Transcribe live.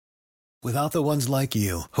Without the ones like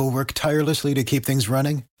you, who work tirelessly to keep things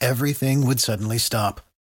running, everything would suddenly stop.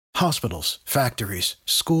 Hospitals, factories,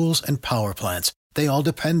 schools, and power plants, they all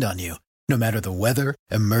depend on you. No matter the weather,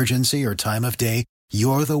 emergency, or time of day,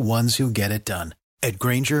 you're the ones who get it done. At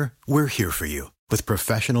Grainger, we're here for you with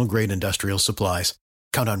professional-grade industrial supplies.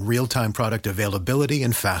 Count on real-time product availability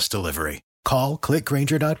and fast delivery. Call,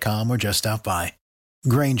 clickgrainger.com, or just stop by.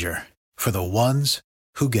 Grainger, for the ones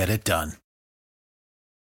who get it done.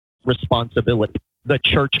 Responsibility. The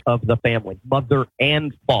church of the family, mother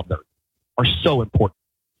and father, are so important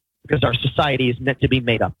because our society is meant to be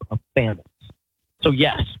made up of families. So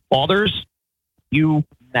yes, fathers, you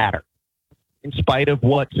matter. In spite of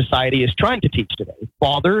what society is trying to teach today,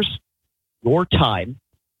 fathers, your time,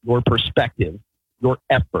 your perspective, your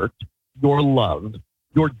effort, your love,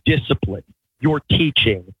 your discipline, your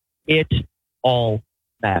teaching, it all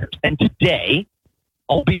matters. And today,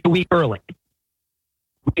 albeit a week early,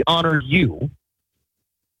 we honor you,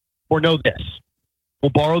 or know this.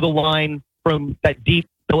 We'll borrow the line from that deep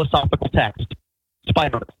philosophical text,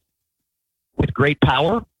 Spider-Man. With great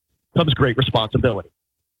power comes great responsibility.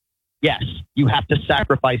 Yes, you have to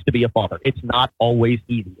sacrifice to be a father. It's not always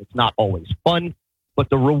easy. It's not always fun,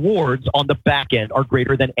 but the rewards on the back end are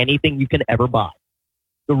greater than anything you can ever buy.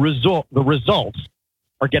 The results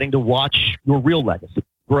are getting to watch your real legacy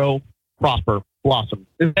grow, prosper, blossom,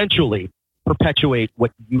 eventually perpetuate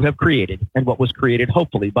what you have created and what was created,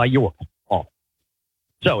 hopefully, by your father.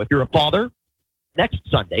 So if you're a father, next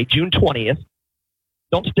Sunday, June 20th,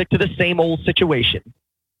 don't stick to the same old situation.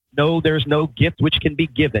 No, there's no gift which can be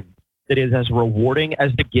given that is as rewarding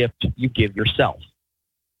as the gift you give yourself,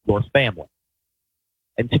 your family.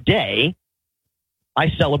 And today, I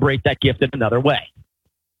celebrate that gift in another way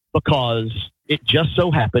because it just so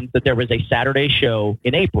happened that there was a Saturday show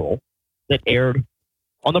in April that aired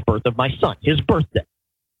on the birth of my son, his birthday.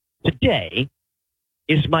 Today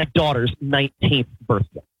is my daughter's 19th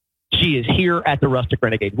birthday. She is here at the Rustic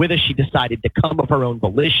Renegade with us. She decided to come of her own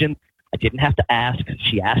volition. I didn't have to ask.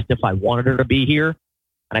 She asked if I wanted her to be here.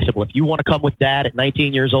 And I said, well, if you want to come with Dad at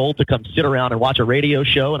 19 years old to come sit around and watch a radio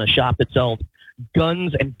show in a shop that sells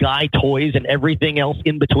guns and guy toys and everything else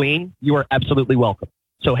in between, you are absolutely welcome.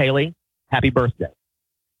 So, Haley, happy birthday.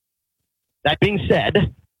 That being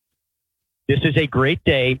said, this is a great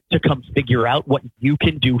day to come figure out what you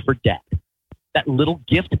can do for Dad. That little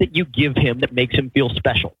gift that you give him that makes him feel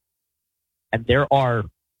special. And there are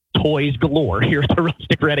toys galore here at the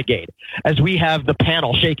Rustic Renegade. As we have the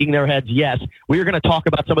panel shaking their heads, yes, we are going to talk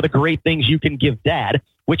about some of the great things you can give Dad,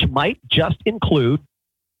 which might just include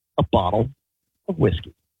a bottle of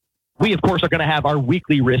whiskey. We, of course, are going to have our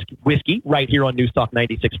weekly whiskey right here on Newstalk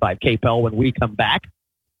 96.5 KPEL when we come back.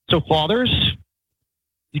 So, fathers,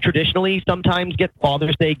 you traditionally sometimes get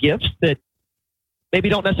Father's Day gifts that maybe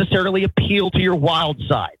don't necessarily appeal to your wild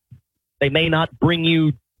side. They may not bring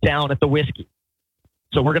you down at the whiskey.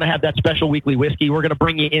 So we're going to have that special weekly whiskey. We're going to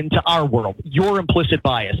bring you into our world, your implicit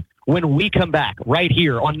bias, when we come back right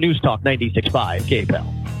here on Newstalk 96.5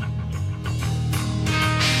 KPEL.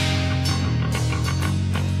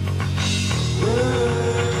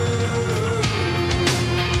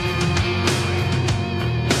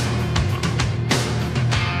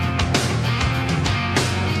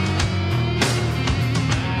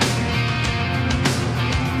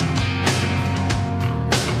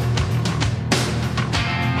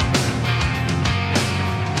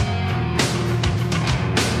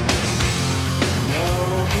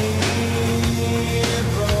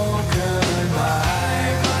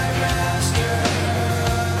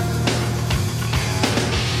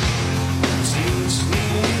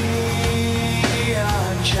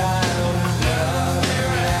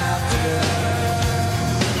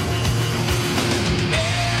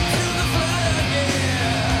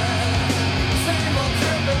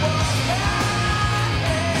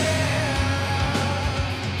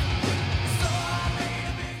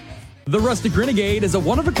 The Rustic Renegade is a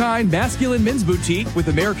one-of-a-kind masculine men's boutique with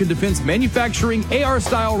American Defense Manufacturing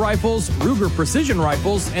AR-style rifles, Ruger precision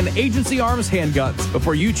rifles, and Agency Arms handguns.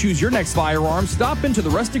 Before you choose your next firearm, stop into the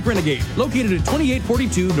Rustic Renegade, located at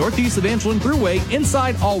 2842 northeast of Angelin Thruway,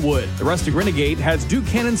 inside Allwood. The Rustic Renegade has Duke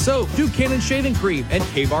Cannon soap, Duke Cannon shaving cream, and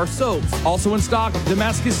K-Bar soaps. Also in stock,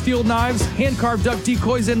 Damascus steel knives, hand-carved duck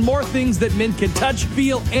decoys, and more things that men can touch,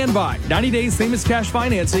 feel, and buy. 90 days famous cash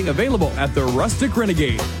financing available at the Rustic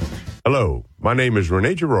Renegade. Hello, my name is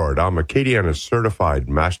Rene Girard. I'm a Acadiana certified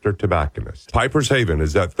master tobacconist. Piper's Haven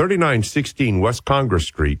is at 3916 West Congress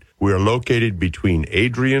Street. We are located between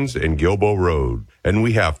Adrian's and Gilboa Road, and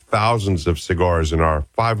we have thousands of cigars in our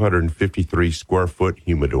 553 square foot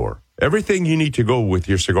humidor. Everything you need to go with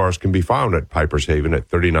your cigars can be found at Piper's Haven at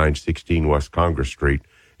 3916 West Congress Street,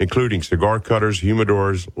 including cigar cutters,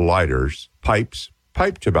 humidors, lighters, pipes,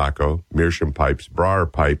 pipe tobacco, meerschaum pipes, briar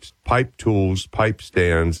pipes, pipe tools, pipe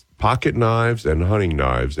stands, pocket knives, and hunting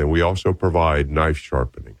knives, and we also provide knife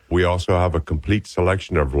sharpening. We also have a complete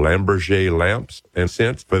selection of Lamborghini lamps and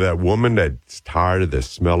scents for that woman that's tired of the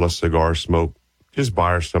smell of cigar smoke. Just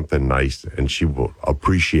buy her something nice, and she will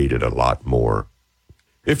appreciate it a lot more.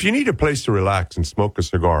 If you need a place to relax and smoke a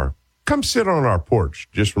cigar, come sit on our porch.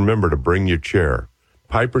 Just remember to bring your chair.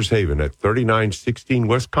 Piper's Haven at 3916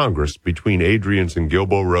 West Congress between Adrian's and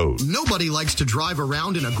Gilboa Road. Nobody likes to drive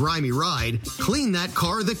around in a grimy ride. Clean that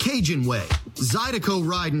car the Cajun way. Zydeco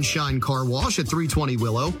Ride and Shine Car Wash at 320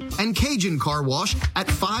 Willow and Cajun Car Wash at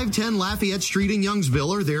 510 Lafayette Street in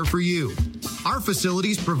Youngsville are there for you. Our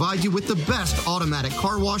facilities provide you with the best automatic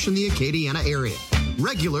car wash in the Acadiana area.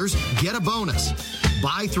 Regulars get a bonus.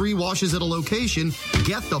 Buy 3 washes at a location,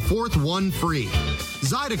 get the 4th one free.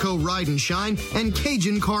 Zydeco Ride and Shine and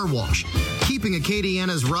Cajun Car Wash. Keeping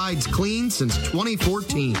Acadiana's rides clean since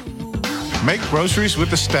 2014. Make groceries with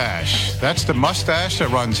the stash. That's the mustache that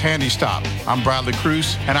runs Handy Stop. I'm Bradley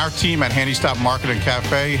Cruz, and our team at Handy Stop Market and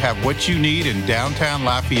Cafe have what you need in downtown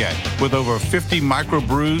Lafayette. With over 50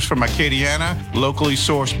 microbrews from Acadiana, locally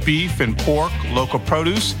sourced beef and pork, local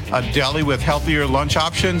produce, a deli with healthier lunch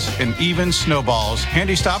options, and even snowballs.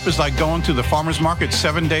 Handy Stop is like going to the farmer's market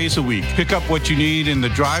 7 days a week. Pick up what you need in the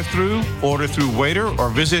drive-thru, order through Waiter, or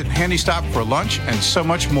visit Handy Stop for lunch and so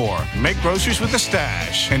much more. Make groceries with the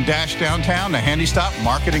stash and dash downtown to Handy Stop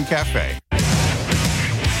Market and Cafe.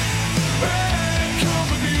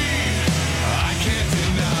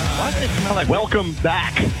 Why does it smell like welcome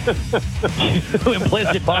back to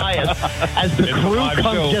Implicit Bias as the crew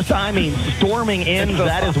comes storming in?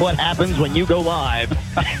 That is what happens when you go live.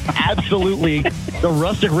 Absolutely. The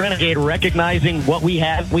Rustic Renegade recognizing what we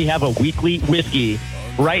have. We have a weekly whiskey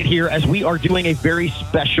right here as we are doing a very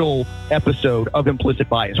special episode of Implicit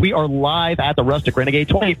Bias. We are live at the Rustic Renegade,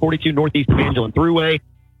 2842 Northeast Evangeline Thruway,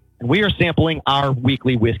 and we are sampling our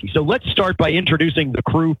weekly whiskey. So let's start by introducing the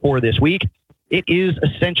crew for this week. It is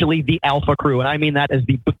essentially the Alpha crew, and I mean that as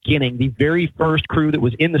the beginning, the very first crew that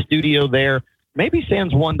was in the studio there. Maybe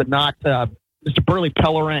sans one, but not. Mr. Burley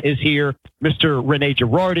Pellerin is here. Mr. Rene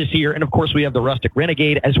Girard is here. And, of course, we have the Rustic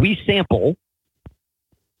Renegade as we sample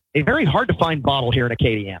a very hard-to-find bottle here in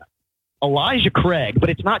Acadiana. Elijah Craig, but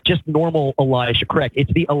it's not just normal Elijah Craig.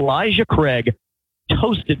 It's the Elijah Craig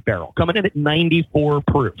Toasted Barrel, coming in at 94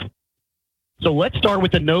 proof. So let's start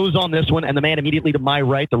with the nose on this one, and the man immediately to my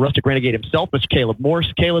right, the Rustic Renegade himself, Mr. Caleb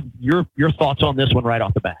Morse. Caleb, your thoughts on this one right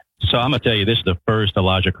off the bat? So I'm going to tell you, this is the first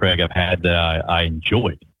Elijah Craig I've had that I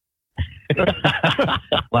enjoyed.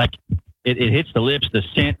 Like, it hits the lips, the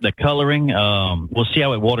scent, the coloring. We'll see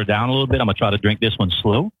how it watered down a little bit. I'm going to try to drink this one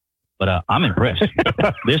slow. But I'm impressed.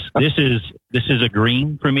 This is a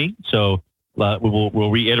green for me. So we'll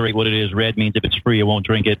reiterate what it is. Red means if it's free, I won't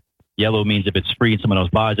drink it. Yellow means if it's free and someone else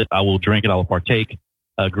buys it, I will drink it. I will partake.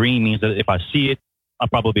 Green means that if I see it, I'll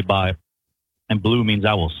probably buy it. And blue means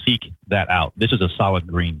I will seek that out. This is a solid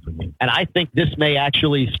green for me. And I think this may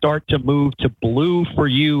actually start to move to blue for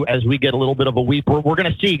you as we get a little bit of a weep. We're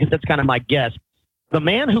going to see, because that's kind of my guess. The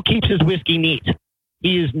man who keeps his whiskey neat.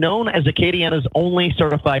 He is known as Acadiana's only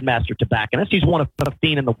certified master tobacconist. He's one of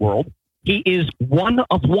 15 in the world. He is one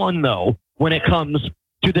of one, though, when it comes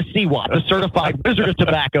to the CWAT, the Certified Wizard of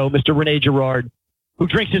Tobacco, Mr. Rene Girard, who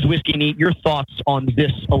drinks his whiskey neat. Your thoughts on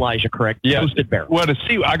this Elijah Craig Toasted Barrel? Well,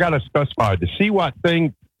 I got to specify, the CWAT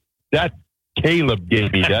thing, that Caleb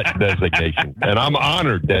gave me that designation. And I'm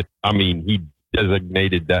honored that, he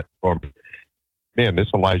designated that for me. Man, this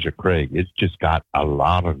Elijah Craig, it's just got a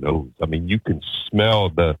lot of nose. You can smell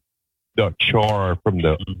the char from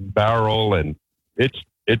the barrel, and it's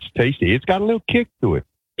tasty. It's got a little kick to it.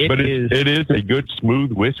 It is a good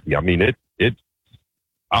smooth whiskey. I'm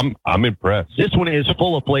impressed. This one is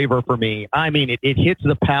full of flavor for me. It hits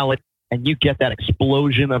the palate, and you get that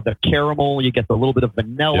explosion of the caramel. You get the little bit of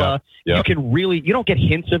vanilla. Yeah. You don't get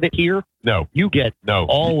hints of it here. No. You get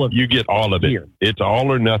all of it. You get all of it. Here. It's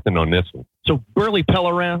all or nothing on this one. So Burley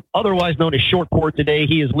Pellerin, otherwise known as Short Port today,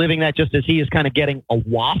 he is living that just as he is kind of getting a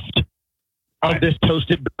waft of this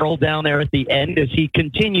toasted barrel down there at the end as he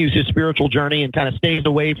continues his spiritual journey and kind of stays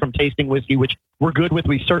away from tasting whiskey, which we're good with.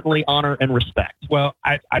 We certainly honor and respect. Well,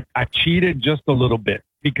 I cheated just a little bit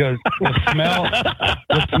because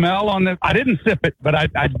the smell on this, I didn't sip it, but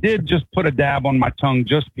I did just put a dab on my tongue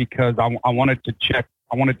just because I wanted to check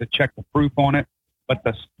the proof on it. But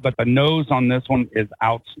the nose on this one is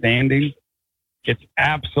outstanding. It's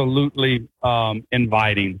absolutely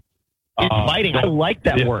inviting. Inviting. I like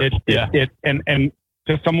that word. And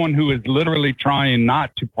to someone who is literally trying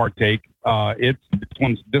not to partake, this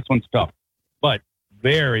one's tough, but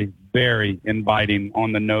very, very inviting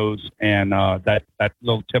on the nose, and that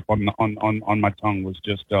little tip on my tongue was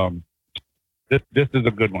just this is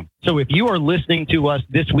a good one. So if you are listening to us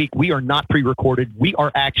this week, we are not pre-recorded. We are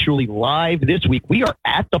actually live this week. We are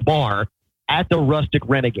at the bar at the Rustic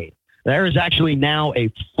Renegade. There is actually now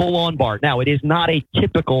a full-on bar. Now, it is not a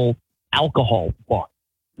typical alcohol bar.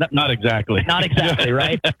 Not exactly. Not exactly,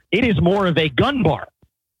 right? It is more of a gun bar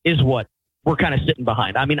is what we're kind of sitting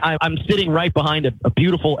behind. I mean, I'm sitting right behind a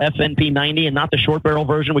beautiful FNP 90 and not the short barrel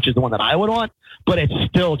version, which is the one that I would want, but it's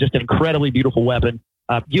still just an incredibly beautiful weapon.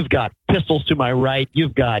 You've got pistols to my right.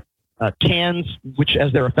 You've got cans, which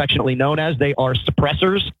as they're affectionately known as, they are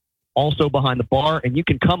suppressors, also behind the bar. And you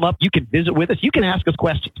can come up, you can visit with us, you can ask us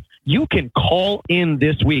questions. You can call in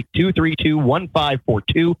this week,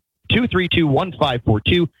 232-1542,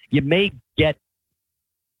 232-1542. You may get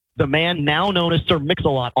the man now known as Sir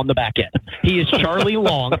Mix-a-Lot on the back end. He is Charlie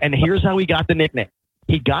Long, and here's how he got the nickname.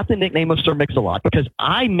 He got the nickname of Sir Mix-a-Lot because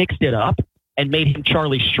I mixed it up and made him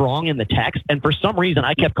Charlie Strong in the text, and for some reason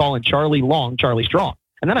I kept calling Charlie Long Charlie Strong.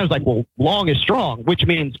 And then I was like, well, Long is strong, which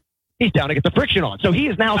means he's down to get the friction on. So he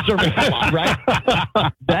is now Sir Mix-a-Lot, right?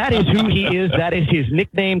 That is who he is. That is his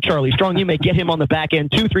nickname, Charlie Strong. You may get him on the back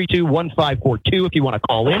end, 232-1542 if you want to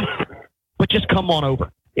call in. But just come on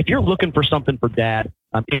over. If you're looking for something for Dad,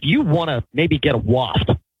 if you want to maybe get a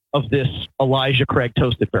waft of this Elijah Craig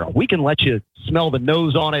Toasted Barrel, we can let you smell the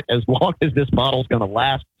nose on it as long as this bottle's going to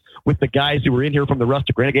last, with the guys who are in here from the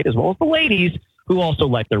Rustic Renegade, as well as the ladies who also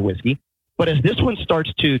like their whiskey. But as this one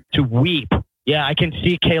starts to weep, yeah, I can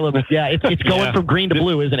see Caleb. Yeah, it's going from green to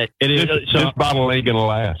blue, isn't it? It is. This bottle ain't gonna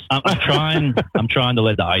last. I'm trying to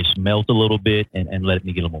let the ice melt a little bit and let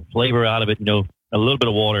me get a little more flavor out of it. You know, a little bit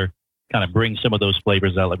of water kind of brings some of those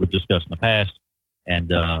flavors out, like we've discussed in the past.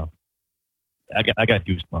 And I got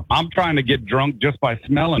goosebumps. I'm trying to get drunk just by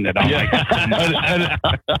smelling it. And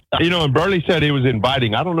Burley said it was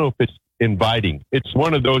inviting. I don't know if it's inviting. It's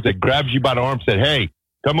one of those that grabs you by the arm and said, "Hey,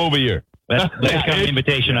 come over here." That's the kind of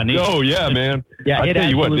invitation I need. Oh, yeah, man. Yeah, I tell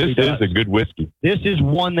you what, this is a good whiskey. This is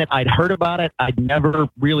one that I'd heard about it. I'd never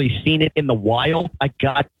really seen it in the wild. I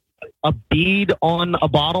got a bead on a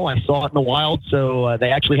bottle. I saw it in the wild, so they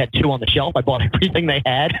actually had two on the shelf. I bought everything they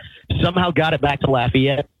had. Somehow got it back to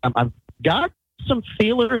Lafayette. I've got some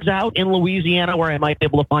feelers out in Louisiana where I might be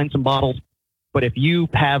able to find some bottles. But if you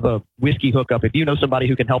have a whiskey hookup, if you know somebody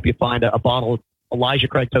who can help you find a bottle of Elijah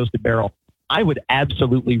Craig Toasted Barrel, I would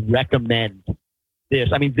absolutely recommend this.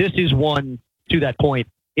 I mean, this is one, to that point,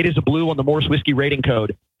 it is a blue on the Morse Whiskey rating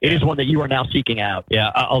code. It is one that you are now seeking out.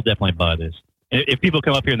 Yeah, I'll definitely buy this. If people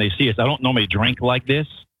come up here and they see us, I don't normally drink like this.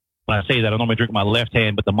 When I say that, I normally drink with my left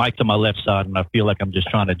hand, but the mic's on my left side, and I feel like I'm just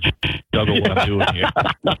trying to juggle what I'm doing here.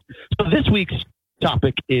 So this week's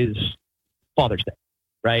topic is Father's Day,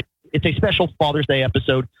 right? It's a special Father's Day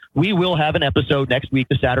episode. We will have an episode next week,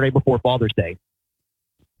 the Saturday before Father's Day.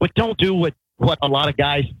 But don't do what a lot of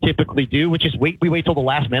guys typically do, which is we wait till the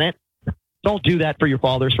last minute. Don't do that for your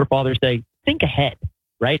fathers for Father's Day. Think ahead,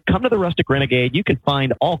 right? Come to the Rustic Renegade. You can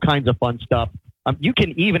find all kinds of fun stuff. You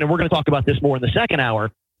can even, and we're going to talk about this more in the second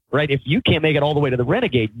hour, right? If you can't make it all the way to the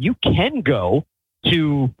Renegade, you can go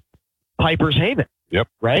to Piper's Haven. Yep.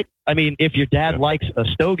 Right? I mean, if your dad likes a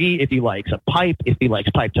stogie, if he likes a pipe, if he likes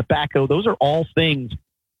pipe tobacco, those are all things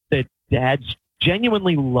that dads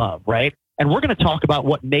genuinely love, right? And we're going to talk about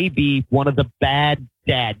what may be one of the bad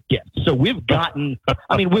dad gifts. So we've gotten,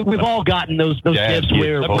 I mean, we've all gotten those gifts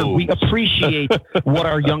where we appreciate what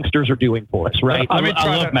our youngsters are doing for us, right? I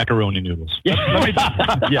love macaroni noodles.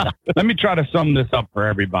 Let me try to sum this up for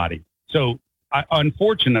everybody. So,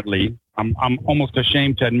 unfortunately, I'm almost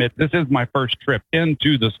ashamed to admit this is my first trip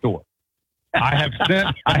into the store. I have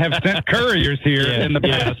sent couriers here in the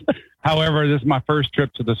past. However, this is my first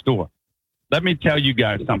trip to the store. Let me tell you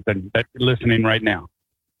guys something that's listening right now.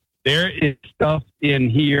 There is stuff in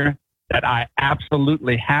here that I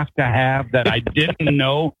absolutely have to have that I didn't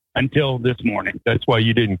know until this morning. That's why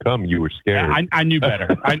you didn't come. You were scared. I knew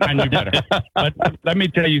better. I knew better. But let me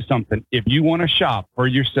tell you something. If you want to shop for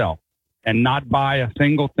yourself and not buy a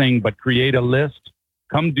single thing, but create a list,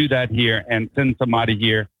 come do that here and send somebody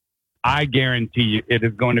here. I guarantee you it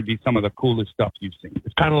is going to be some of the coolest stuff you've seen.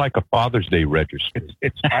 It's kind of like a Father's Day register. You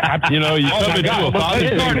come into a Father's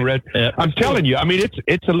Day register. I'm telling you, I mean,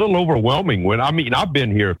 it's a little overwhelming. I've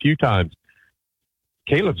been here a few times.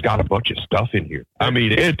 Caleb's got a bunch of stuff in here. I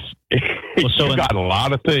mean, it's got a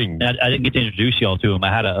lot of things. I didn't get to introduce y'all to him.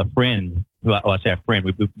 I had a friend, I say a friend,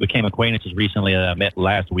 we became acquaintances recently that I met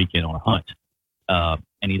last weekend on a hunt.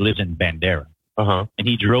 and he lives in Bandera. Uh-huh. And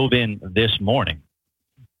he drove in this morning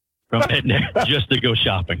from Bandera just to go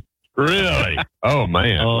shopping. Really? Oh,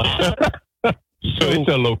 man. Oh, So it's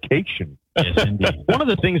a location. yes, indeed. One of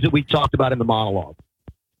the things that we talked about in the monologue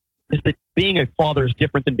is that being a father is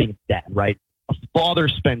different than being a dad, right? A father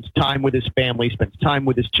spends time with his family, spends time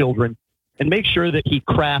with his children, and makes sure that he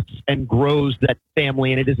crafts and grows that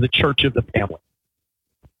family, and it is the church of the family.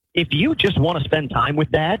 If you just want to spend time with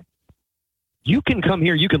dad, you can come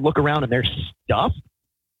here, you can look around and there's stuff,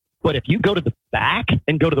 but if you go to the back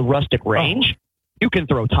and go to the rustic range, you can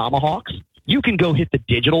throw tomahawks, you can go hit the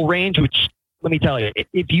digital range, which, let me tell you,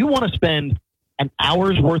 if you want to spend an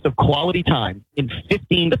hour's worth of quality time in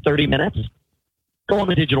 15 to 30 minutes, go on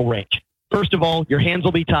the digital range. First of all, your hands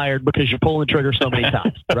will be tired because you're pulling the trigger so many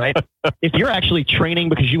times, right? If you're actually training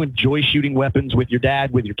because you enjoy shooting weapons with your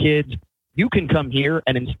dad, with your kids, you can come here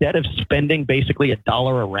and instead of spending basically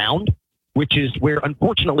 $1 a round, which is where,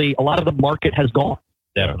 unfortunately, a lot of the market has gone.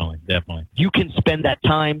 Definitely. You can spend that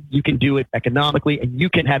time, you can do it economically, and you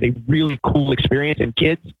can have a really cool experience. And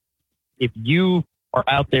kids, if you are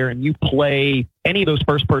out there and you play any of those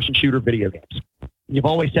first-person shooter video games, you've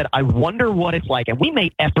always said, I wonder what it's like. And we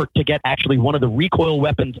made effort to get actually one of the recoil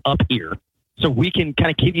weapons up here so we can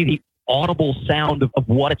kind of give you the audible sound of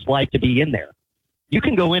what it's like to be in there. You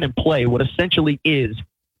can go in and play what essentially is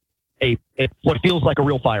what feels like a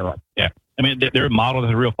real firearm. Yeah. I mean, they're modeled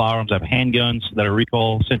as real firearms. I have handguns that are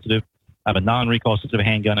recoil sensitive. I have a non-recoil sensitive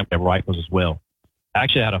handgun. I have rifles as well.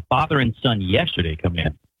 Actually, I had a father and son yesterday come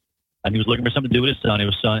in. And he was looking for something to do with his son.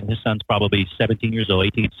 His son's probably 17 years old,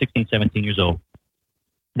 16, 17 years old.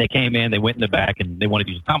 They came in, they went in the back, and they wanted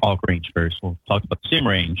to use a tomahawk range first. We'll talk about the sim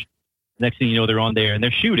range. Next thing you know, they're on there, and they're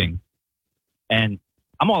shooting. And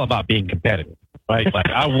I'm all about being competitive, right? Like,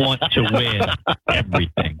 I want to win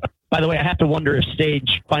everything. By the way, I have to wonder if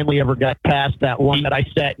Sage finally ever got past that one that I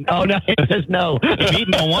set. Oh, no, he says no. He beat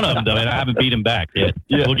him on one of them, though, and I haven't beat him back yet.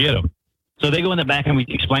 Yeah. We'll get him. So they go in the back, and we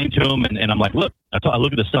explain to him, and I'm like, look, I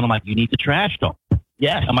look at the son, I'm like, you need to trash talk.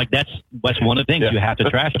 Yeah. I'm like, that's one of the things you have to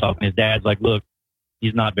trash talk. And his dad's like, look,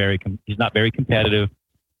 he's not very competitive.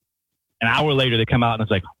 An hour later, they come out, and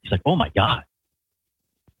he's like, oh, my God.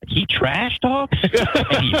 Like, he trash talks?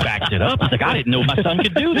 And he backs it up. He's like, I didn't know my son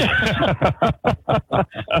could do this.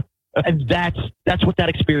 And that's what that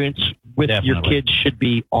experience with your kids should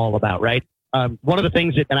be all about, right? One of the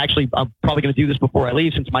things that, and actually I'm probably going to do this before I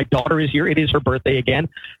leave, since my daughter is here, it is her birthday again.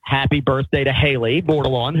 Happy birthday to Haley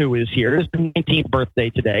Bordelon, who is here. It's her 19th birthday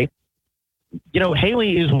today. You know,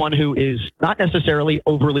 Haley is one who is not necessarily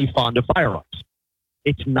overly fond of firearms.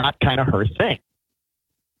 It's not kind of her thing.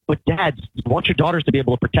 But dads, you want your daughters to be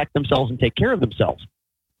able to protect themselves and take care of themselves.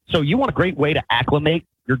 So you want a great way to acclimate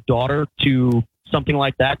your daughter to something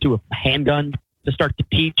like that, to a handgun, to start to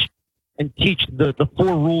teach the 4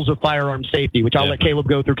 rules of firearm safety, which I'll let Caleb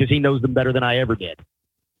go through because he knows them better than I ever did.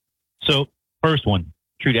 So first one,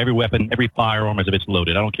 treat every weapon, every firearm as if it's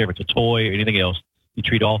loaded. I don't care if it's a toy or anything else. You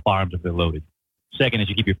treat all firearms as if they're loaded. Second is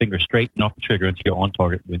you keep your finger straight and off the trigger until you're on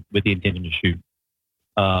target with the intention to shoot.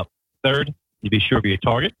 Third, you be sure of your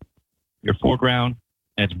target, your foreground,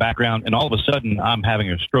 and its background. And all of a sudden, I'm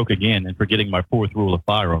having a stroke again and forgetting my 4th rule of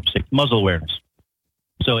firearms safety, muzzle awareness.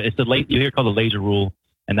 So it's you hear it called the laser rule,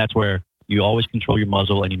 and that's where you always control your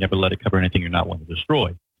muzzle and you never let it cover anything you're not wanting to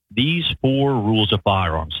destroy. These 4 rules of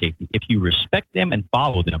firearm safety, if you respect them and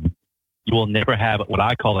follow them, you will never have what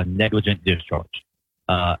I call a negligent discharge.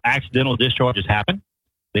 Accidental discharges happen.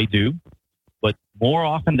 They do. But more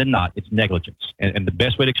often than not, it's negligence. And the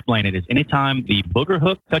best way to explain it is anytime the booger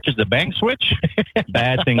hook touches the bang switch,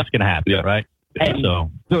 bad things can happen, right? And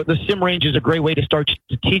so the sim range is a great way to start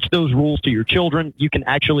to teach those rules to your children. You can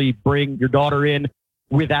actually bring your daughter in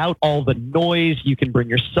without all the noise. You can bring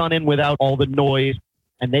your son in without all the noise,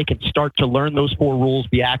 and they can start to learn those 4 rules,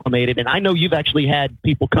 be acclimated. And I know you've actually had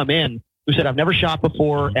people come in who said, I've never shot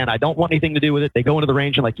before, and I don't want anything to do with it. They go into the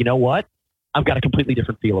range and like, you know what? I've got a completely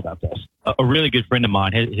different feel about this. A really good friend of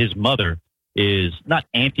mine, his mother is not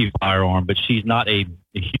anti-firearm, but she's not a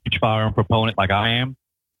huge firearm proponent like I am.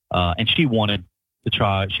 And she wanted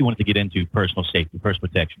to get into personal safety, personal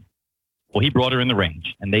protection. Well, he brought her in the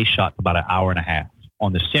range, and they shot for about an hour and a half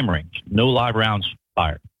on the sim range. No live rounds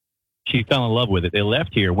fired. She fell in love with it. They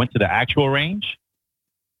left here, went to the actual range,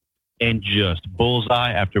 and just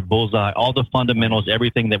bullseye after bullseye, all the fundamentals,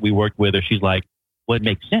 everything that we worked with her. She's like, well, it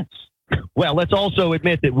makes sense. Well, let's also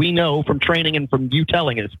admit that we know from training and from you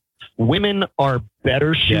telling us, women are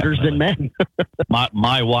better shooters than men.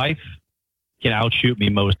 My wife can outshoot me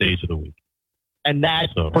most days of the week. And that,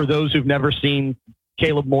 for those who've never seen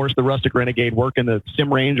Caleb Morse, the Rustic Renegade, work in the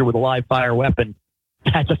sim range or with a live fire weapon,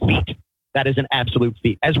 that's a feat. That is an absolute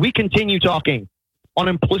feat. As we continue talking on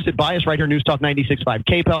Implicit Bias right here, News Talk 96.5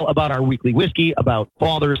 KPEL, about our weekly whiskey, about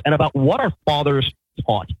fathers, and about what our fathers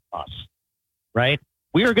taught us, right?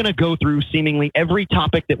 We are going to go through seemingly every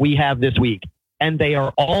topic that we have this week, and they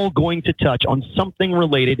are all going to touch on something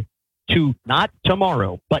related to not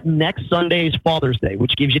tomorrow, but next Sunday's Father's Day,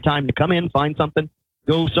 which gives you time to come in, find something,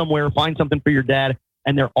 go somewhere, find something for your dad,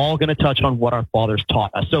 and they're all going to touch on what our fathers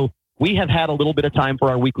taught us. So we have had a little bit of time for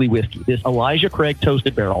our weekly whiskey, this Elijah Craig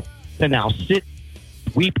Toasted Barrel, to now sit,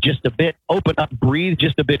 weep just a bit, open up, breathe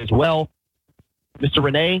just a bit as well. Mr.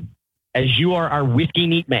 Renee, as you are our whiskey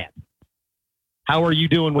neat man, how are you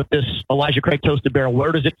doing with this Elijah Craig Toasted Barrel?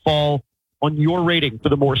 Where does it fall on your rating for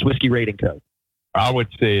the Morse Whiskey Rating Code? I would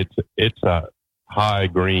say it's a high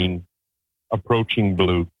green, approaching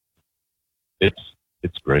blue. It's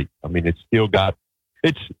great. I mean, it's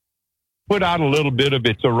put out a little bit of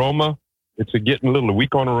its aroma. It's getting a little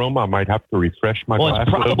weak on aroma. I might have to refresh my glass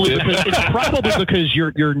a little bit. It's probably because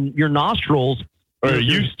your nostrils are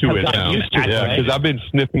used to it now. Yeah, because I've been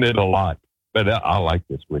sniffing it a lot. But I like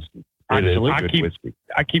this whiskey. I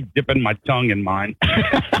keep dipping my tongue in mine.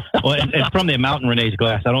 Well, and from the amount in Renee's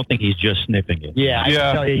glass, I don't think he's just sniffing it. Yeah, I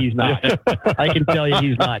can tell you he's not. I can tell you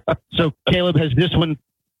he's not. So, Caleb, has this one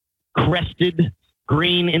crested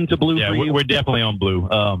green into blue for you? We're definitely on blue.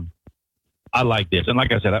 I like this. And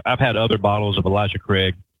like I said, I've had other bottles of Elijah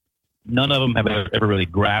Craig. None of them have ever really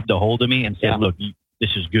grabbed a hold of me and said, look,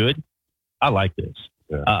 this is good. I like this.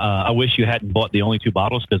 Yeah. I wish you hadn't bought the only 2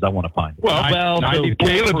 bottles because I want to find it. Well,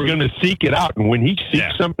 Caleb's going to seek it out, and when he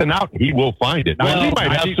seeks something out, he will find it. Well, he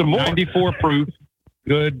might have some more. 94 proof,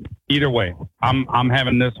 good either way. I'm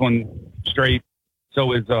having this one straight.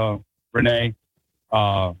 So is Renee,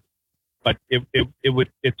 but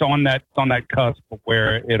it's on that cusp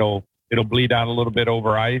where it'll bleed out a little bit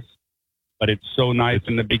over ice. But it's so nice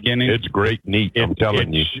in the beginning. It's great, neat. I'm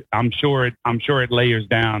telling you. I'm sure it layers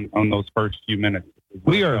down on those first few minutes.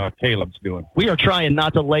 Caleb's doing. We are trying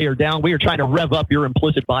not to layer down. We are trying to rev up your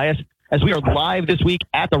implicit bias as we are live this week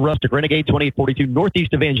at the Rustic Renegade, 2842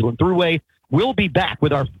 Northeast Evangeline Thruway. We'll be back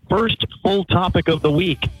with our first full topic of the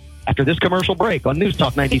week after this commercial break on News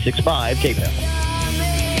Talk 96.5 KPEL.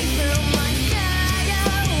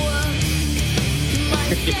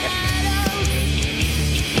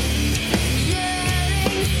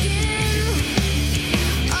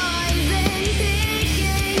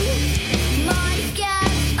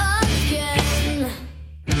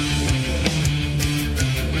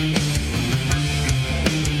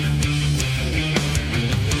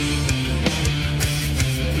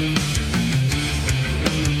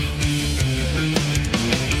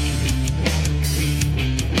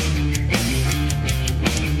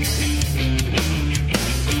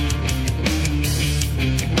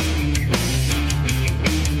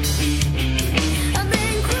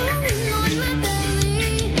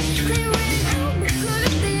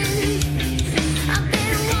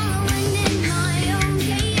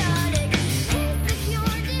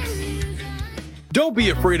 Don't be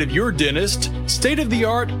afraid of your dentist.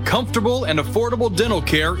 State-of-the-art, comfortable, and affordable dental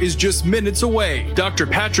care is just minutes away. Dr.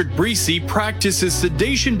 Patrick Breesy practices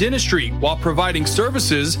sedation dentistry while providing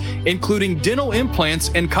services including dental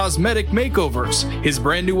implants and cosmetic makeovers. His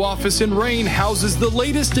brand new office in Rain houses the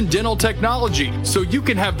latest in dental technology, so you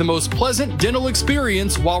can have the most pleasant dental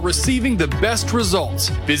experience while receiving the best results.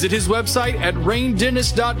 Visit his website at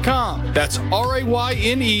raindentist.com. That's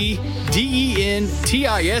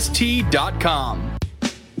RAYNEDENTIST.com.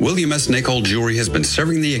 William S. Nicol Jewelry has been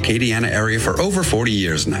serving the Acadiana area for over 40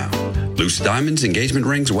 years now. Loose diamonds, engagement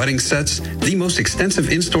rings, wedding sets, the most extensive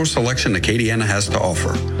in-store selection Acadiana has to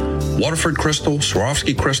offer. Waterford Crystal,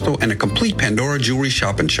 Swarovski Crystal, and a complete Pandora Jewelry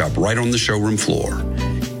shop-and-shop right on the showroom floor.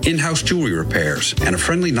 In-house jewelry repairs and a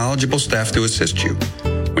friendly, knowledgeable staff to assist you.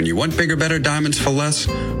 When you want bigger, better diamonds for less,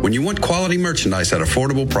 when you want quality merchandise at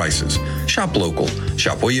affordable prices, shop local.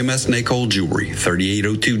 Shop William S. Nicol Jewelry,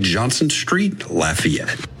 3802 Johnson Street,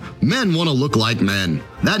 Lafayette. Men want to look like men.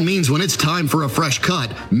 That means when it's time for a fresh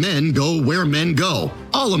cut, men go where men go.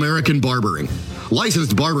 All American Barbering.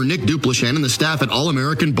 Licensed barber Nick Duplashan and the staff at All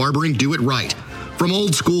American Barbering do it right. From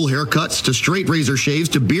old school haircuts to straight razor shaves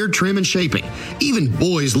to beard trim and shaping. Even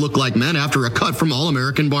boys look like men after a cut from All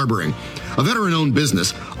American Barbering. A veteran-owned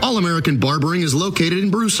business, All American Barbering is located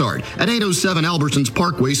in Broussard at 807 Albertsons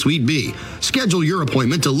Parkway, Suite B. Schedule your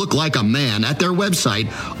appointment to look like a man at their website,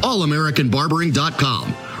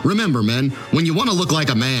 allamericanbarbering.com. Remember, men, when you want to look like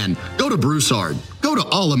a man, go to Broussard. Go to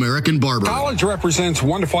All American Barbering. College represents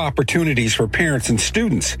wonderful opportunities for parents and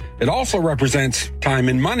students. It also represents time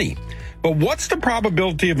and money. But what's the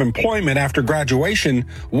probability of employment after graduation?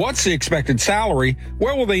 What's the expected salary?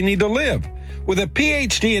 Where will they need to live? With a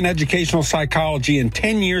PhD in educational psychology and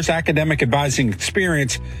 10 years academic advising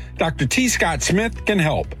experience, Dr. T. Scott Smith can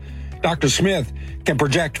help. Dr. Smith can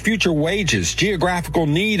project future wages, geographical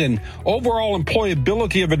need, and overall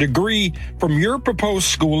employability of a degree from your proposed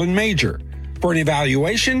school and major. For an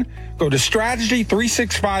evaluation, go to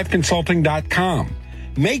strategy365consulting.com.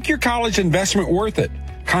 Make your college investment worth it.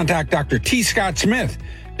 Contact Dr. T. Scott Smith,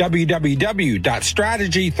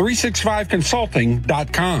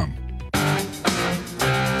 www.strategy365consulting.com.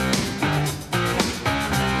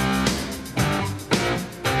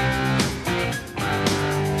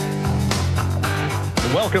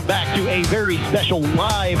 Welcome back to a very special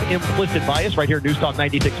live Implicit Bias right here at News Talk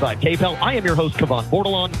 96.5 KPEL. I am your host, Cavan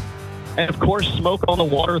Bordelon. And of course, Smoke on the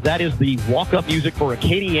Water, that is the walk-up music for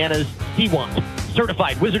Acadiana's CWAT,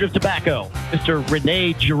 Certified Wizard of Tobacco, Mr.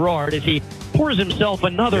 Rene Girard, as he pours himself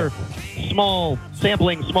another small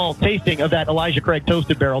tasting of that Elijah Craig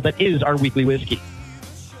Toasted Barrel that is our weekly whiskey.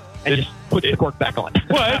 And just puts the cork back on.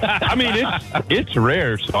 Well, I mean, it's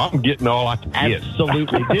rare, so I'm getting all I can get.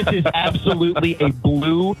 Absolutely. This is absolutely a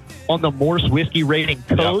blue on the Morse whiskey rating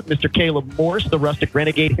code. Yep. Mr. Caleb Morse, the Rustic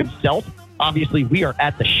Renegade himself. Obviously, we are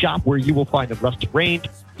at the shop where you will find a rustic range.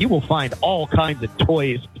 You will find all kinds of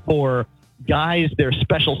toys for guys, their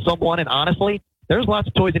special someone. And honestly, there's lots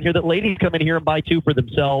of toys in here that ladies come in here and buy too for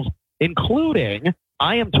themselves, including,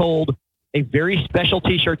 I am told, a very special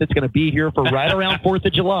T-shirt that's going to be here for right around 4th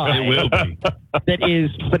of July. It will be. That is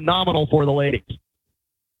phenomenal for the ladies.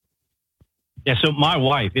 Yeah, so my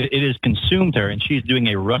wife, it has consumed her, and she's doing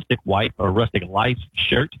a rustic wife or rustic life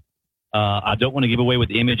shirt. I don't want to give away what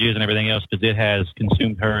the images and everything else because it has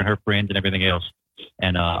consumed her and her friends and everything else.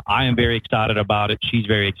 And I am very excited about it. She's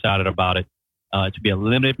very excited about it. To be a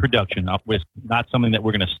limited production, it's not something that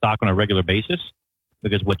we're going to stock on a regular basis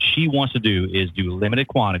because what she wants to do is do limited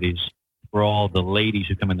quantities for all the ladies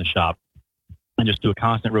who come in the shop and just do a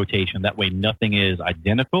constant rotation. That way nothing is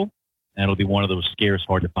identical, and it'll be one of those scarce,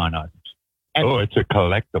 hard to find items. Oh, it's a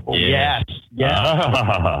collectible. Yes.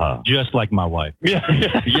 Just like my wife. Yeah,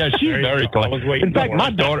 she's very collectible. In fact,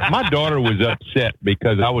 my daughter was upset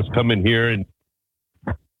because I was coming here, and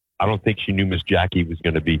I don't think she knew Miss Jackie was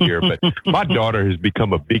going to be here, but my daughter has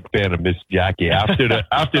become a big fan of Miss Jackie. After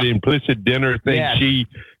the implicit dinner thing, yes.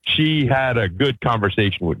 She had a good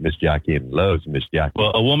conversation with Miss Jackie and loves Miss Jackie.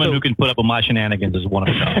 Well, a woman who can put up with my shenanigans is one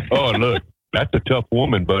of them. Oh, look. That's a tough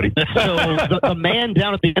woman, buddy. So the man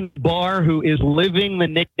down at the end of the bar who is living the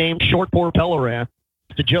nickname Short Pour Pellerin,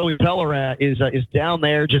 to Joey Pellerin, is down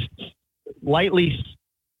there just lightly.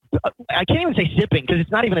 I can't even say sipping because it's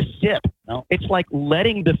not even a sip. No. It's like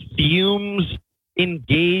letting the fumes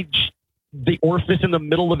engage the orifice in the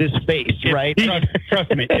middle of his face, right?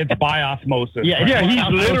 Trust me, it's by osmosis. Yeah, he's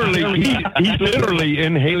literally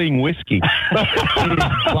inhaling whiskey.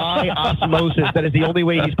 By osmosis. That is the only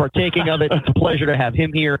way he's partaking of it. It's a pleasure to have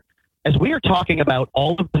him here as we are talking about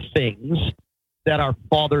all of the things that our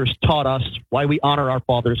fathers taught us, why we honor our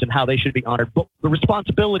fathers and how they should be honored, but the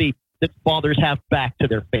responsibility that fathers have back to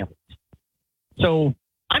their families. So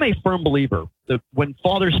I'm a firm believer that when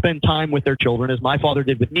fathers spend time with their children, as my father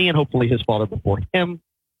did with me and hopefully his father before him,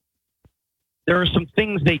 there are some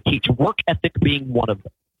things they teach, work ethic being one of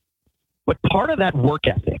them. But part of that work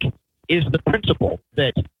ethic is the principle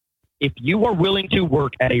that if you are willing to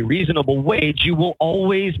work at a reasonable wage, you will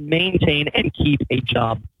always maintain and keep a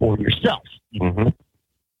job for yourself. Mm-hmm.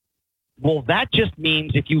 Well, that just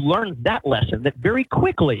means if you learn that lesson, that very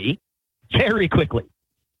quickly,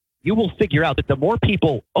 you will figure out that the more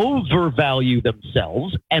people overvalue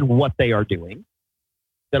themselves and what they are doing,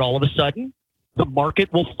 that all of a sudden the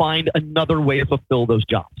market will find another way to fulfill those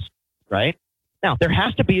jobs, right? Now, there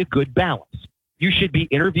has to be a good balance. You should be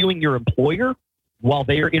interviewing your employer while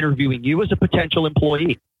they are interviewing you as a potential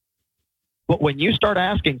employee. But when you start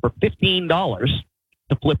asking for $15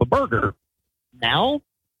 to flip a burger, now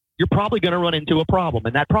you're probably going to run into a problem,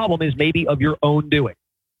 and that problem is maybe of your own doing.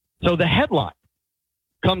 So the headline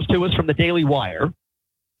comes to us from the Daily Wire.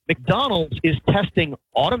 McDonald's is testing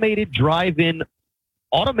voice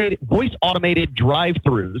automated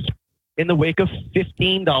drive-thrus in the wake of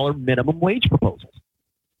 $15 minimum wage proposals.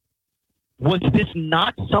 Was this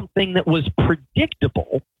not something that was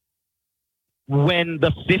predictable when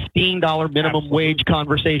the $15 minimum wage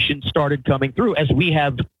conversation started coming through? As we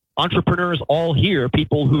have entrepreneurs all here,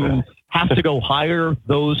 people who have to go hire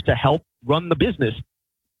those to help run the business,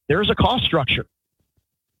 there's a cost structure.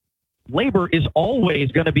 Labor is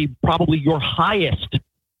always going to be probably your highest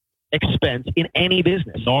expense in any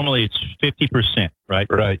business. Normally it's 50%, right?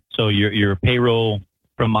 Right. So your payroll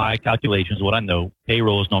from my calculations, what I know,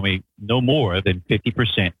 payroll is normally no more than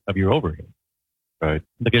 50% of your overhead. Right.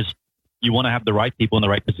 Because you want to have the right people in the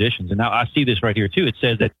right positions. And now I see this right here, too. It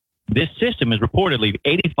says that this system is reportedly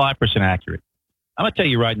 85% accurate. I'm going to tell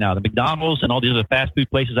you right now, the McDonald's and all these other fast food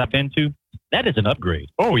places I've been to, that is an upgrade.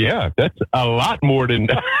 Oh, yeah. That's a lot more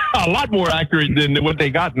accurate than what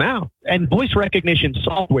they got now. And voice recognition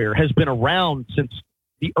software has been around since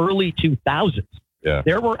the early 2000s. Yeah.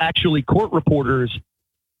 There were actually court reporters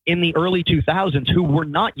in the early 2000s who were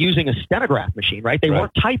not using a stenograph machine, right? They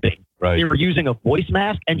weren't typing. Right. They were using a voice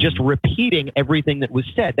mask and just repeating everything that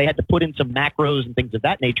was said. They had to put in some macros and things of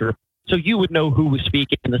that nature so you would know who was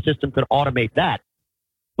speaking and the system could automate that.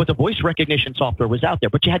 But the voice recognition software was out there,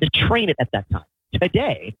 but you had to train it at that time.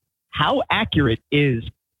 Today, how accurate is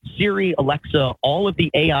Siri, Alexa, all of the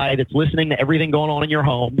AI that's listening to everything going on in your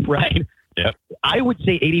home, right? Yep. I would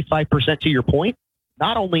say 85% to your point.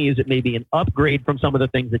 Not only is it maybe an upgrade from some of the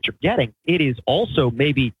things that you're getting, it is also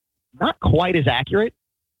maybe not quite as accurate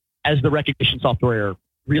as the recognition software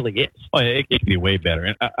really is. Oh, it can be way better.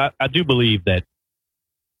 And I do believe that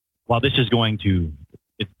while this is going to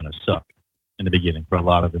suck in the beginning for a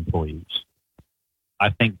lot of employees, I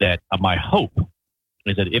think that my hope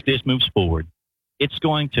is that if this moves forward, it's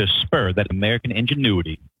going to spur that American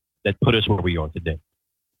ingenuity that put us where we are today.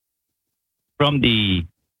 From the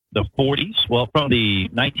 40s, well, from the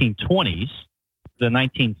 1920s, the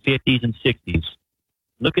 1950s and 60s,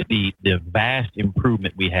 look at the vast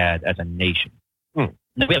improvement we had as a nation. Now,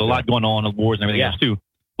 we had a lot going on, wars and everything else too.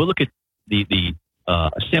 But look at the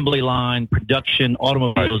assembly line, production,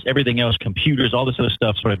 automobiles, everything else, computers, all this other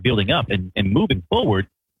stuff sort of building up and moving forward.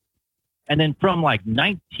 And then from like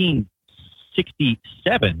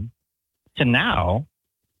 1967 to now,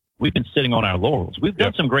 we've been sitting on our laurels. We've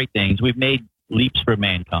done some great things. We've made leaps for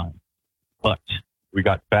mankind, but we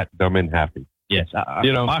got fat, dumb, and happy. Yes.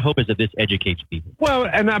 My hope is that this educates people. Well,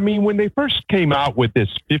 and I mean, when they first came out with this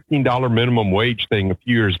 $15 minimum wage thing a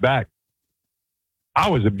few years back, I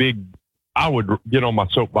would get on my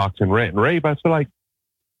soapbox and rant and rave. I said, like,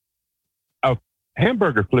 a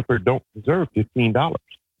hamburger flipper don't deserve $15.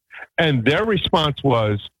 And their response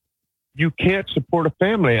was, you can't support a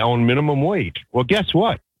family on minimum wage. Well, guess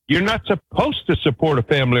what? You're not supposed to support a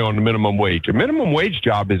family on the minimum wage. A minimum wage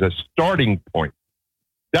job is a starting point.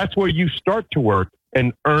 That's where you start to work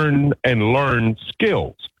and earn and learn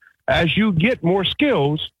skills. As you get more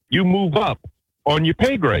skills, you move up on your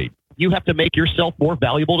pay grade. You have to make yourself more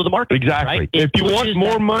valuable to the market. Exactly. Right? If you want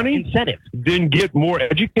more money, incentive, then get more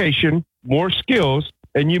education, more skills,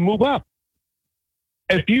 and you move up.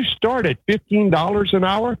 If you start at $15 an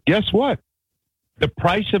hour, guess what? The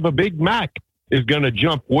price of a Big Mac is going to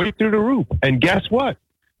jump way through the roof. And guess what?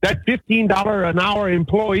 That $15 an hour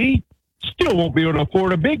employee still won't be able to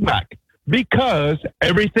afford a Big Mac because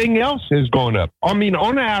everything else has gone up. I mean,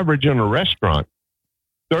 on average in a restaurant,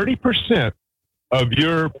 30% of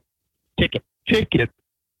your ticket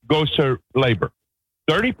goes to labor.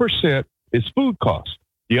 30% is food costs.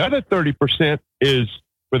 The other 30% is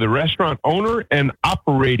for the restaurant owner and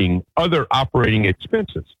other operating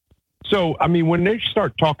expenses. So, I mean, when they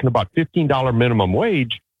start talking about $15 minimum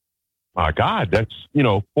wage, my God, that's,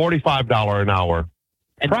 $45 an hour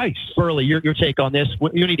price. Burley, your take on this?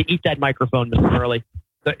 You need to eat that microphone, Mr. Burley.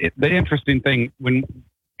 The interesting thing,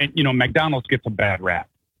 McDonald's gets a bad rap,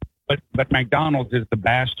 but McDonald's is the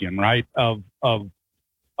bastion, right, of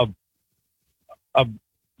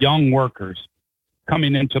young workers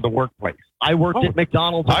coming into the workplace. I worked at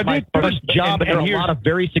McDonald's as my first job, and there are a lot of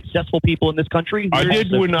very successful people in this country. I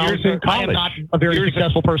did when I was in college. I am not a very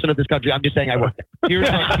successful person in this country. I'm just saying I worked there. Here's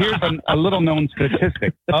a little known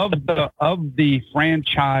statistic of the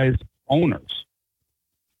franchise owners.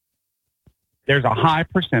 There's a high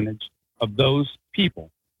percentage of those people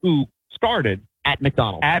who started at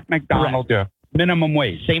McDonald's. Correct. Minimum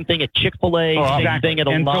wage. Same thing at Chick-fil-A. Same thing at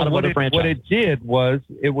a lot of other franchises. What it did was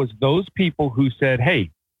those people who said, hey,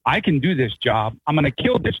 I can do this job. I'm going to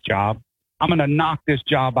kill this job. I'm going to knock this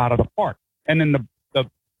job out of the park. And then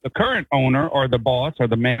the current owner or the boss or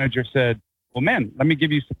the manager said, well, man, let me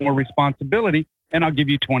give you some more responsibility and I'll give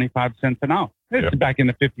you 25 cents an hour. This is back in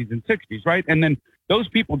the 50s and 60s, right? And then those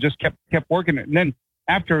people just kept working it. And then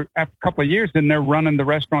after a couple of years, then they're running the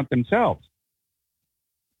restaurant themselves.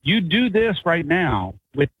 You do this right now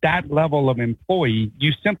with that level of employee,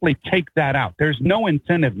 you simply take that out. There's no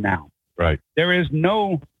incentive now. Right. There is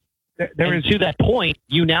no... To that point,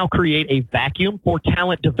 you now create a vacuum for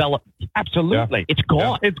talent development. Absolutely. Yeah. It's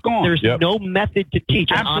gone. Yeah. It's gone. There's no method to teach.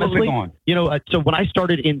 Absolutely and honestly, gone. So when I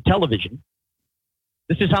started in television,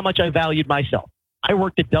 this is how much I valued myself. I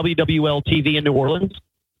worked at WWL TV in New Orleans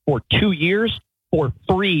for 2 years. for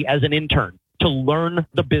free as an intern to learn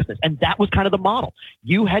the business. And that was kind of the model.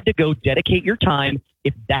 You had to go dedicate your time.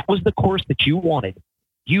 If that was the course that you wanted,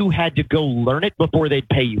 you had to go learn it before they'd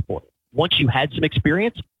pay you for it. Once you had some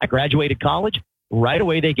experience, I graduated college. Right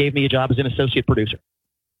away, they gave me a job as an associate producer.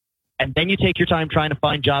 And then you take your time trying to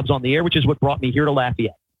find jobs on the air, which is what brought me here to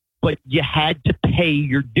Lafayette. But you had to pay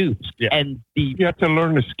your dues. Yeah. And you have to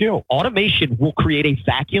learn the skill. Automation will create a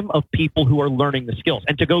vacuum of people who are learning the skills.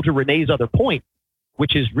 And to go to Renee's other point,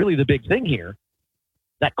 which is really the big thing here,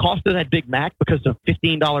 that cost of that Big Mac because of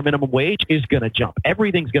 $15 minimum wage is going to jump.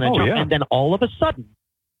 Everything's going to jump. Yeah. And then all of a sudden,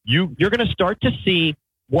 you're going to start to see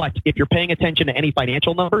what, if you're paying attention to any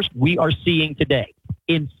financial numbers, we are seeing today.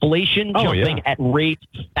 Inflation jumping at rates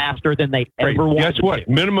faster than they ever wanted. Guess what?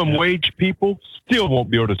 Minimum wage people still won't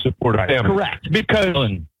be able to support a family. Correct.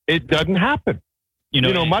 Because it doesn't happen. You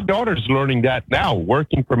know, my daughter's learning that now,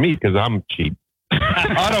 working for me because I'm cheap.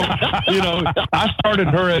 I started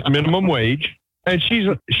her at minimum wage, and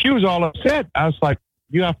she was all upset. I was like,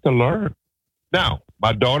 you have to learn. Now,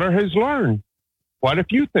 my daughter has learned quite a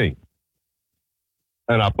few things,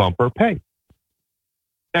 and I bump her pay.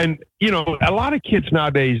 And, a lot of kids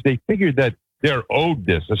nowadays, they figure that they're owed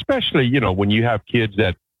this, especially, when you have kids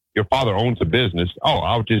that your father owns a business. Oh,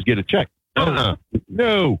 I'll just get a check.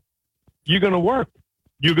 No, you're going to work.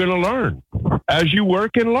 You're going to learn. As you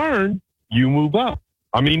work and learn, you move up.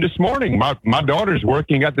 I mean, this morning, my daughter's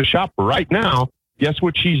working at the shop right now. Guess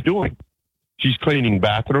what she's doing? She's cleaning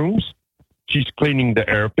bathrooms. She's cleaning the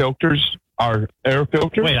air filters, our air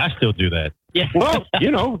filters. Wait, I still do that. Yeah. Well,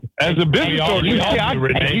 as a business owner, you have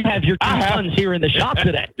your two sons here in the shop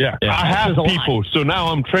today. Yeah. I have people. So now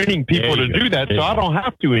I'm training people to do that, so I don't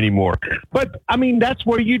have to anymore. But, I mean, that's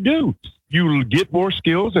what you do. You get more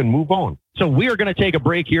skills and move on. So we are going to take a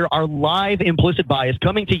break here. Our live Implicit Bias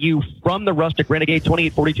coming to you from the Rustic Renegade,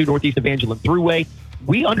 2842 Northeast Evangeline Thruway.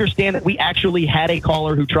 We understand that we actually had a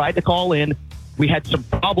caller who tried to call in. We had some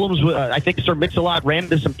problems with, I think Sir Mix-a-Lot ran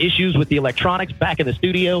into some issues with the electronics back in the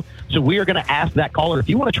studio. So we are going to ask that caller, if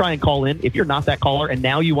you want to try and call in, if you're not that caller and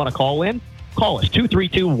now you want to call in, call us,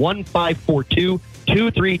 232-1542,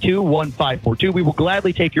 232-1542. We will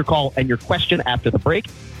gladly take your call and your question after the break.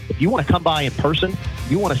 If you want to come by in person,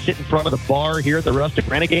 you want to sit in front of the bar here at the Rustic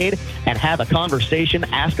Renegade and have a conversation,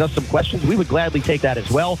 ask us some questions, we would gladly take that as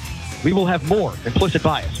well. We will have more Implicit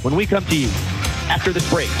Bias when we come to you after this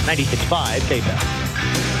break. 96.5 KPEL.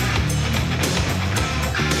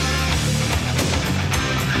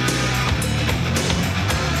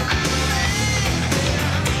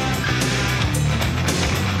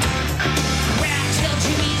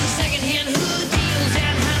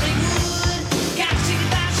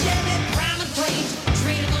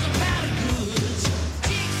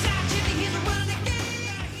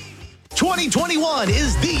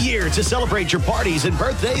 Is the year to celebrate your parties and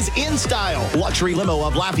birthdays in style. Luxury Limo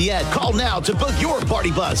of Lafayette. Call now to book your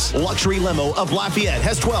party bus. Luxury Limo of Lafayette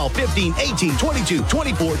has 12, 15, 18, 22,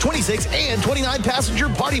 24, 26, and 29 passenger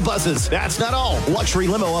party buses. That's not all. Luxury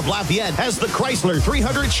Limo of Lafayette has the Chrysler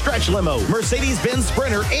 300 Stretch Limo, Mercedes-Benz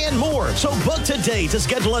Sprinter, and more. So book today to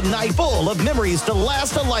schedule a night full of memories to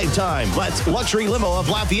last a lifetime. That's Luxury Limo of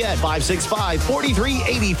Lafayette,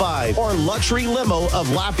 565-4385 or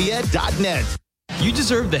luxurylimooflafayette.net. You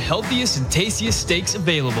deserve the healthiest and tastiest steaks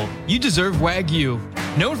available. You deserve Wagyu.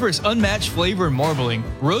 Known for its unmatched flavor and marbling,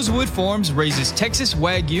 Rosewood Farms raises Texas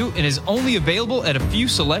Wagyu and is only available at a few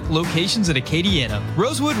select locations in Acadiana.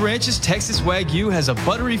 Rosewood Ranch's Texas Wagyu has a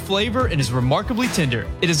buttery flavor and is remarkably tender.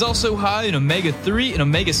 It is also high in omega-3 and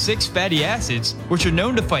omega-6 fatty acids, which are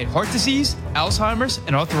known to fight heart disease, Alzheimer's,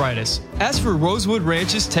 and arthritis. Ask for Rosewood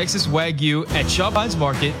Ranch's Texas Wagyu at Shoppine's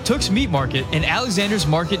Market, Tooks Meat Market, and Alexander's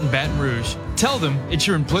Market in Baton Rouge. Tell them it's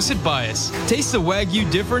your implicit bias. Taste the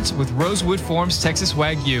Wagyu difference with Rosewood Farms Texas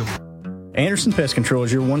Wagyu. Anderson Pest Control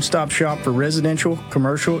is your one-stop shop for residential,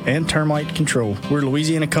 commercial, and termite control. We're a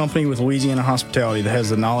Louisiana company with Louisiana hospitality that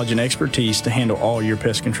has the knowledge and expertise to handle all your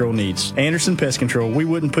pest control needs. Anderson Pest Control, we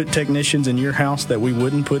wouldn't put technicians in your house that we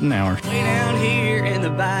wouldn't put in ours. Way down here in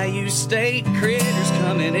the Bayou State, critters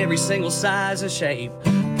come in every single size and shape.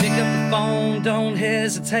 Pick up the phone, don't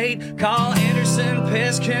hesitate. Call Anderson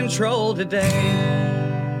Pest Control today.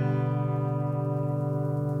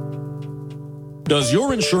 Does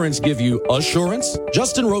your insurance give you assurance?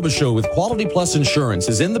 Justin Robichaux with Quality Plus Insurance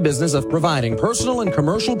is in the business of providing personal and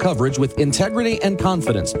commercial coverage with integrity and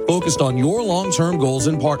confidence, focused on your long-term goals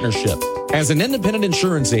and partnership. As an independent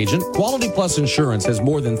insurance agent, Quality Plus Insurance has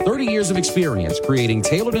more than 30 years of experience creating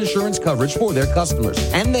tailored insurance coverage for their customers,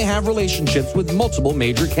 and they have relationships with multiple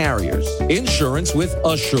major carriers. Insurance with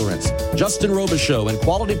assurance. Justin Robichaux and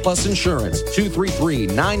Quality Plus Insurance,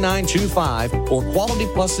 233-9925 or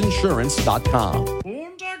qualityplusinsurance.com.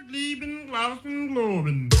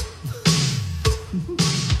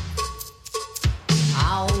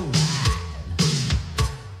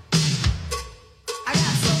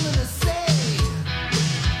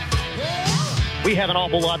 We have an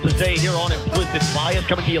awful lot to say here on Implicit Bias,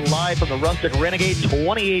 coming to you live from the Rustic Renegade,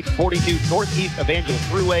 2842 Northeast Evangeline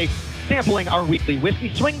Thruway, sampling our weekly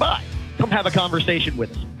whiskey. Swing by. Come have a conversation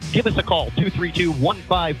with us. Give us a call,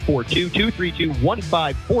 232-1542,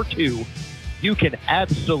 232-1542. You can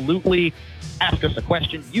absolutely ask us a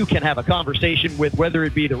question. You can have a conversation with whether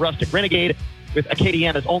it be the Rustic Renegade, with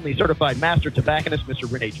Acadiana's only certified master tobacconist,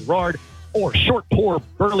 Mr. Rene Girard, or short pour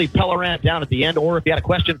Burley Pellerant down at the end, or if you had a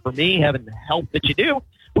question for me, having the help that you do,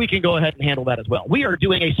 we can go ahead and handle that as well. We are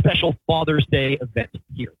doing a special Father's Day event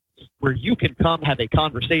here where you can come have a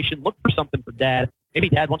conversation, look for something for Dad. Maybe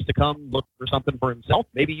Dad wants to come look for something for himself.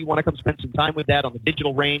 Maybe you want to come spend some time with Dad on the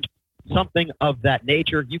digital range, something of that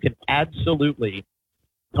nature. You can absolutely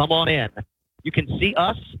come on in. You can see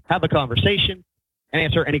us, have a conversation, and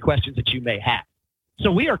answer any questions that you may have. So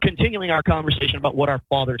we are continuing our conversation about what our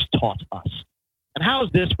fathers taught us. And how is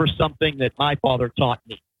this for something that my father taught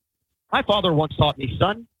me? My father once taught me,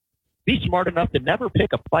 son, be smart enough to never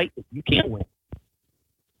pick a fight that you can't win.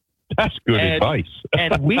 That's good advice.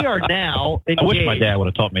 And we are now engaged. I wish my dad would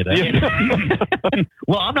have taught me that.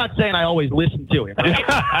 Well, I'm not saying I always listen to him. Right?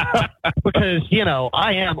 Because,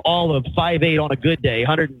 I am all of 5'8" on a good day,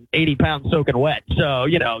 180 pounds soaking wet. So,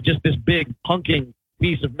 just this big hunking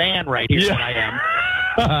piece of man right here that I am.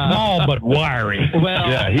 Small but wiry. Well,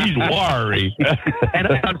 yeah, he's wiry. And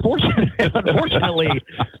unfortunately,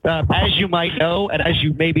 as you might know, and as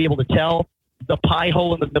you may be able to tell, the pie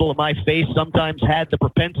hole in the middle of my face sometimes had the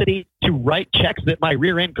propensity to write checks that my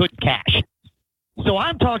rear end couldn't cash. So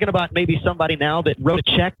I'm talking about maybe somebody now that wrote a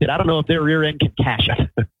check that I don't know if their rear end can cash it.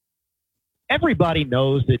 Everybody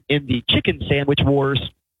knows that in the chicken sandwich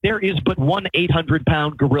wars, there is but one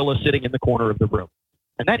 800-pound gorilla sitting in the corner of the room.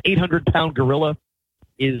 And that 800-pound gorilla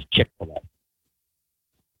is Chick-fil-A.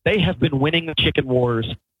 They have been winning the chicken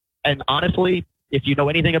wars. And honestly, if you know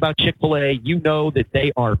anything about Chick-fil-A, you know that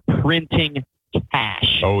they are printing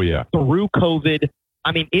cash. Oh, yeah. Through COVID.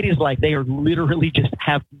 I mean, it is like they are literally just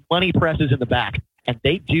have money presses in the back. And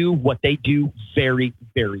they do what they do very,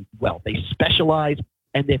 very well. They specialize,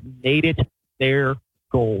 and they've made it their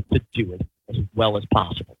goal to do it as well as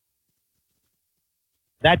possible.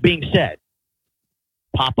 That being said,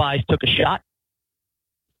 Popeyes took a shot,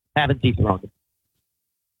 haven't dethroned him.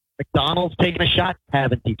 McDonald's taken a shot,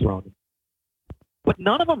 haven't dethroned him. But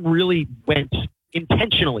none of them really went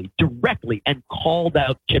intentionally, directly, and called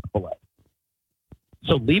out Chick-fil-A.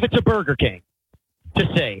 So leave it to Burger King to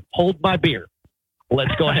say, hold my beer.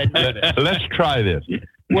 Let's go ahead and do this. Let's try this.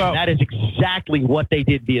 Well, and that is exactly what they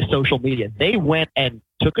did via social media. They went and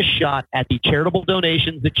took a shot at the charitable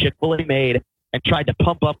donations that Chick-fil-A made and tried to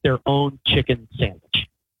pump up their own chicken sandwich.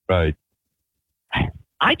 Right.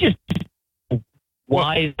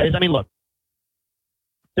 Look,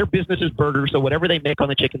 their business is burgers, so whatever they make on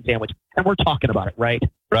the chicken sandwich, and we're talking about it, right?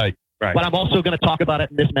 Right. But I'm also going to talk about it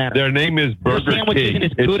in this manner. Their name is Burger King. Sandwich isn't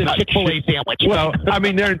as good as Chick-fil-A sandwich. Well, I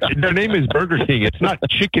mean, their name is Burger King. It's not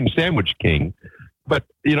Chicken Sandwich King. But,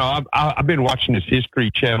 I've been watching this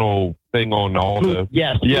History Channel thing on all food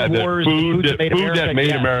that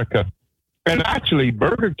made America. And actually,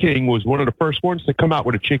 Burger King was one of the first ones to come out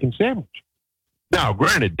with a chicken sandwich. Now,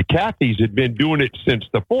 granted, the Cathys had been doing it since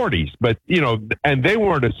the 40s, but, and they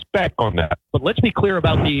weren't a speck on that. But let's be clear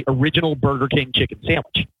about the original Burger King chicken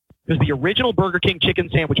sandwich. Because the original Burger King chicken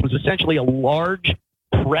sandwich was essentially a large,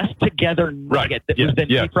 pressed-together nugget that was then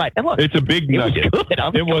deep fried. And look, it's a big nugget. It was good.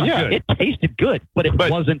 It was good. It tasted good, but it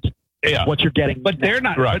wasn't what you're getting. But they're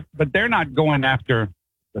not. Right. But they're not going after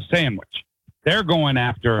the sandwich. They're going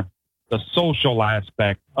after the social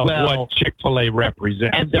aspect of what Chick-fil-A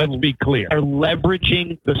represents. And let's be clear. They're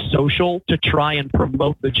leveraging the social to try and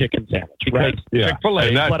promote the chicken sandwich, right?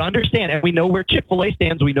 Chick-fil-A. But understand, and we know where Chick-fil-A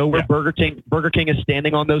stands. We know where Burger King is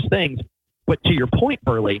standing on those things. But to your point,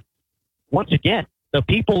 Burley, once again, the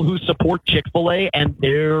people who support Chick-fil-A and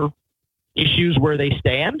their issues where they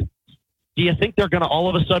stand, do you think they're going to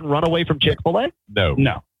all of a sudden run away from Chick-fil-A? No.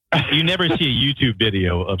 You never see a YouTube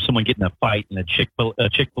video of someone getting a fight in a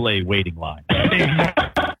Chick-fil-A waiting line.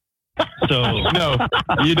 So No,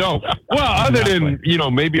 you don't. Well, other than,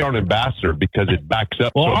 maybe our ambassador because it backs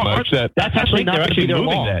up so much that that's actually not they're actually their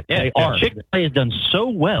moving law. that. Yeah, They are. Chick-fil-A has done so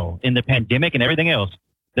well in the pandemic and everything else.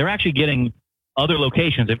 They're actually getting other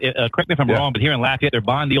locations. Correct me if I'm wrong, but here in Lafayette, they're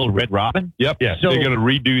buying the old Red Robin. Yep. Yeah. So- They're going to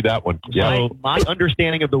redo that one. Yeah. My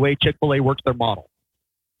understanding of the way Chick-fil-A works their model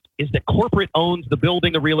is that corporate owns the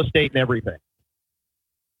building, the real estate, and everything.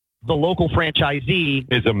 The local franchisee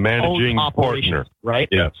Is a managing owns operations, partner. right?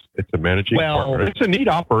 Yes. It's a managing partner. It's a neat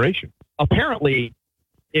operation. Apparently,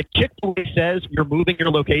 if Chick-fil-A says you're moving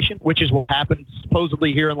your location, which is what happened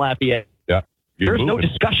supposedly here in Lafayette, Yeah. You're there's no moving.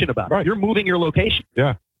 discussion about it. Right. You're moving your location.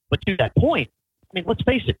 Yeah. But to that point, I mean, let's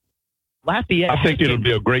face it, Lafayette. I think it'll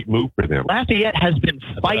be a great move for them. Lafayette has been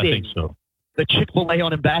I fighting think so. the Chick-fil-A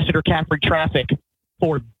on Ambassador Caffrey traffic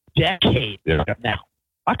for decades Yeah. now.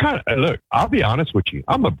 I kind of look. I'll be honest with you.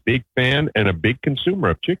 I'm a big fan and a big consumer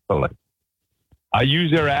of Chick-fil-A. I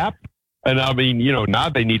use their app, and I mean, now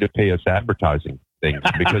they need to pay us advertising things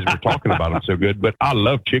because we're talking about them so good. But I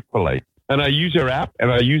love Chick-fil-A, and I use their app,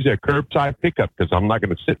 and I use their curbside pickup because I'm not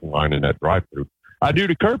going to sit in line in that drive-through. I do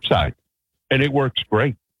the curbside, and it works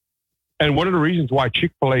great. And one of the reasons why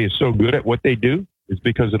Chick-fil-A is so good at what they do is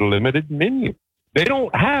because of the limited menu. They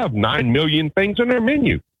don't have 9 million things on their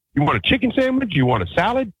menu. You want a chicken sandwich? You want a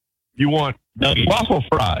salad? You want waffle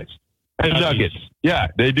fries and nuggets? Yeah,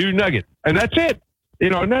 they do nuggets. And that's it.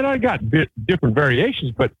 And then I got different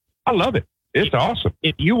variations, but I love it. It's awesome.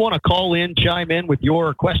 If you want to call in, chime in with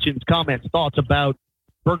your questions, comments, thoughts about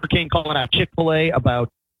Burger King calling out Chick-fil-A,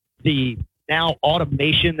 about the now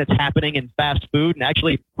automation that's happening in fast food. And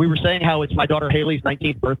actually, we were saying how it's my daughter Haley's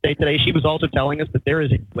 19th birthday today. She was also telling us that there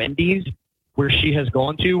is a Wendy's where she has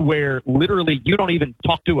gone to where literally you don't even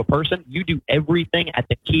talk to a person. You do everything at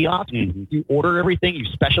the kiosk. Mm-hmm. You order everything. You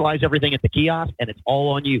specialize everything at the kiosk, and it's all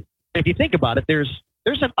on you. If you think about it, there's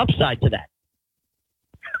an upside to that.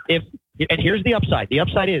 And here's the upside. The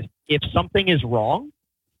upside is if something is wrong,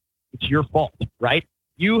 it's your fault, right?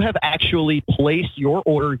 You have actually placed your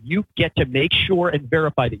order. You get to make sure and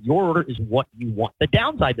verify that your order is what you want. The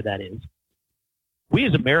downside to that is we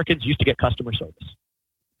as Americans used to get customer service.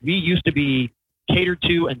 We used to be catered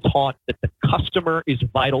to and taught that the customer is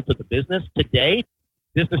vital to the business. Today,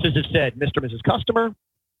 businesses have said, Mr. and Mrs. Customer,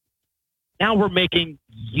 now we're making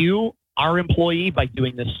you our employee by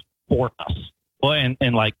doing this for us. Well,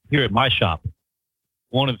 and like here at my shop,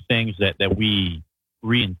 one of the things that we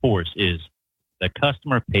reinforce is the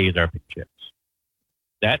customer pays our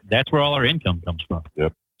paychecks. That's where all our income comes from.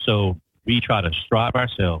 Yep. So we try to strive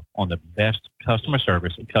ourselves on the best customer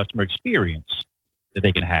service and customer experience that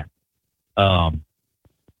they can have.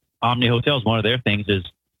 Omni Hotels, one of their things is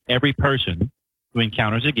every person who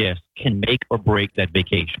encounters a guest can make or break that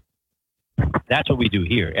vacation. That's what we do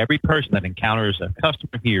here. Every person that encounters a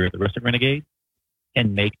customer here at the Rustic Renegade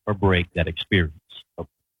can make or break that experience.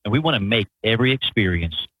 And we want to make every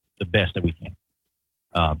experience the best that we can.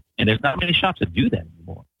 And there's not many shops that do that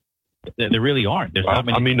anymore. There really aren't. There's not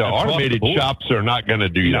many. I mean, the automated shops are not going to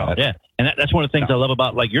do that. Yeah, and that's one of the things I love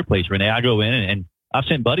about like your place, Renee. I go in and I've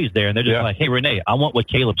sent buddies there, and they're just like, "Hey, Renee, I want what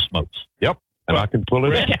Caleb smokes." Yep, and I can pull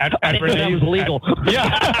it in. At Renee's legal.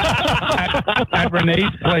 At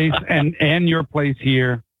Renee's place and your place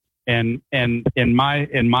here, and in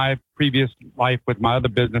my previous life with my other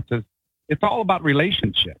businesses, it's all about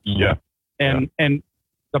relationships. Yeah, and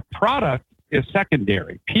the product is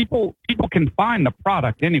secondary. People can find the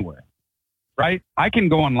product anywhere, right? I can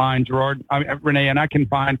go online, Renee, and I can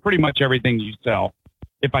find pretty much everything you sell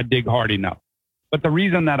if I dig hard enough. But the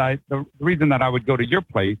reason that I would go to your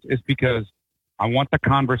place is because I want the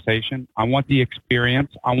conversation, I want the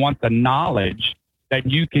experience, I want the knowledge that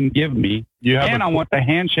you can give me, and I want the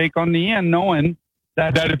handshake on the end, knowing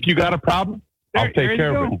that if you got a problem, I'll take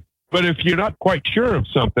care of it. But if you're not quite sure of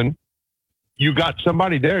something, you got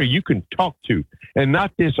somebody there you can talk to, and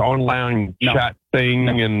not this online chat thing.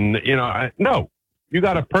 No. And no, you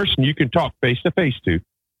got a person you can talk face to face to.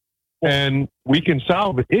 And we can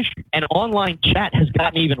solve the issue. And online chat has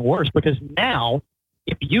gotten even worse because now,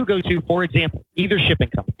 if you go to, for example, either shipping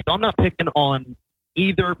company, so I'm not picking on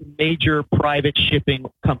either major private shipping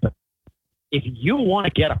company. If you want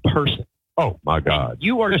to get a person, oh my God,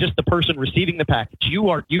 you are just the person receiving the package.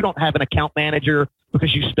 You don't have an account manager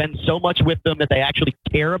because you spend so much with them that they actually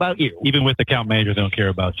care about you. Even with the account manager, they don't care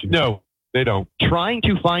about you. No, they don't. Trying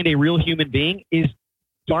to find a real human being is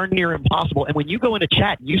darn near impossible. And when you go into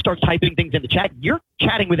chat, you start typing things into chat, you're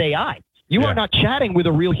chatting with AI. You are not chatting with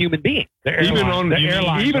a real human being. Even on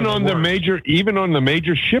the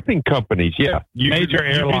major shipping companies, major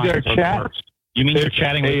airlines. Their chat. You mean you're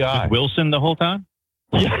chatting with Wilson the whole time?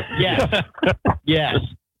 Yes. Yes.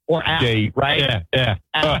 or Al, right? Yeah.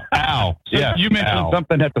 Al. So Yeah. you mentioned Al.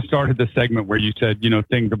 something at the start of the segment where you said,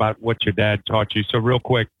 things about what your dad taught you. So real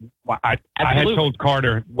quick, I had told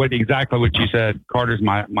Carter exactly what you said. Carter's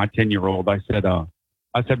my 10-year-old. I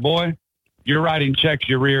said, boy, you're writing checks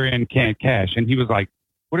your rear end can't cash. And he was like,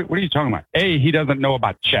 what are you talking about? A, he doesn't know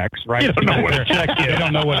about checks, right? You don't know what a check is. They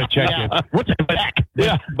don't know what a check is. What's a check?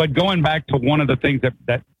 Yeah. But going back to one of the things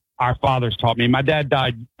that our fathers taught me, my dad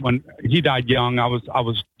died when he died young. I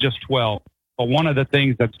was just 12. But one of the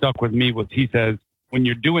things that stuck with me was he says, when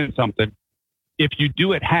you're doing something, if you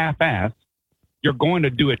do it half-assed, you're going to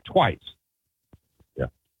do it twice. Yeah.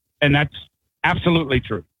 And that's absolutely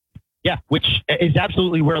true. Yeah, which is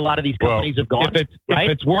absolutely where a lot of these companies have gone. If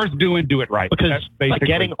it's worth doing, do it right. Because like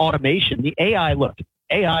getting automation, the AI,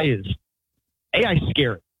 AI is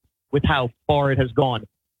scary with how far it has gone.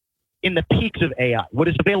 In the peaks of AI, what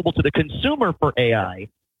is available to the consumer for AI,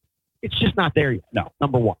 it's just not there yet. No,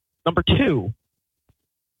 number one. Number two,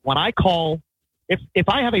 when I call, if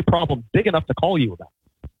I have a problem big enough to call you about,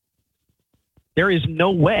 there is no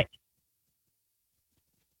way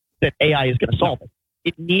that AI is going to solve it.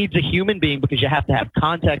 It needs a human being because you have to have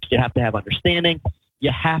context, you have to have understanding, you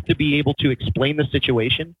have to be able to explain the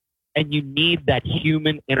situation, and you need that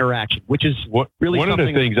human interaction, which is really one of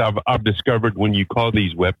the things I've discovered when you call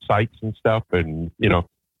these websites and stuff, and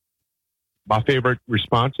my favorite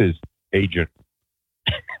response is agent.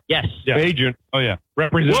 Yes. Yeah. Agent. Oh, yeah.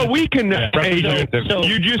 Well, we can agent. So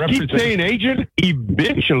you just keep saying agent.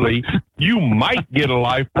 Eventually, you might get a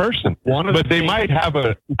live person, but they might have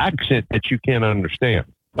an accent that you can't understand.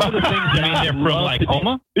 One of the things, I mean, they're from like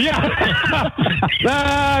Homa? Yeah.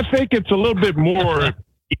 I think it's a little bit more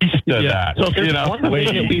east of that. So if there's one thing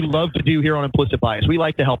that we love to do here on Implicit Bias, we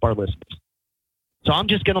like to help our listeners. So I'm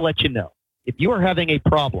just going to let you know, if you are having a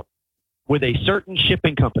problem with a certain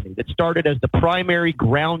shipping company that started as the primary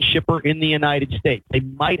ground shipper in the United States, they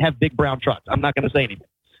might have big brown trucks. I'm not going to say anything.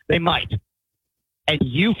 They might. And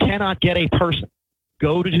you cannot get a person.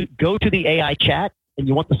 Go to the AI chat and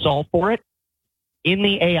you want to solve for it. In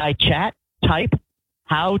the AI chat, type,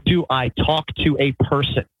 how do I talk to a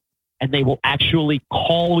person? And they will actually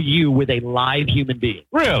call you with a live human being.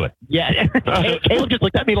 Really? Yeah. Caleb just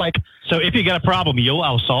looked at me like, so if you got a problem,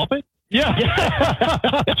 I'll solve it? Yeah.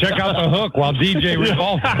 Check out the hook while DJ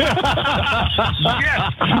revolves.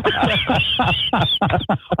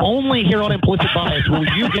 Only here on Implicit Bias will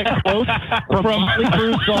you get quotes from Motley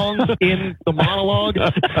Crue songs in the monologue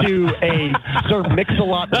to a Sir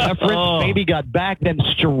Mix-a-Lot reference. Baby Got Back, then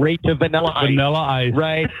straight to Vanilla Ice. Vanilla Ice.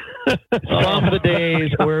 Right. Some of the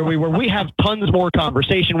days where we have tons more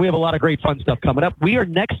conversation. We have a lot of great fun stuff coming up. We are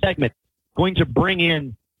next segment going to bring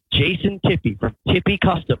in Jason Tippy from Tippy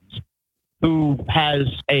Customs, who has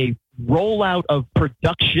a rollout of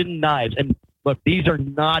production knives. And look, these are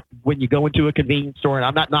not when you go into a convenience store, and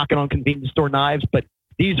I'm not knocking on convenience store knives, but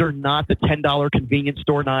these are not the $10 convenience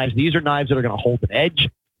store knives. These are knives that are going to hold an edge.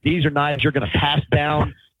 These are knives you're going to pass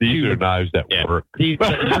down. These are knives that work. You're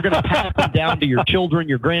going to pass them down to your children,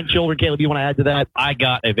 your grandchildren. Caleb, you want to add to that? I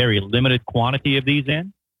got a very limited quantity of these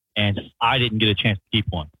in, and I didn't get a chance to keep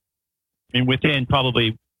one. I mean, within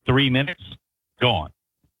probably 3 minutes, gone.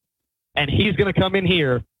 And he's going to come in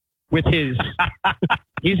here with his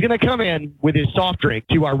soft drink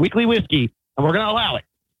to our weekly whiskey, and we're going to allow it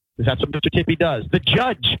because that's what Mr. Tippy does. The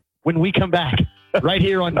judge when we come back right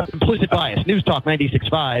here on Implicit Bias, News Talk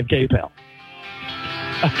 96.5 KPEL.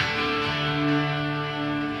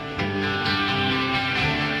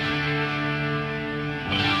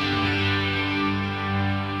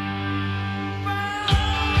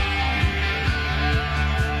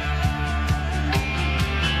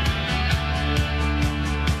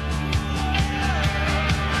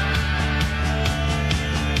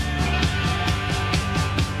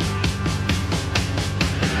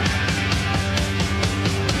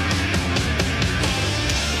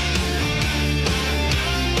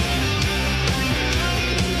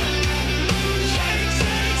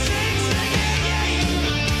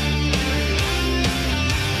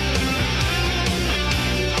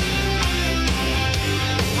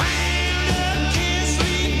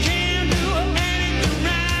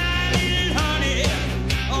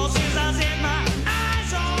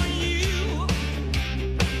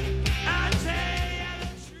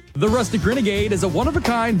 The Rustic Renegade is a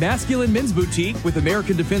one-of-a-kind masculine men's boutique with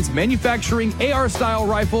American Defense Manufacturing AR-style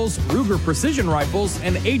rifles, Ruger precision rifles,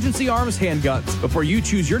 and agency arms handguns. Before you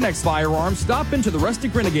choose your next firearm, stop into the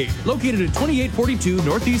Rustic Renegade, located at 2842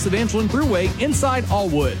 northeast of Angelin Thruway, inside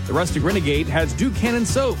Allwood. The Rustic Renegade has Duke Cannon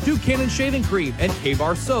soap, Duke Cannon shaving cream, and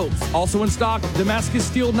K-Bar soaps. Also in stock, Damascus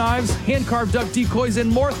steel knives, hand-carved duck decoys,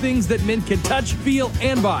 and more things that men can touch, feel,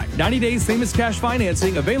 and buy. 90 days famous cash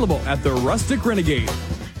financing available at the Rustic Renegade.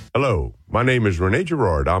 Hello, my name is Rene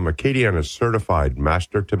Girard. I'm Acadiana's certified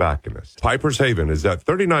master tobacconist. Piper's Haven is at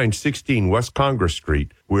 3916 West Congress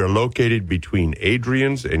Street. We are located between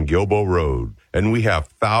Adrian's and Gilbo Road, and we have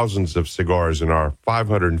thousands of cigars in our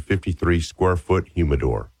 553 square foot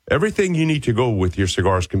humidor. Everything you need to go with your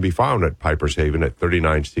cigars can be found at Piper's Haven at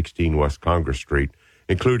 3916 West Congress Street,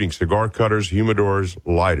 including cigar cutters, humidors,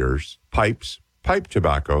 lighters, pipes, pipe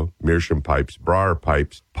tobacco, meerschaum pipes, briar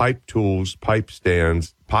pipes, pipe tools, pipe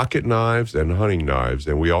stands, pocket knives, and hunting knives,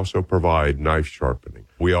 and we also provide knife sharpening.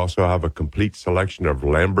 We also have a complete selection of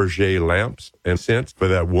Lamborghini lamps and scents for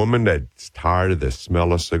that woman that's tired of the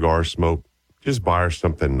smell of cigar smoke. Just buy her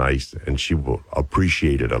something nice, and she will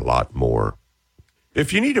appreciate it a lot more.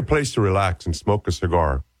 If you need a place to relax and smoke a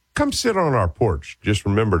cigar, come sit on our porch. Just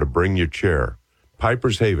remember to bring your chair.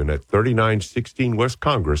 Piper's Haven at 3916 West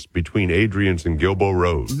Congress between Adrian's and Gilbo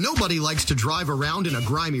Road. Nobody likes to drive around in a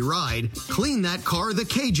grimy ride. Clean that car the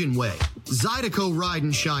Cajun way. Zydeco Ride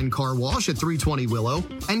and Shine Car Wash at 320 Willow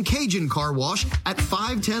and Cajun Car Wash at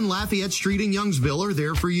 510 Lafayette Street in Youngsville are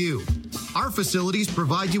there for you. Our facilities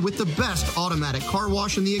provide you with the best automatic car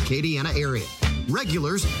wash in the Acadiana area.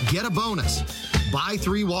 Regulars get a bonus. Buy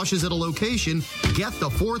 3 washes at a location, get the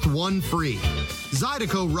 4th one free.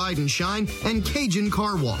 Zydeco Ride and Shine and Cajun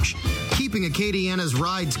Car Wash, keeping Acadiana's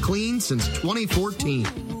rides clean since 2014.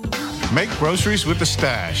 Make groceries with the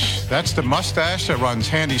stash. That's the mustache that runs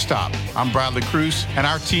Handy Stop. I'm Bradley Cruz, and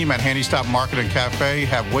our team at Handy Stop Market and Cafe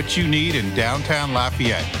have what you need in downtown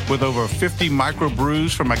Lafayette. With over 50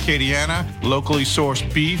 microbrews from Acadiana, locally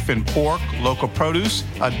sourced beef and pork, local produce,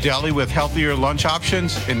 a deli with healthier lunch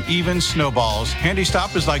options, and even snowballs. Handy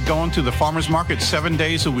Stop is like going to the farmer's market 7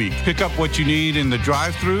 days a week. Pick up what you need in the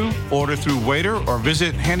drive-thru, order through Waiter, or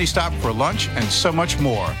visit Handy Stop for lunch and so much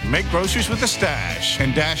more. Make groceries with the stash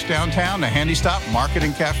and dash downtown to Handy Stop Market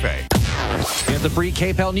and Cafe. Get the free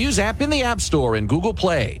KPEL News app in the App Store and Google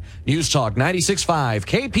Play. News Talk 96.5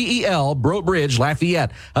 KPEL, Broad Bridge,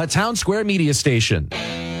 Lafayette, a Town Square media station.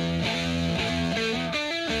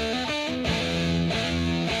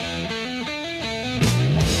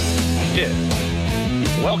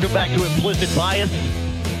 Welcome back to Implicit Bias.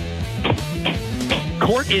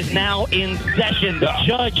 Court is now in session. The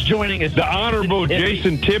judge joining us. The Honorable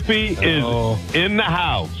Jason Tippy is in the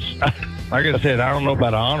house. Like I said, I don't know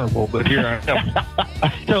about honorable, but here I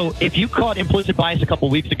am. So if you caught Implicit Bias a couple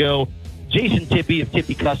weeks ago, Jason Tippy of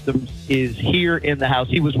Tippy Customs is here in the house.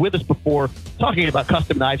 He was with us before talking about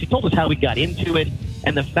custom knives. He told us how he got into it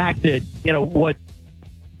and the fact that, you know, what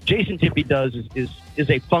Jason Tippy does is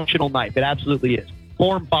a functional knife. It absolutely is.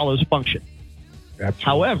 Form follows function. Absolutely.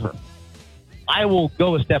 However, I will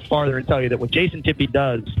go a step farther and tell you that what Jason Tippy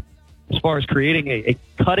does as far as creating a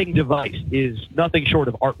cutting device is nothing short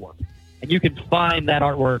of artwork. And you can find that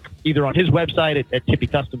artwork either on his website at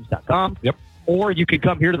tippycustoms.com. Yep. Or you can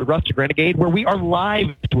come here to the Rustic Renegade, where we are live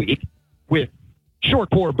this week with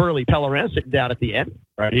short, poor, burly Pellerin sitting down at the end.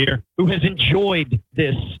 Right here. Who has enjoyed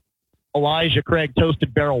this Elijah Craig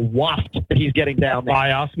toasted barrel waft that he's getting down there.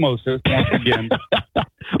 By osmosis, once again.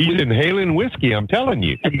 He's inhaling whiskey, I'm telling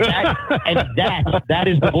you. And that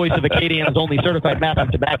is the voice of Acadiana's only certified master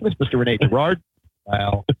tobacconist, Mr. Rene Girard.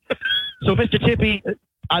 Wow. So, Mr. Tippy,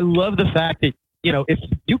 I love the fact that, you know, if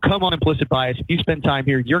you come on Implicit Bias, if you spend time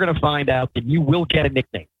here, you're going to find out that you will get a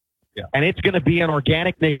nickname. Yeah. And it's going to be an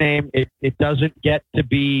organic nickname. It doesn't get to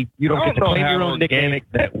be, you don't get to claim your own nickname.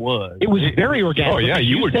 That was. It was very organic. Oh, yeah,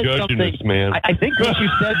 you were judging this, man. I think what you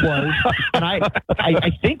said was, and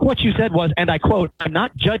I think what you said was, and I quote, "I'm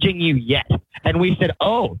not judging you yet." And we said,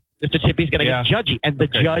 "Oh, Mr. Tippy's going to get judgy," and the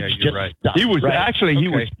judge just stopped. He was he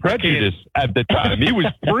was prejudiced at the time. He was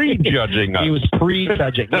pre-judging us. He was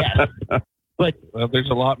pre-judging, yes. But well,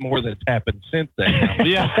 there's a lot more that's happened since then.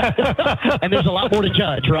 Yeah. And there's a lot more to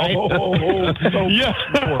judge, right?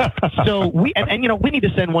 Yeah. So we and you know, we need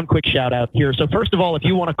to send one quick shout out here. So first of all, if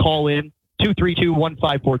you want to call in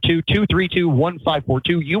 232-1542,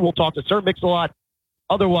 232-1542, you will talk to Sir Mix-a-Lot,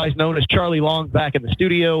 otherwise known as Charlie Long, back in the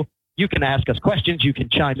studio. You can ask us questions. You can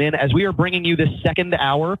chime in as we are bringing you this second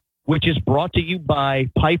hour, which is brought to you by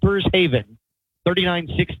Piper's Haven,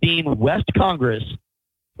 3916 West Congress,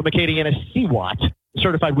 from Acadiana CWAT,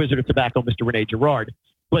 Certified Wizard of Tobacco, Mr. Rene Girard.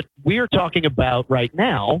 But we're talking about right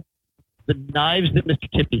now the knives that Mr.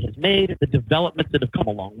 Tippy has made, the developments that have come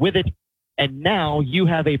along with it. And now you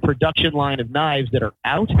have a production line of knives that are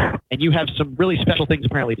out, and you have some really special things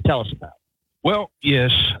apparently to tell us about. Well,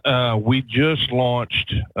 yes, we just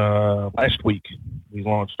launched last week. We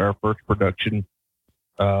launched our first production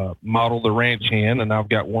model, the Ranch Hand, and I've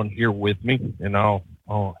got one here with me, and I'll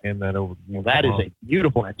hand that over to you. Well, that is a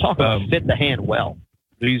beautiful one. Talk about fit the hand well.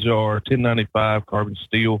 These are 1095 carbon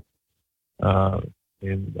steel, and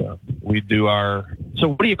we do our. So,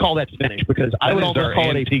 what do you call that finish? Because I would almost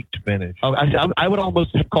call it a antiqued finish. Oh, I would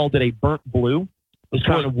almost have called it a burnt blue. Is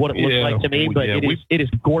kind of what it looks like to me, but it is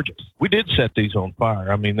gorgeous. We did set these on fire.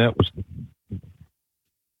 I mean, that was.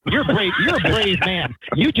 You're brave. You're a brave man.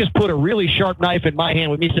 You just put a really sharp knife in my hand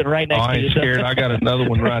with me sitting right next to you. I ain't scared. I got another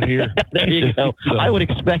one right here. There you go. So, I would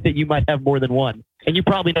expect that you might have more than one, and you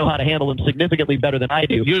probably know how to handle them significantly better than I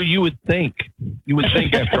do. You would think. You would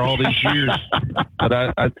think after all these years, but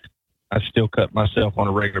I still cut myself on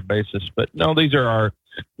a regular basis. But no, these are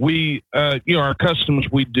our customs.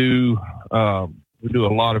 We do a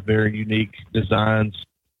lot of very unique designs,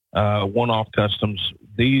 one-off customs.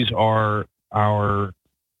 These are our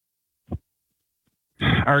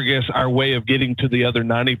way of getting to the other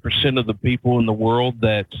 90% of the people in the world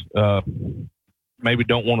that maybe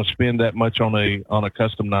don't want to spend that much on a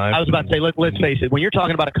custom knife. I was about to say, let's face it. When you're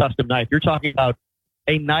talking about a custom knife, you're talking about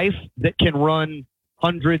a knife that can run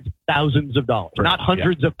hundreds, thousands of dollars, not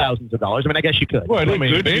hundreds of thousands of dollars. I mean, I guess you could. Well, I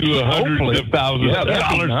mean, could do hundreds of thousands of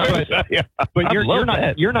dollars. But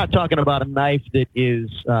you're not talking about a knife that is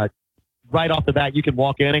right off the bat. You can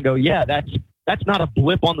walk in and go, yeah, that's not a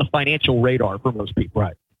blip on the financial radar for most people.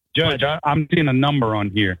 Right. Judge, I'm seeing a number on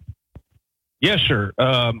here. Yes, sir.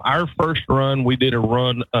 Our first run, we did a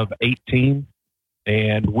run of 18,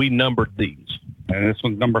 and we numbered these. And this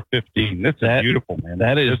one's number 15. This is beautiful, man.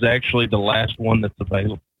 That is actually the last one that's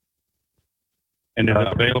available. And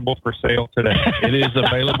it's available for sale today. It is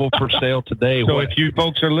available for sale today. So if you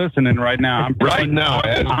folks are listening right now,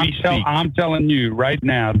 I'm telling you right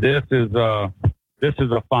now, this is a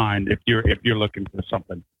find if you're looking for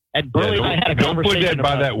something. And Burley and I had a conversation. Don't put that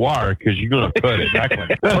by that wire because you're going to cut it.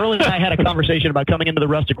 Exactly. Burley and I had a conversation about coming into the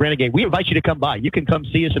Rustic Renegade. We invite you to come by. You can come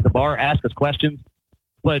see us at the bar, ask us questions.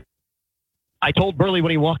 But I told Burley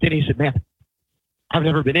when he walked in, he said, "Man, I've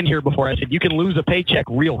never been in here before." I said, "You can lose a paycheck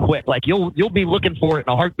real quick. Like you'll be looking for it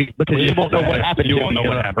in a heartbeat because you won't know what happened. You won't know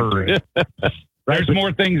what happened." There's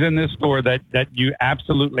more things in this store that you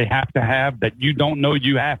absolutely have to have that you don't know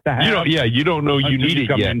you have to have. You don't know you need it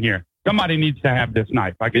come yet. In here. Somebody needs to have this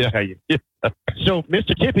knife. I can tell you. So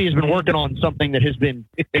Mr. Tippy has been working on something that has been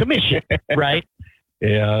commissioned, right?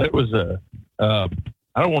 Yeah, it was I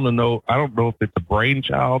don't know if it's a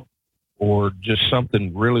brainchild or just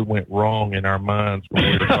something really went wrong in our minds when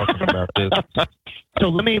we were talking about this. So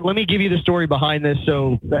let me give you the story behind this.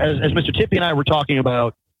 So as Mr. Tippy and I were talking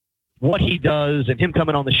about what he does and him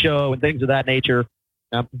coming on the show and things of that nature,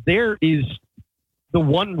 there is the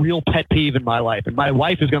one real pet peeve in my life. And my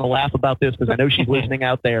wife is going to laugh about this because I know she's listening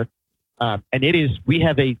out there. And it is, we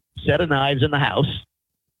have a set of knives in the house,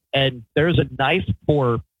 and there's a knife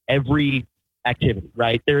for every activity,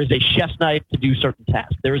 right? There is a chef's knife to do certain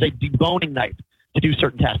tasks. There is a deboning knife to do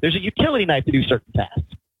certain tasks. There's a utility knife to do certain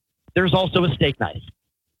tasks. There's also a steak knife,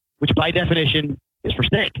 which by definition is for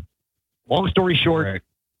steak. Long story short,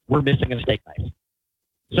 we're missing a steak knife.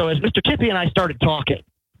 So as Mr. Tippy and I started talking,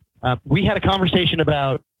 we had a conversation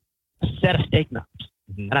about a set of steak knives.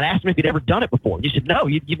 And I asked him if he'd ever done it before. You said, no,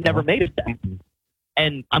 you've never made a set.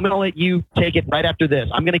 And I'm going to let you take it right after this.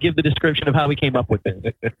 I'm going to give the description of how we came up with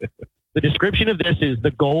this. The description of this is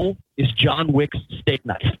the goal is John Wick's steak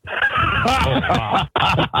knife.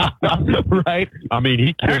 Right? I mean,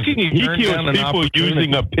 he kills people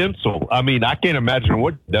using a pencil. I mean, I can't imagine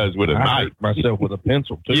what he does with a knife. Myself with a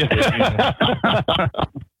pencil, too. Yeah.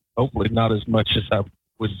 Hopefully not as much as I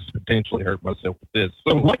would potentially hurt myself with this.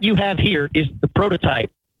 So what you have here is the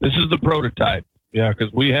prototype. This is the prototype. Yeah,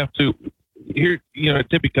 because we have to. Here, at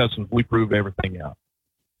Tippy Customs, we prove everything out.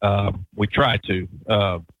 We try to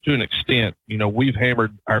an extent. We've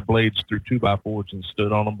hammered our blades through 2x4s and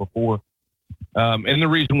stood on them before. And the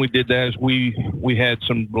reason we did that is we had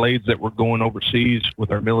some blades that were going overseas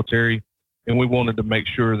with our military, and we wanted to make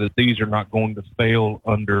sure that these are not going to fail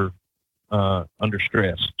under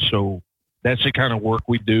stress. So that's the kind of work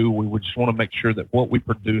we do. We would just want to make sure that what we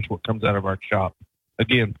produce, what comes out of our shop,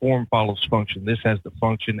 again, form follows function. This has the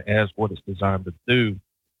function as what it's designed to do.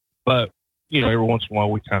 But, every once in a while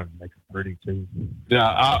we kind of make it pretty too.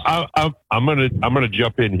 Yeah, I'm gonna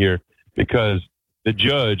jump in here because the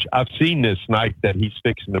judge, I've seen this knife that he's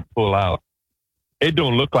fixing to pull out, It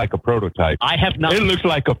don't look like a prototype. I have not. It looks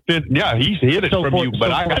like a fit. Yeah, he's hid it from you,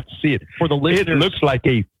 but I got to see it. For the listeners, it looks like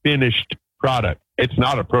a finished product. It's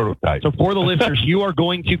not a prototype. So for the listeners, you are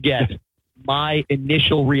going to get my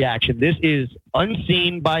initial reaction. This is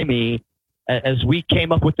unseen by me as we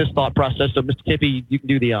came up with this thought process. So, Mr. Tippy, you can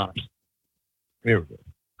do the honors. Here we go.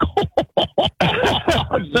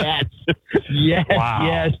 Yes. Yes,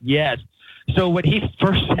 Wow. yes. So when he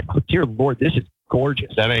first said, oh, dear Lord, this is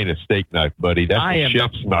gorgeous. That ain't a steak knife, buddy. That's a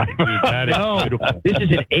chef's knife. That is beautiful. This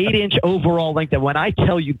is an 8-inch overall length. And when I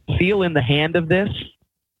tell you, feel in the hand of this,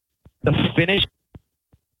 the finish,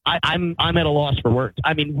 I'm at a loss for words.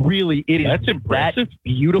 I mean, really, it is That's impressive. that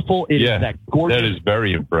beautiful. It is that gorgeous. That is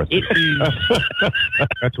very impressive. It is.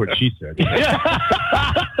 That's what she said.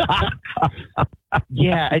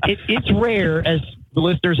 Yeah, it's rare, as the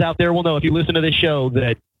listeners out there will know if you listen to this show,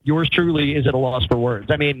 that yours truly is at a loss for words.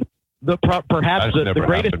 I mean, perhaps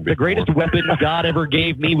the greatest weapon God ever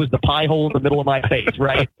gave me was the pie hole in the middle of my face,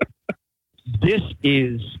 right? This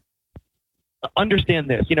is, understand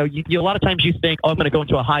this. You know, a lot of times you think, oh, I'm going to go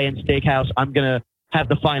into a high-end steakhouse. I'm going to have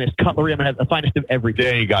the finest cutlery. I'm going to have the finest of everything.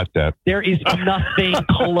 They ain't got that. There is nothing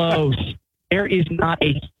close. There is not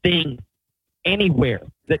a thing anywhere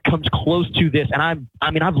that comes close to this. And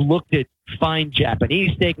I've looked at fine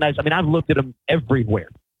Japanese steak knives. I mean, I've looked at them everywhere.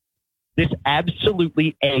 This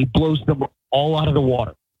absolutely blows them all out of the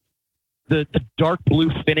water. The dark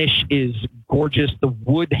blue finish is gorgeous. The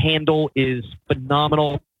wood handle is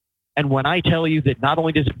phenomenal. And when I tell you that not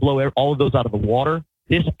only does it blow all of those out of the water,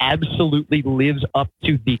 this absolutely lives up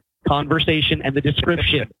to the conversation and the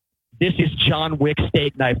description. This is John Wick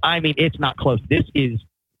steak knife. I mean, it's not close. This is,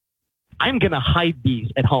 I'm going to hide these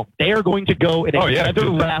at home. They are going to go in a leather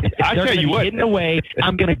wrap. I tell you what, hidden away.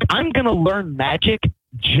 I'm going to learn magic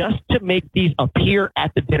just to make these appear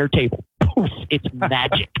at the dinner table. Poof, it's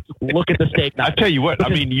magic. Look at the steak knife. I tell you what, I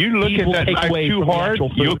mean, you look at that knife too hard,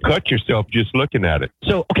 you'll cut yourself just looking at it.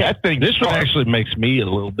 So, okay. This one actually makes me a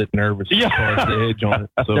little bit nervous as far as the edge on it.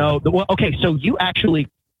 So. Okay, so you actually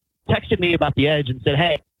texted me about the edge and said,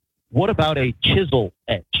 hey, what about a chisel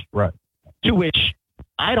edge? Right. To which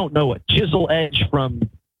I don't know a chisel edge from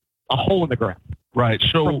a hole in the ground. Right.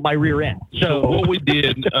 So from my rear end. So what we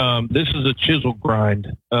did, this is a chisel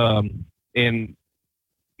grind. And,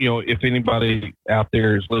 you know, if anybody out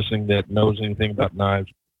there is listening that knows anything about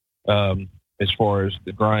knives, as far as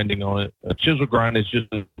the grinding on it, a chisel grind is just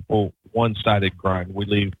a one-sided grind.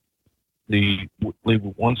 We leave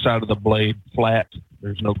one side of the blade flat.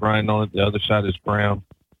 There's no grind on it. The other side is ground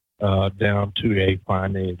down to a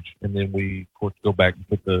fine edge. And then we, of course, go back and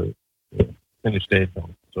put the finished edge on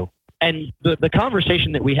it. So. And the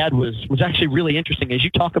conversation that we had was actually really interesting. As you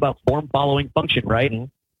talk about form following function, right? Mm-hmm.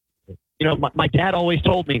 You know, my dad always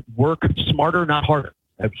told me, work smarter, not harder.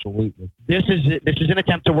 Absolutely. This is an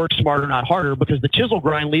attempt to work smarter, not harder, because the chisel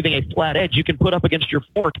grind, leaving a flat edge, you can put up against your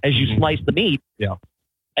fork as you slice the meat. Yeah.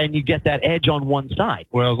 And you get that edge on one side.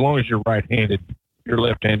 Well, as long as you're right-handed, you're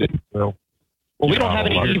left-handed. Well, we don't have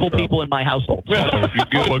any evil people in my household. So.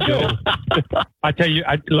 You're good. I tell you,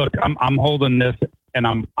 look, I'm holding this and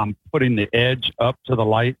I'm putting the edge up to the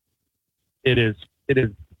light. It is.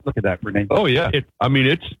 Look at that, Renee. Oh yeah.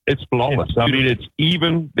 It's flawless. I mean, it's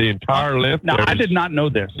even the entire length. Now, I did not know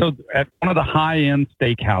this. So at one of the high-end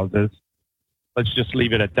steakhouses, let's just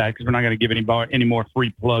leave it at that because we're not going to give any more free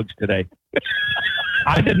plugs today.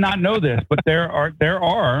 I did not know this, but there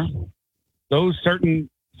are those certain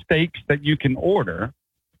steaks that you can order,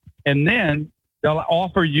 and then they'll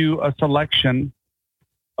offer you a selection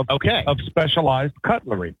of specialized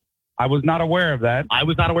cutlery. I was not aware of that. I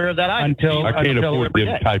was not aware of that either. Until I can't afford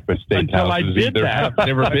them type of steakhouses until I did either. that. I've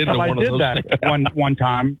never been to one of those. I did that one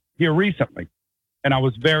time here recently, and I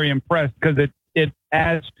was very impressed because it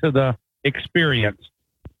adds to the experience.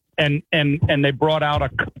 And they brought out a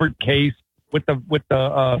covered case with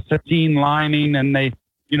the sateen lining, and they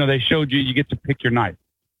showed you get to pick your knife.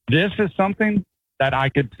 This is something that I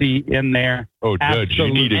could see in there. Oh, Judge,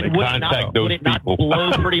 you needed to contact those people. Would it not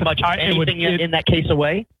blow pretty much anything in that case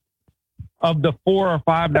away? Of the 4 or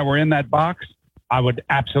 5 that were in that box, I would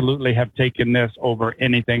absolutely have taken this over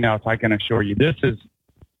anything else. I can assure you,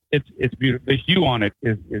 it's beautiful. The hue on it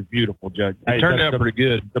is beautiful, Judge. It turned out pretty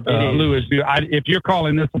good. The blue is beautiful. If you're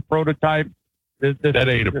calling this a prototype, that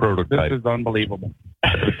ain't a prototype. This is unbelievable.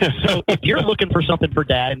 So if you're looking for something for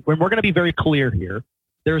Dad, and we're going to be very clear here,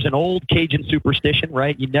 there's an old Cajun superstition,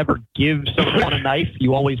 right? You never give someone a knife.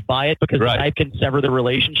 You always buy it because the knife can sever the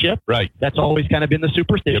relationship. Right. That's always kind of been the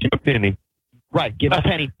superstition. Give a penny. Right. Give a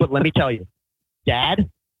penny. But let me tell you, Dad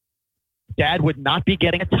would not be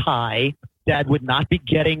getting a tie. Dad would not be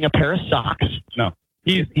getting a pair of socks. No.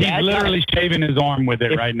 He's literally shaving his arm with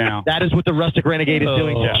it right now. That is what the Rustic Renegade is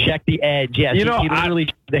doing to check the edge. Yes, You know, he literally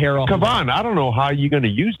the hair off. Cavan, I don't know how you're going to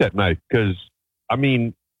use that knife because, I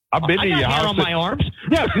mean, I've been I to got your hair house. on my arms.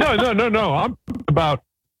 Yeah, no. I'm about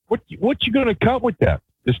what you going to cut with that?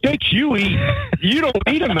 The steaks you eat, you don't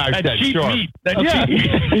need a knife that cheap sharp. meat. Yeah,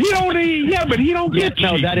 he don't eat. Yeah, but he don't get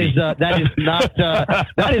No, cheap that is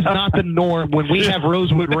not the norm. When we have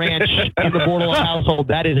Rosewood Ranch in the Bordelon household,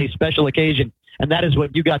 that is a special occasion, and that is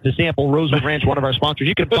what you got to sample. Rosewood Ranch, one of our sponsors.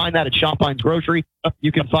 You can find that at Champagne's Grocery.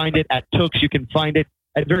 You can find it at Tooks. You can find it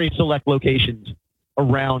at very select locations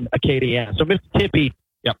around Acadiana. So, Mr. Tippy,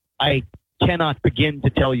 I cannot begin to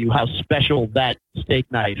tell you how special that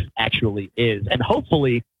steak knife actually is. And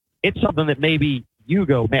hopefully it's something that maybe you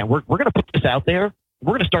go, man, we're going to put this out there.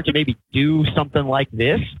 We're going to start to maybe do something like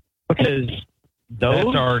this because that's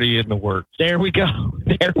already in the works. There we go.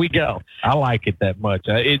 There we go. I like it that much.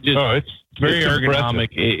 It's very ergonomic.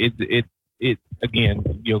 It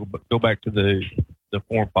again, you'll go back to the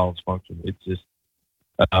form follows function. It's just,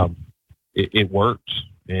 it works.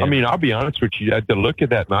 I mean, I'll be honest with you. To look at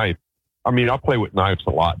that knife, I mean, I play with knives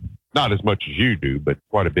a lot. Not as much as you do, but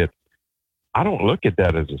quite a bit. I don't look at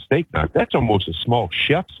that as a steak knife. That's almost a small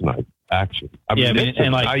chef's knife, actually. I mean, it's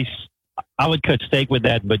nice. I would cut steak with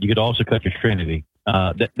that, but you could also cut your Trinity.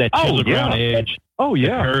 That chiseled round edge. Oh,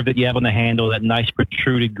 yeah. The curve that you have on the handle, that nice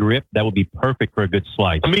protruded grip, that would be perfect for a good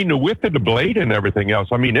slice. I mean, the width of the blade and everything else.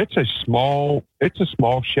 I mean, it's a small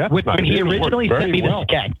chef's knife. When he originally sent me the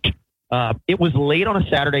sketch, it was late on a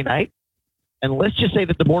Saturday night. And let's just say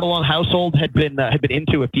that the Bordelon household had been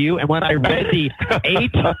into a few. And when I read the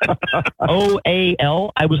 8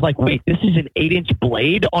 OAL, I was like, wait, this is an 8-inch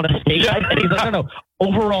blade on a steak knife? And he's like, no,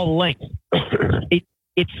 overall length.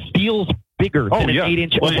 It feels bigger than an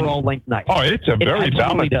 8-inch overall length knife. Oh, it's a very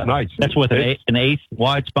balanced knife. That's with an eighth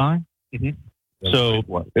wide spine. Mm-hmm. So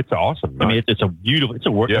it's awesome. I mean, it's a beautiful. It's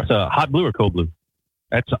a hot blue or cold blue.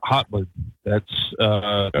 That's a hot blue. That's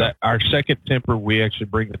our second temper. We actually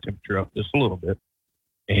bring the temperature up just a little bit,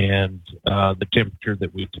 and the temperature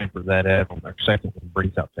that we temper that at on our second one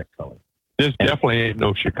brings out that color. This definitely ain't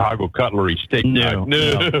no Chicago cutlery steak knife.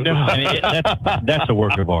 No. I mean, that's a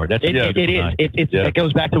work of art. It is. It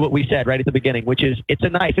goes back to what we said right at the beginning, which is it's a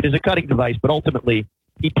knife. It is a cutting device, but ultimately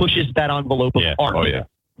he pushes that envelope of art. Oh yeah.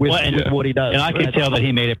 With what he does. And I can tell that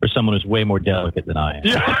he made it for someone who's way more delicate than I am.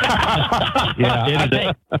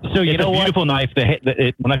 So you know what? Beautiful knife.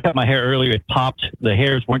 When I cut my hair earlier, it popped. The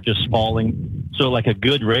hairs weren't just falling. So like a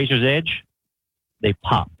good razor's edge, they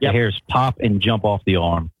pop. The hairs pop and jump off the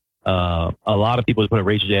arm. A lot of people put a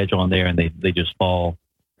razor's edge on there and they just fall.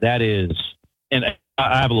 That is, and I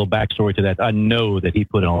have a little backstory to that. I know that he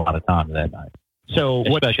put in a lot of time to that knife. So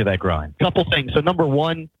especially that grind. Couple things. So number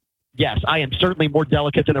one, yes, I am certainly more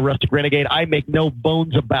delicate than a Rustic Renegade. I make no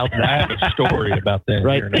bones about that. I have a story about that.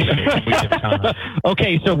 Right.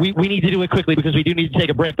 Okay, so we need to do it quickly because we do need to take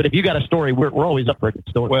a break. But if you got a story, we're always up for a good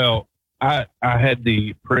story. Well, I had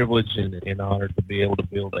the privilege and honor to be able to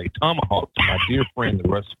build a tomahawk to my dear friend, the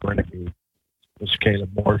Rustic Renegade, Mr.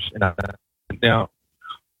 Caleb Morris. And now,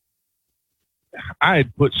 I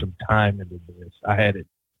had put some time into this. I had it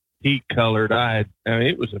heat colored. I mean,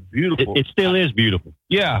 it was a beautiful. It still is beautiful.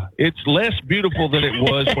 Yeah, it's less beautiful than it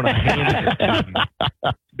was when I handed it to him.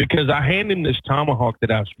 Because I handed him this tomahawk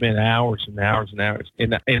that I've spent hours and hours and hours,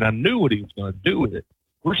 and I knew what he was going to do with it.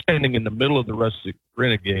 We're standing in the middle of the Rustic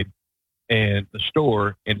Renegade and the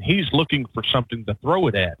store, and he's looking for something to throw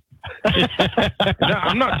it at. Now,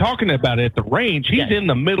 I'm not talking about it at the range. He's in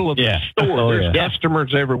the middle of the store. There's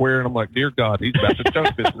customers everywhere, and I'm like, dear God, he's about to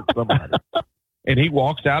chuck this at somebody. And he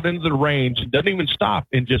walks out into the range and doesn't even stop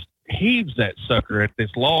and just heaves that sucker at this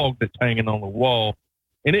log that's hanging on the wall.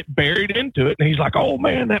 And it buried into it. And he's like, oh,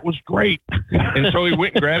 man, that was great. And so he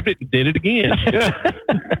went and grabbed it and did it again.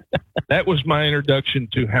 That was my introduction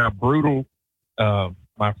to how brutal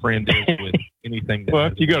my friend is with anything. Well,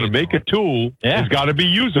 if you're going to make a tool, it's got to be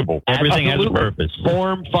usable. Everything has a purpose.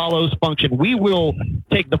 Form follows function. We will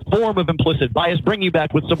take the form of implicit bias, bring you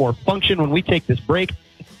back with some more function when we take this break.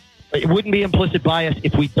 It wouldn't be implicit bias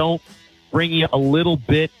if we don't bring you a little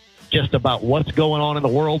bit just about what's going on in the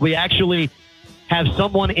world. We actually have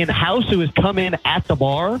someone in-house who has come in at the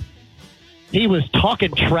bar. He was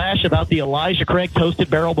talking trash about the Elijah Craig Toasted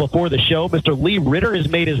Barrel before the show. Mr. Lee Ritter has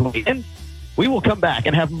made his way in. We will come back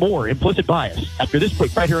and have more implicit bias after this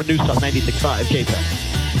break right here on News Talk 96.5 KFM.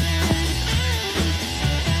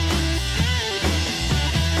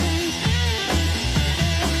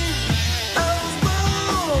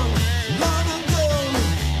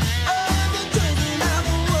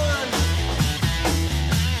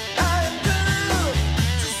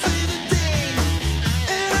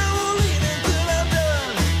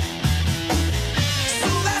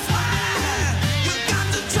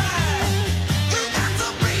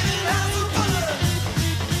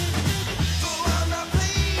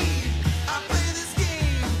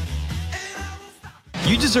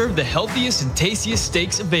 deserve the healthiest and tastiest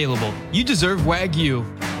steaks available. You deserve Wagyu.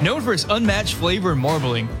 Known for its unmatched flavor and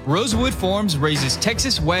marbling, Rosewood Farms raises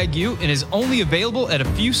Texas Wagyu and is only available at a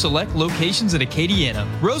few select locations in Acadiana.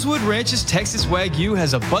 Rosewood Ranch's Texas Wagyu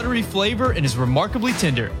has a buttery flavor and is remarkably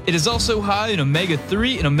tender. It is also high in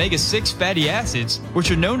omega-3 and omega-6 fatty acids,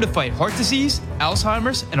 which are known to fight heart disease,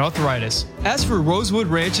 Alzheimer's, and arthritis. As for Rosewood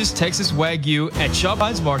Ranch's Texas Wagyu at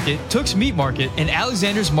Shoppine's Market, Tooks Meat Market, and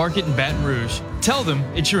Alexander's Market in Baton Rouge, tell them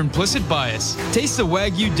it's your implicit bias. Taste the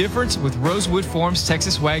Wagyu difference with Rosewood Farms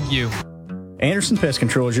Texas Wagyu. Anderson Pest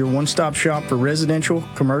Control is your one-stop shop for residential,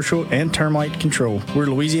 commercial, and termite control. We're a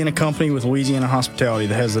Louisiana company with Louisiana hospitality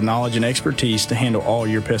that has the knowledge and expertise to handle all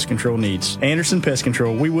your pest control needs. Anderson Pest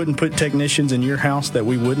Control, we wouldn't put technicians in your house that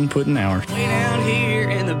we wouldn't put in ours. Way down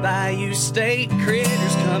here in the Bayou State,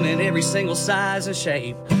 critters come in every single size and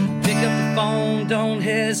shape. Pick up the phone, don't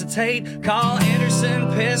hesitate. Call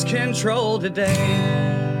Anderson Pest Control today.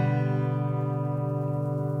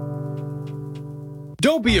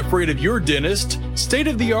 Don't be afraid of your dentist.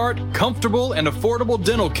 State-of-the-art, comfortable, and affordable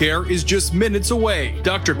dental care is just minutes away.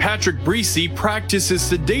 Dr. Patrick Breesy practices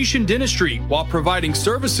sedation dentistry while providing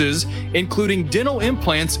services including dental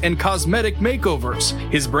implants and cosmetic makeovers.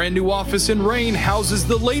 His brand new office in Rain houses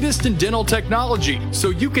the latest in dental technology, so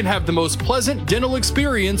you can have the most pleasant dental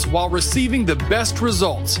experience while receiving the best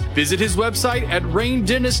results. Visit his website at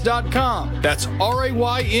raindentist.com. That's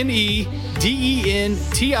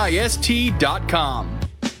RAYNEDENTIST.com.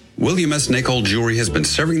 William S. Nicol Jewelry has been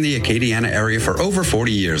serving the Acadiana area for over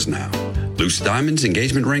 40 years now. Loose diamonds,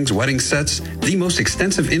 engagement rings, wedding sets, the most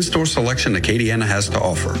extensive in-store selection Acadiana has to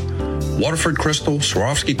offer. Waterford Crystal,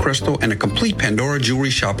 Swarovski Crystal, and a complete Pandora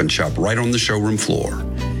jewelry shop-in-shop right on the showroom floor.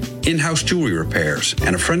 In-house jewelry repairs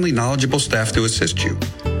and a friendly, knowledgeable staff to assist you.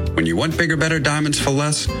 When you want bigger, better diamonds for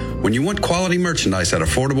less, when you want quality merchandise at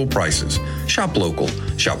affordable prices, shop local.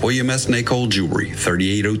 Shop William S. Nicol Jewelry,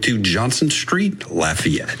 3802 Johnson Street,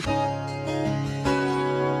 Lafayette.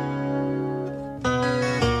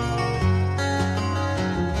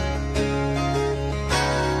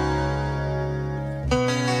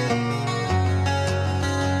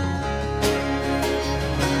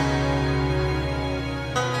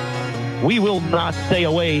 We will not stay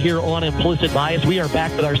away here on Implicit Bias. We are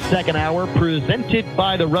back with our second hour, presented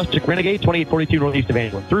by the Rustic Renegade, 2842 Northeast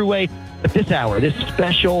Evangeline Thruway. But this hour, this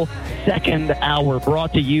special second hour,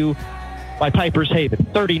 brought to you by Piper's Haven,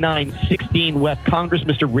 3916 West Congress.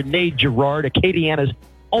 Mr. Rene Girard, Acadiana's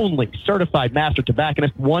only certified master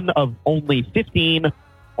tobacconist, one of only 15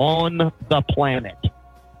 on the planet,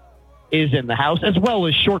 is in the house, as well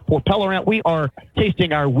as Short Propellerant. We are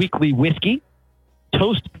tasting our weekly whiskey,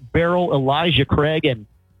 Toast Barrel Elijah Craig. And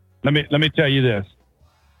let me tell you this.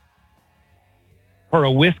 For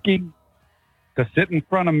a whiskey to sit in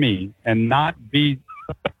front of me and not be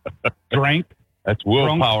drank, that's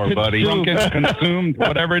willpower, buddy. Consumed,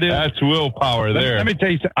 whatever it is. That's willpower there. Let me tell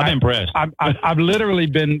you something. I'm impressed. I've literally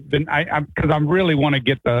been because I really want to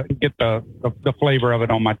get the flavor of it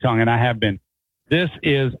on my tongue, and I have been. This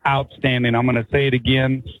is outstanding. I'm going to say it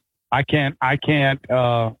again. I can't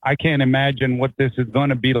imagine what this is going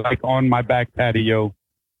to be like on my back patio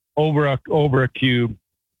over a cube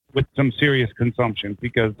with some serious consumption,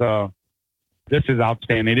 because this is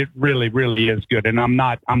outstanding. It really, really is good. And I'm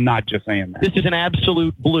not just saying that. This is an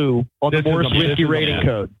absolute blue on the Morris Whiskey rating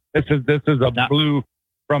code. This is a blue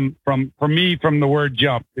for me, from the word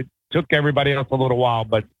jump. It took everybody else a little while,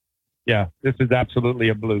 but yeah, this is absolutely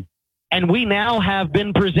a blue. And we now have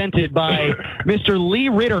been presented by Mr. Lee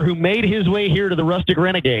Ritter, who made his way here to the Rustic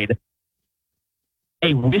Renegade,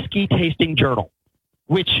 a whiskey tasting journal,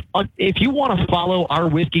 which if you want to follow our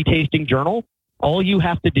whiskey tasting journal, all you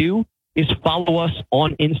have to do is follow us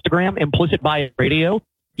on Instagram, Implicit Bias Radio.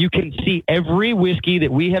 You can see every whiskey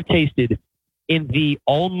that we have tasted in the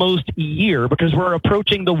almost year, because we're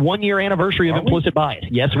approaching the 1 year anniversary of Implicit Bias.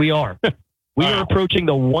 Yes, we are. We are approaching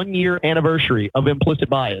the 1 year anniversary of Implicit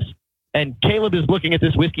Bias. And Caleb is looking at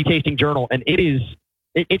this whiskey tasting journal, and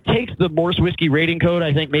it takes the Morse whiskey rating code,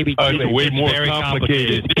 I think, maybe way more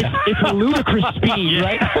complicated. It's a ludicrous speed,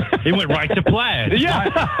 right? It went right to plaid.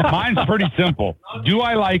 Yeah, mine's pretty simple. Do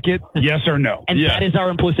I like it? Yes or no? And that is our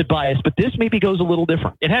Implicit Bias, but this maybe goes a little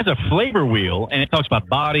different. It has a flavor wheel, and it talks about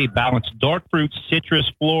body, balanced dark fruits,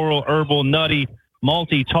 citrus, floral, herbal, nutty,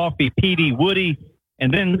 malty, toffee, peaty, woody.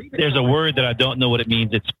 And then there's a word that I don't know what it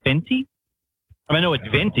means. It's Fenty. I know what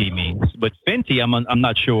venti means, but Fenty, I'm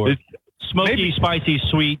not sure. It's smoky, spicy,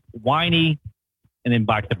 sweet, winey, and then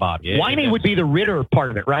back to body. Winey would be the Ritter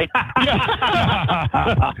part of it, right?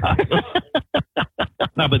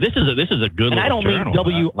 No, but this is a good. And I don't mean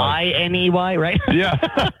WINEY, right? Yeah.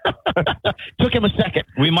 Took him a second.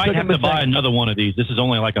 We might Took have him a to buy second. another one of these. This is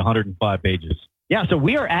only like 105 pages. Yeah, so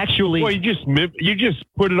we are actually. Well, you just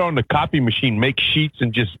put it on the copy machine, make sheets,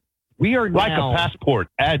 and just. We are like now, a passport.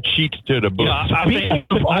 Add sheets to the book. Yeah, I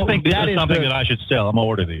think this is something that I should sell. I'm going to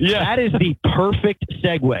order these. Yeah. That is the perfect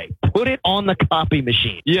segue. Put it on the copy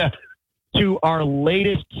machine. Yeah. To our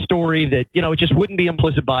latest story that, it just wouldn't be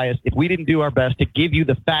implicit bias if we didn't do our best to give you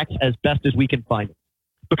the facts as best as we can find them.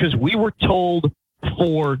 Because we were told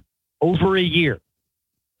for over a year,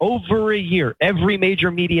 every major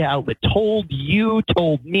media outlet told you,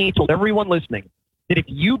 told me, told everyone listening that if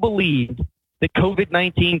you believed that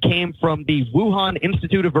COVID-19 came from the Wuhan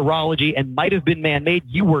Institute of Virology and might have been man-made,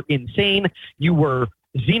 you were insane, you were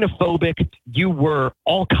xenophobic, you were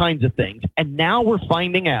all kinds of things. And now we're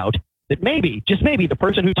finding out that maybe, just maybe, the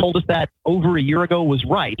person who told us that over a year ago was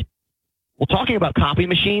right. Well, talking about copy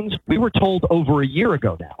machines, we were told over a year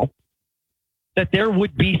ago now that there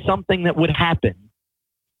would be something that would happen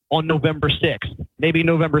on November 6th, maybe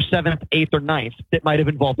November 7th, 8th, or 9th, that might have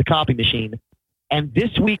involved the copy machine. And this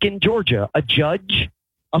week in Georgia, a judge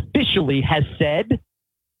officially has said,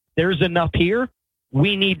 there's enough here.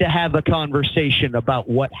 We need to have a conversation about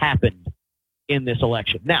what happened in this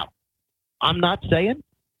election. Now, I'm not saying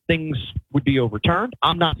things would be overturned.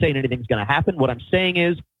 I'm not saying anything's going to happen. What I'm saying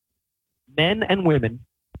is men and women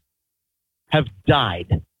have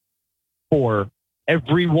died for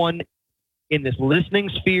everyone in this listening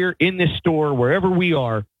sphere, in this store, wherever we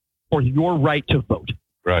are, for your right to vote.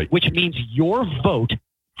 Right. Which means your vote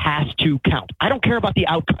has to count. I don't care about the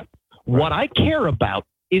outcome. Right. What I care about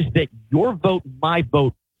is that your vote, my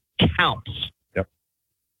vote, counts. Yep.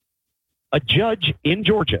 A judge in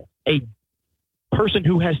Georgia, a person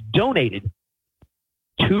who has donated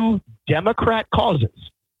to Democrat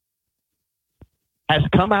causes, has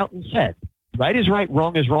come out and said, right is right,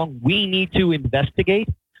 wrong is wrong. We need to investigate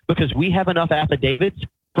because we have enough affidavits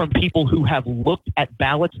from people who have looked at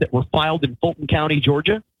ballots that were filed in Fulton County,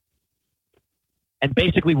 Georgia. And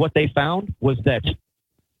basically what they found was that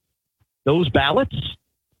those ballots,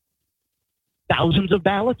 thousands of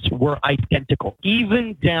ballots, were identical,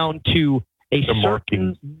 even down to a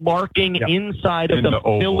certain marking inside of the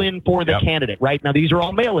fill-in for the candidate, right? Now, these are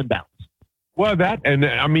all mail-in ballots. Well,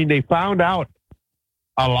 they found out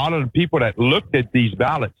a lot of the people that looked at these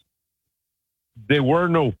ballots, there were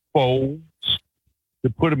no folds to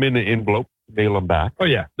put them in the envelope, mail them back. Oh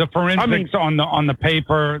yeah, the forensics on the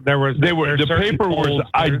paper. The paper was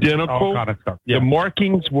identical. The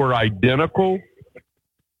markings were identical.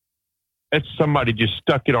 It's somebody just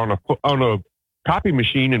stuck it on a copy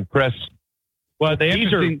machine and pressed. Well, the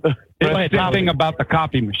interesting thing about the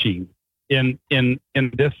copy machine in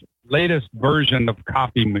this latest version of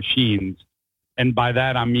copy machines, and by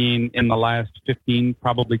that I mean in the last 15,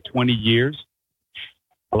 probably 20 years.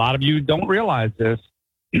 A lot of you don't realize this.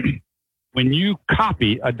 When you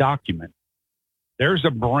copy a document, there's a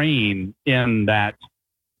brain in that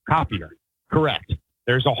copier. Correct.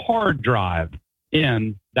 There's a hard drive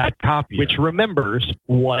in that copier, which remembers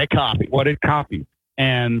what it copied.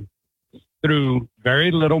 And through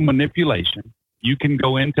very little manipulation, you can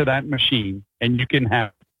go into that machine and you can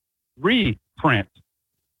have reprint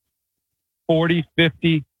 40,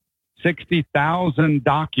 50, 60,000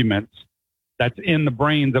 documents that's in the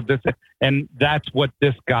brains of this. And that's what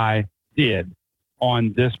this guy did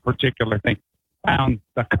on this particular thing. Found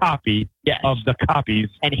the copy of the copies.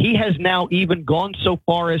 And he has now even gone so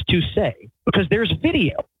far as to say, because there's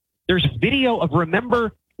video of,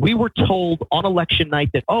 remember, we were told on election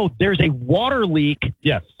night that, there's a water leak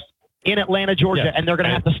in Atlanta, Georgia, and they're going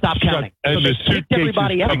to have to stop counting. And so the suitcases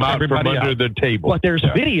everybody come out from under the table. But there's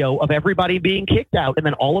video of everybody being kicked out, and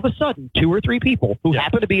then all of a sudden, 2 or 3 people who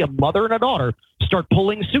happen to be a mother and a daughter start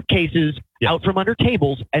pulling suitcases out from under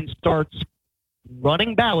tables and starts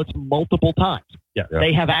running ballots multiple times.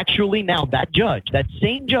 They have actually now, that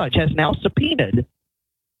same judge has now subpoenaed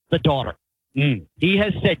the daughter. He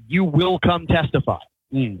has said, you will come testify.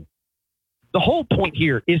 The whole point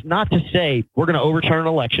here is not to say we're going to overturn an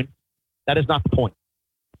election. That is not the point.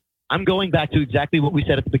 I'm going back to exactly what we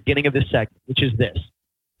said at the beginning of this segment, which is this.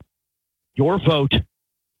 Your vote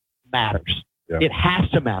matters. It has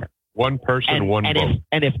to matter. One person, one vote.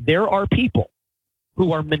 And if there are people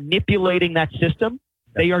who are manipulating that system,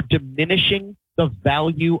 they are diminishing the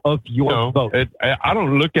value of your vote. I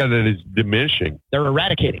don't look at it as diminishing. They're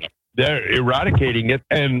eradicating it. They're eradicating it,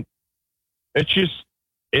 and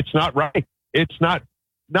it's not right. It's not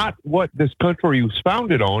what this country was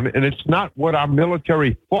founded on, and it's not what our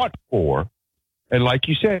military fought for. And like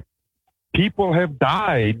you said, people have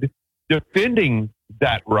died defending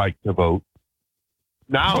that right to vote.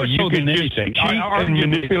 Now More you so can than just anything. cheat and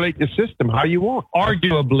manipulate the system how you want.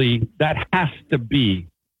 Arguably, that has to be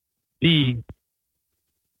the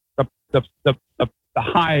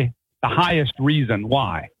highest reason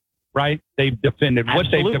why, right? They've defended what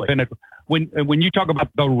they've defended. When you talk about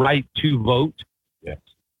the right to vote, yes,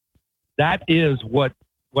 that is what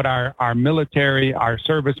our military, our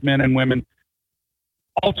servicemen and women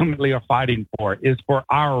ultimately are fighting for, is for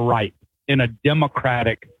our right in a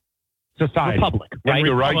democratic society. Republic, right?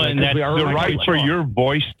 The right for your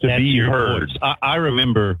voice to be heard. I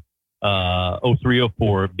remember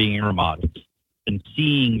 0304 being in Ramadi and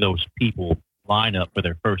seeing those people line up for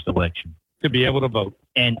their first election to be able to vote.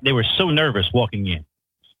 And they were so nervous walking in.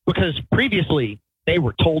 Because previously they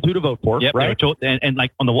were told who to vote for, Yep, right? they were told, and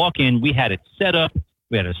like on the walk-in, we had it set up.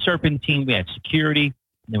 We had a serpentine. We had security.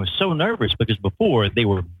 And they were so nervous because before they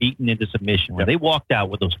were beaten into submission. When they walked out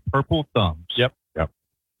with those purple thumbs. Yep.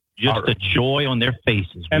 Just the joy on their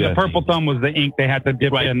faces. And the purple thumb was the ink they had to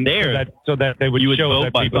dip in there, so that they would show vote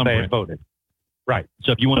that by people they thumbprint. had voted. Right.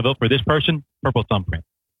 So if you want to vote for this person, purple thumbprint.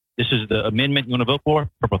 This is the amendment you want to vote for,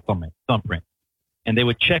 purple thumbprint. And they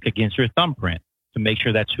would check against your thumbprint to make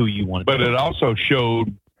sure that's who you wanted to vote. But it also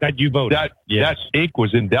showed that you voted. That ink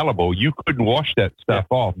was indelible. You couldn't wash that stuff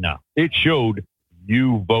off. No. It showed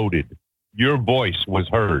you voted. Your voice was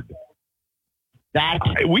heard.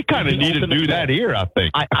 We kind of need to do that here, I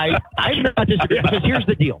think. I do not disagree, because here's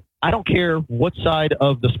the deal. I don't care what side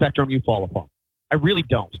of the spectrum you fall upon. I really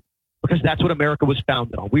don't, because that's what America was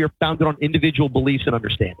founded on. We are founded on individual beliefs and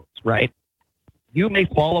understandings, right? You may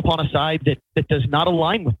fall upon a side that does not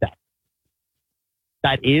align with that.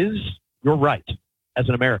 That is your right as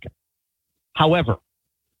an American. However,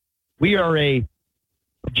 we are a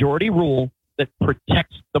majority rule that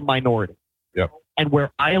protects the minority. Yep. And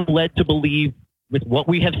where I am led to believe, with what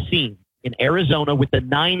we have seen in Arizona, with the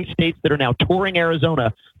 9 states that are now touring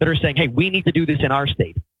Arizona that are saying, hey, we need to do this in our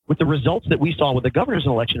state. With the results that we saw with the governor's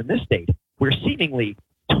election in this state, where seemingly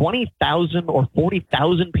 20,000 or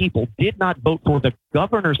 40,000 people did not vote for the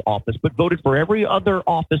governor's office, but voted for every other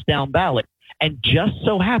office down ballot. And just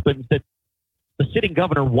so happens that the sitting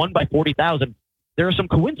governor won by 40,000. There are some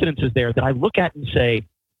coincidences there that I look at and say,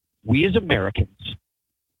 we as Americans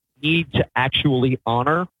need to actually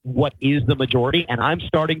honor what is the majority. And I'm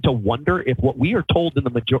starting to wonder if what we are told is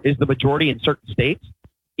the majority in certain states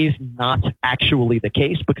is not actually the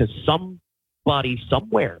case, because somebody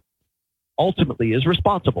somewhere ultimately is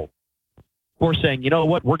responsible for saying, you know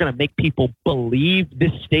what, we're going to make people believe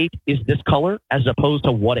this state is this color as opposed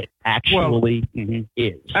to what it actually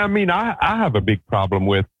is. I mean, I have a big problem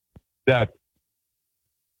with that.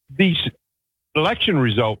 These election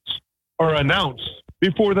results are announced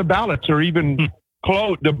before the ballots are even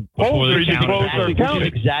closed. The polls are even closed or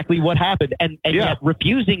counted. Exactly what happened. And yet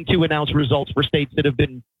refusing to announce results for states that have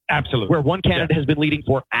been absolutely where one candidate has been leading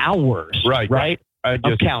for hours, right?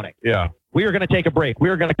 Of counting. Yeah. We are going to take a break. We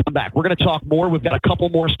are going to come back. We're going to talk more. We've got a couple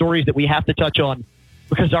more stories that we have to touch on,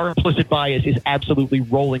 because our implicit bias is absolutely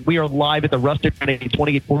rolling. We are live at the Rustic Renegade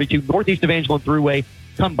 2842 Northeast Evangeline Thruway.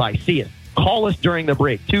 Come by, see us. Call us during the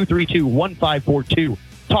break, 232-1542.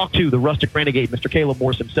 Talk to the Rustic Renegade, Mr. Caleb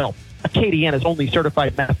Morse himself, Acadiana's only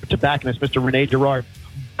certified master tobacconist, Mr. Rene Girard,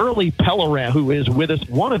 Burley Pellerin, who is with us,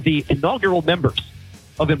 one of the inaugural members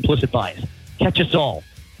of Implicit Bias. Catch us all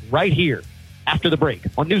right here after the break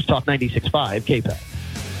on News Talk 96.5 KPEG.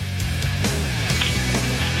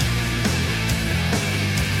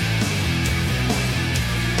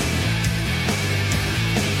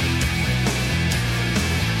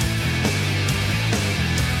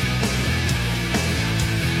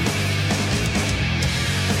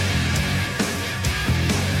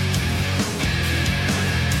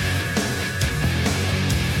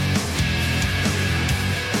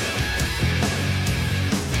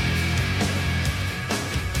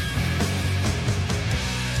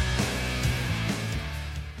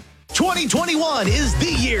 '21 is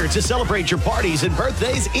the year to celebrate your parties and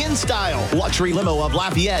birthdays in style. Luxury Limo of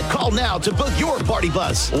Lafayette. Call now to book your party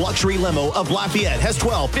bus. Luxury Limo of Lafayette has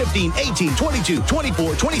 12, 15, 18, 22,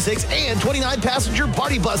 24, 26, and 29 passenger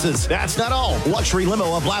party buses. That's not all. Luxury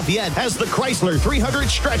Limo of Lafayette has the Chrysler 300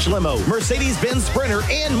 Stretch Limo, Mercedes-Benz Sprinter,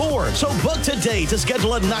 and more. So book today to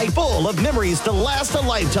schedule a night full of memories to last a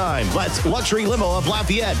lifetime. That's Luxury Limo of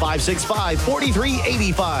Lafayette,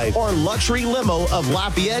 565-4385 or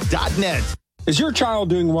luxurylimooflafayette.net. Is your child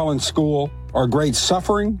doing well in school? Are grades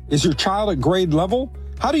suffering? Is your child at grade level?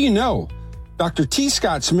 How do you know? Dr. T.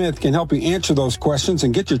 Scott Smith can help you answer those questions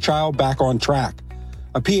and get your child back on track.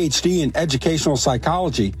 A PhD in educational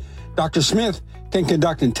psychology, Dr. Smith can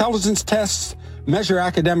conduct intelligence tests, measure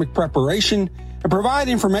academic preparation, and provide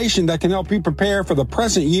information that can help you prepare for the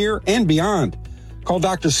present year and beyond. Call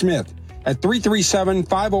Dr. Smith at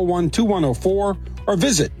 337-501-2104 or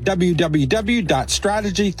visit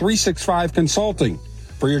www.strategy365consulting.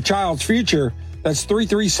 For your child's future, that's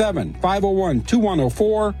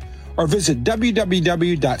 337-501-2104 or visit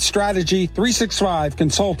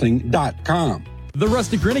www.strategy365consulting.com. The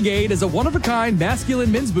Rustic Renegade is a one-of-a-kind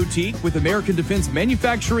masculine men's boutique with American Defense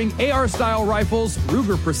Manufacturing AR-style rifles,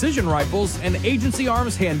 Ruger precision rifles, and agency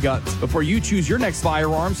arms handguns. Before you choose your next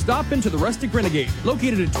firearm, stop into the Rustic Renegade,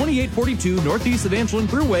 located at 2842 northeast of Angelin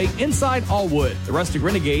Thruway, inside Allwood. The Rustic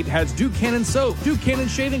Renegade has Duke Cannon soap, Duke Cannon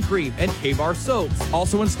shaving cream, and K-Bar soaps.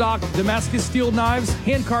 Also in stock, Damascus steel knives,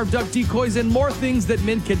 hand-carved duck decoys, and more things that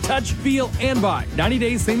men can touch, feel, and buy. 90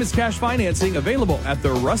 days famous cash financing available at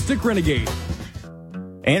the Rustic Renegade.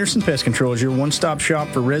 Anderson Pest Control is your one-stop shop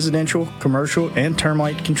for residential, commercial, and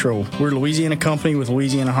termite control. We're a Louisiana company with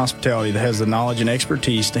Louisiana hospitality that has the knowledge and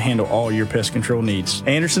expertise to handle all your pest control needs.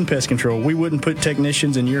 Anderson Pest Control, we wouldn't put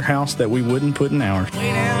technicians in your house that we wouldn't put in ours.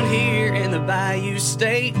 Way down here in the Bayou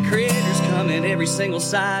State, critters come in every single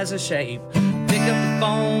size and shape. Pick up the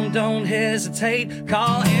phone, don't hesitate.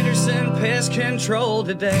 Call Anderson Pest Control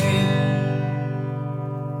today.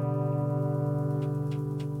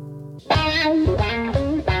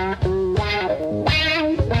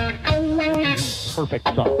 Perfect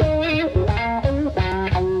song.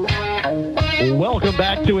 Welcome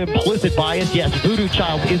back to Implicit Bias. Yes, Voodoo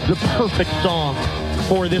Child is the perfect song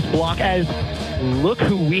for this block, as look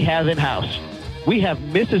who we have in-house. We have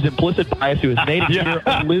Mrs. Implicit Bias, who is native here,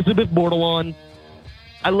 Elizabeth Bordelon.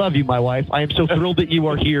 I love you, my wife. I am so thrilled that you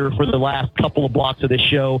are here for the last couple of blocks of this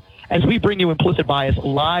show as we bring you Implicit Bias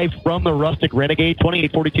live from the Rustic Renegade,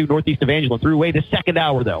 2842 northeast of Angelin Thruway. The second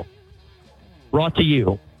hour, though, brought to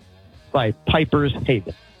you by Piper's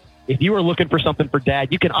Haven. If you are looking for something for Dad,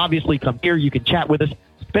 you can obviously come here. You can chat with us.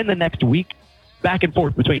 Spend the next week back and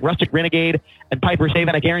forth between Rustic Renegade and Piper's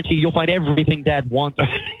Haven. I guarantee you'll find everything Dad wants.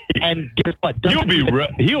 And guess what? He'll be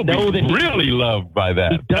really loved by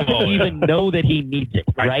that. He doesn't even know that he needs it,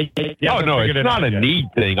 right? Oh, no, it's not a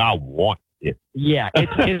need thing. I want it. Yeah,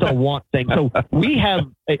 it's a want thing. So we have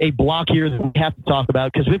a block here that we have to talk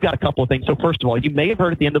about because we've got a couple of things. So first of all, you may have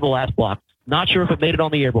heard at the end of the last block, not sure if it made it on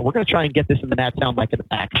the air, but we're going to try and get this in the Nat sound mic in the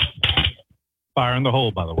back. Fire in the hole,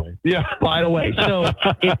 by the way. Yeah. By the way, so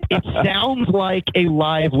it sounds like a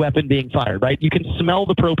live weapon being fired, right? You can smell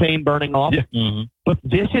the propane burning off, but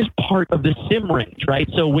this is part of the sim range, right?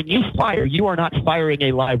 So when you fire, you are not firing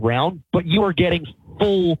a live round, but you are getting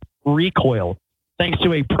full recoil thanks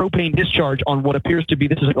to a propane discharge on what appears to be,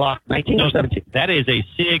 this is a Glock 19 or 17? That is a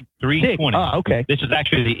SIG 320. Ah, okay. This is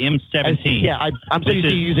actually the M17. I'm so used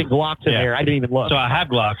to using Glocks in there. I didn't even look. So I have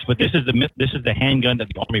Glocks, but this is the handgun that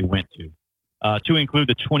the Army went to include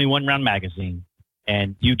the 21-round magazine.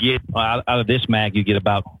 And you get, out of this mag, you get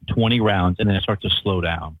about 20 rounds, and then it starts to slow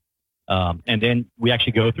down. And then we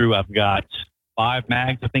actually go through, I've got 5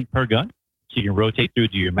 mags, I think, per gun. So you can rotate through,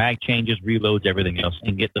 do your mag changes, reloads, everything else,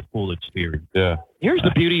 and get the full experience. Yeah. Here's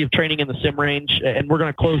the beauty of training in the sim range, and we're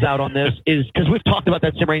going to close out on this, is because we've talked about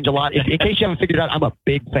that sim range a lot. In case you haven't figured out, I'm a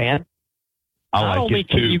big fan. Not only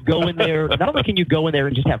can you go in there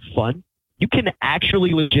and just have fun, you can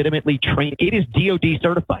actually legitimately train. It is DOD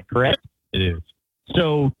certified, correct? It is.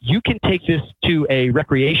 So you can take this to a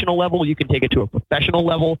recreational level. You can take it to a professional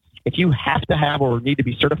level. If you have to have or need to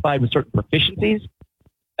be certified with certain proficiencies.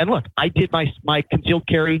 And look, I did my concealed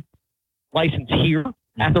carry license here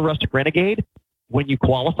at the Rustic Renegade. When you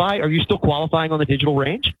qualify, are you still qualifying on the digital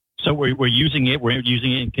range? So we're using it. We're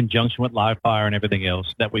using it in conjunction with live fire and everything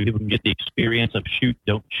else. That way people can get the experience of shoot,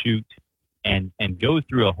 don't shoot, and go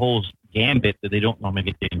through a whole gambit that they don't normally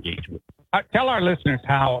get to engage with. Tell our listeners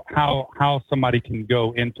how somebody can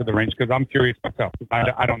go into the range, because I'm curious myself.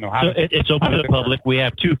 I don't know how. So it's open to the public. We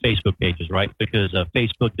have 2 Facebook pages, right? Because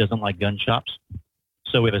Facebook doesn't like gun shops.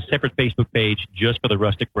 So we have a separate Facebook page just for the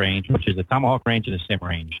Rustic Range, which is the Tomahawk Range and the Sim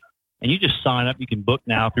Range. And you just sign up. You can book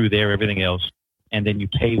now through there, everything else, and then you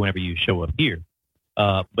pay whenever you show up here.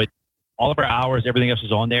 But all of our hours, everything else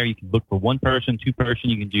is on there. You can book for 1 person, 2 person.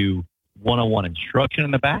 You can do one-on-one instruction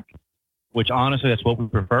in the back, which honestly, that's what we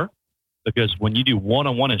prefer. Because when you do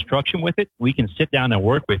one-on-one instruction with it, we can sit down and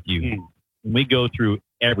work with you. And we go through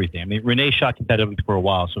everything. I mean, Renee shot competitively for a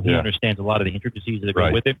while, so he understands a lot of the intricacies that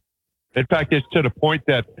go with it. In fact, it's to the point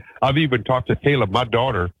that I've even talked to Caleb, my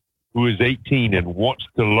daughter, who is 18 and wants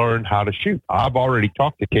to learn how to shoot. I've already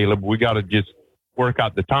talked to Caleb. We got to just work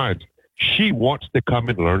out the times. She wants to come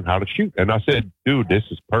and learn how to shoot. And I said, dude, this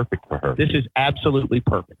is perfect for her. This is absolutely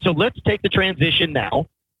perfect. So let's take the transition now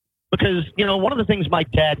Because, one of the things my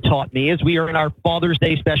dad taught me is we are in our Father's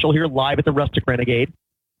Day special here live at the Rustic Renegade.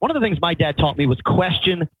 One of the things my dad taught me was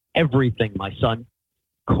question everything, my son.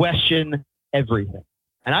 Question everything.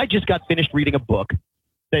 And I just got finished reading a book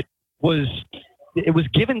that was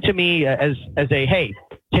given to me as a, hey,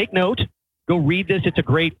 take note, go read this. It's a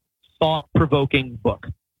great thought-provoking book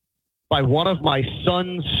by one of my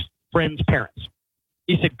son's friend's parents.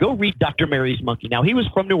 He said, go read Dr. Mary's Monkey. Now, he was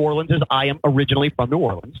from New Orleans, as I am originally from New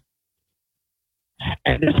Orleans.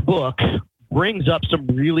 And this book brings up some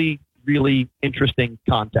really, really interesting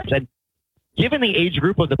concepts. And given the age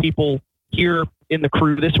group of the people here in the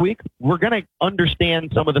crew this week, we're going to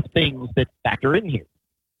understand some of the things that factor in here.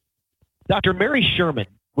 Dr. Mary Sherman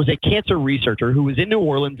was a cancer researcher who was in New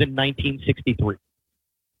Orleans in 1963.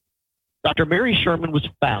 Dr. Mary Sherman was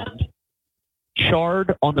found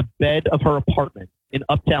charred on the bed of her apartment in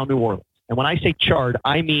uptown New Orleans. And when I say charred,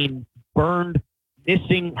 I mean burned,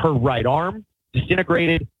 missing her right arm,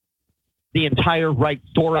 disintegrated. The entire right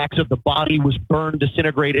thorax of the body was burned,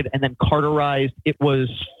 disintegrated, and then cauterized. It was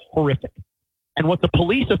horrific. And what the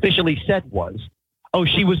police officially said was, oh,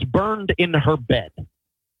 she was burned in her bed.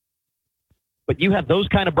 But you have those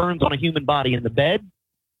kind of burns on a human body, and the bed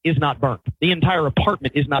is not burnt. The entire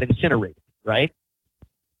apartment is not incinerated, right?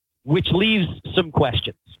 Which leaves some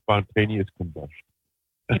questions. Spontaneous combustion.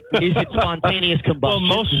 Is it spontaneous combustion?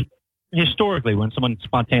 Well, historically, when someone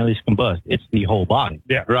spontaneously combusts, it's the whole body.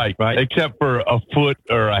 Yeah, right. Except for a foot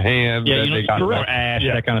or a hand. Yeah, or ash,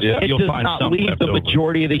 that kind of stuff. It You'll does find not something leave left the over.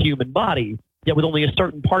 majority of the human body, yet with only a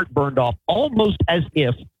certain part burned off, almost as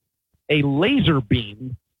if a laser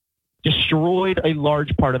beam destroyed a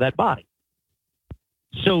large part of that body.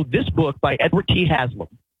 So this book by Edward T. Haslam,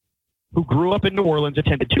 who grew up in New Orleans,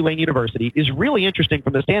 attended Tulane University, is really interesting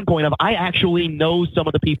from the standpoint of I actually know some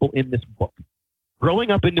of the people in this book.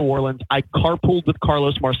 Growing up in New Orleans, I carpooled with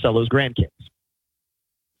Carlos Marcello's grandkids.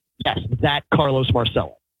 Yes, that Carlos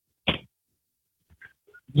Marcello.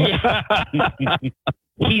 Yeah.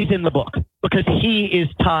 He's in the book because he is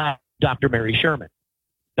tied to Dr. Mary Sherman.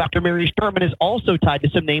 Dr. Mary Sherman is also tied to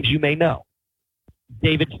some names you may know.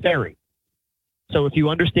 David Ferry. So if you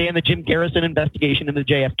understand the Jim Garrison investigation in the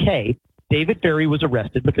JFK, David Ferry was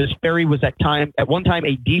arrested because Ferry was at one time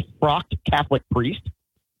a defrocked Catholic priest,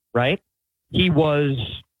 right? He was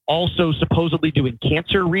also supposedly doing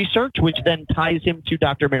cancer research, which then ties him to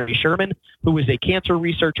Dr. Mary Sherman, who is a cancer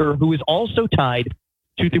researcher who is also tied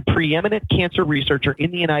to the preeminent cancer researcher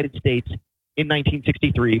in the United States in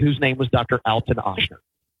 1963, whose name was Dr. Alton Ochsner,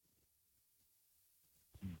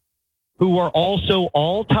 who are also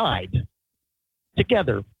all tied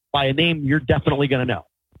together by a name you're definitely going to know.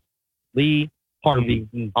 Lee Harvey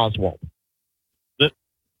Oswald.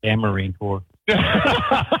 And Marine Corps. The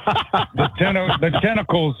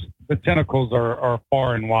tentacles are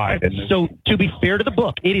far and wide. So to be fair to the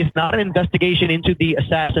book, it is not an investigation into the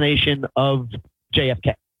assassination of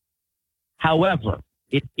JFK. However,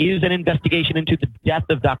 it is an investigation into the death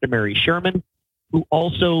of Dr. Mary Sherman, who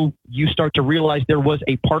also you start to realize there was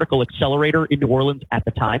a particle accelerator in New Orleans at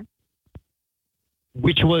the time,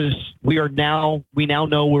 which was we now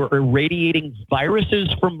know we're irradiating viruses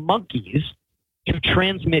from monkeys to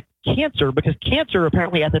transmit cancer, because cancer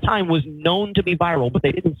apparently at the time was known to be viral, but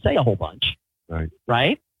they didn't say a whole bunch.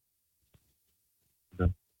 Right? Yeah.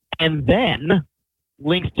 And then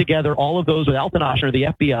links together all of those with Alton Ochsner, the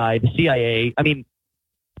FBI, the CIA. I mean,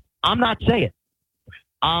 I'm not saying.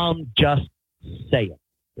 I'm just saying.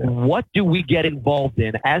 Yeah. What do we get involved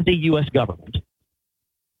in as a U.S. government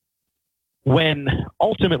when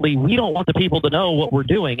ultimately we don't want the people to know what we're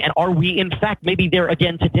doing? And are we, in fact, maybe there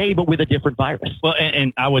again today, but with a different virus? Well,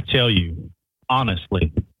 and I would tell you,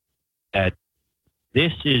 honestly, that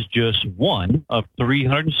this is just one of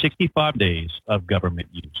 365 days of government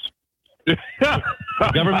use. The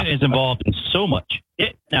government is involved in so much.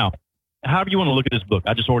 Now, however you want to look at this book,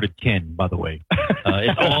 I just ordered 10, by the way.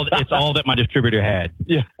 It's all that my distributor had.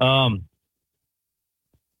 Yeah.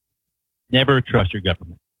 Never trust your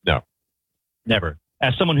government. No. Never.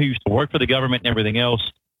 As someone who used to work for the government and everything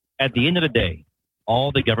else, at the end of the day,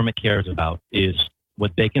 all the government cares about is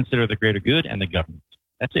what they consider the greater good and the government.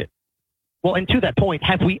 That's it. Well, and to that point,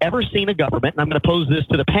 have we ever seen a government, and I'm going to pose this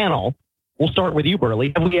to the panel, we'll start with you,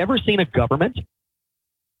 Burley. Have we ever seen a government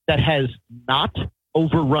that has not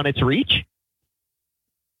overrun its reach?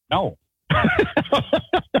 No.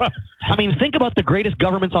 I mean, think about the greatest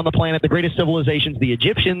governments on the planet, the greatest civilizations, the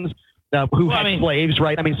Egyptians, who had slaves,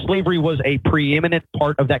 right? I mean, slavery was a preeminent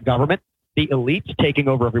part of that government. The elites taking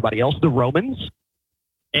over everybody else, the Romans.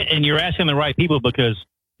 And you're asking the right people, because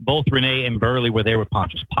both Renee and Burley were there with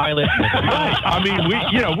Pontius Pilate. Right. I mean,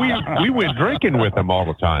 we went drinking with them all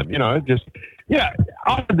the time.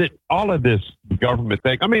 All of this government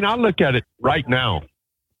thing. I mean, I look at it right now.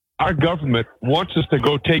 Our government wants us to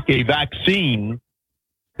go take a vaccine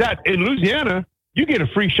that in Louisiana, you get a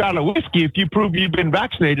free shot of whiskey if you prove you've been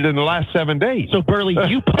vaccinated in the last 7 days. So, Burley,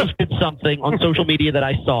 you posted something on social media that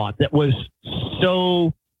I saw that was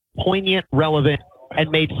so poignant, relevant,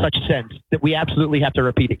 and made such sense that we absolutely have to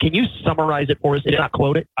repeat it. Can you summarize it for us, if not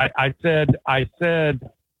quote it? I said,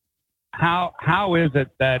 how is it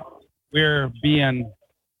that we're being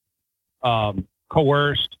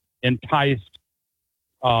coerced, enticed?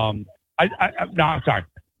 I'm sorry.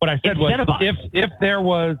 What I said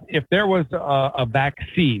was, if there was a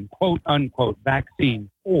vaccine, quote unquote, vaccine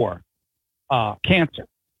for cancer,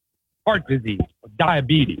 heart disease,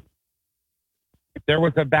 diabetes, if there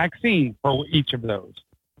was a vaccine for each of those,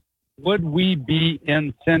 would we be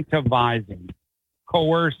incentivizing,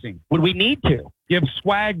 coercing? Would we need to give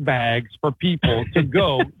swag bags for people to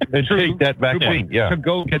go and take that vaccine? To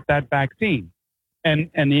go get that vaccine, and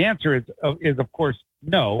the answer is of course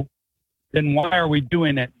no. Then why are we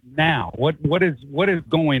doing it now? What is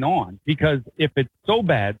going on? Because if it's so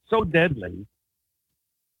bad, so deadly,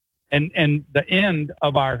 and the end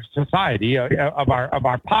of our society, of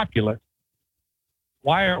our populace,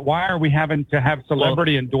 why are we having to have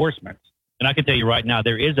celebrity endorsements? And I can tell you right now,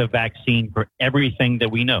 there is a vaccine for everything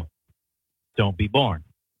that we know. Don't be born.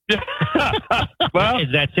 Well,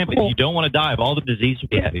 it's that simple. If you don't want to die of all the diseases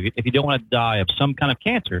we have, if you don't want to die of some kind of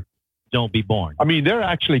cancer, don't be born. I mean, they're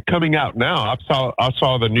actually coming out now. I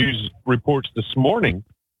saw the news reports this morning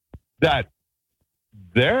that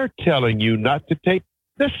they're telling you not to take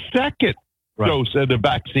the second dose of the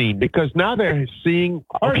vaccine because now they're seeing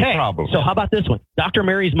heart problems. So how about this one? Dr.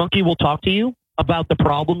 Mary's Monkey will talk to you about the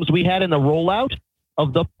problems we had in the rollout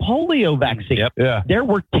of the polio vaccine. Yep. Yeah. There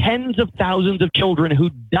were tens of thousands of children who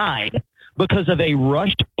died because of a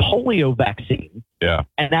rushed polio vaccine. Yeah.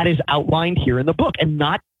 And that is outlined here in the book. And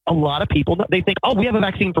not a lot of people, they think, oh, we have a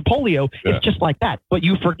vaccine for polio. Yeah. It's just like that. But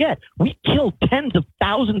you forget, we killed tens of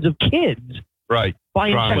thousands of kids by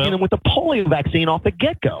infecting them with the polio vaccine off the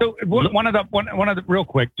get-go. So one of the real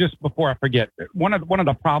quick, just before I forget, one of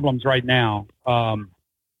the problems right now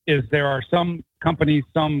is there are some companies,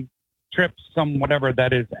 some trips, some whatever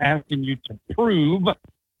that is asking you to prove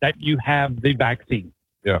that you have the vaccine.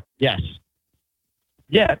 Yeah. Yes.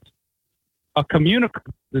 Yet, a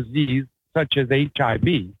communicable disease such as HIV,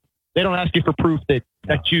 they don't ask you for proof that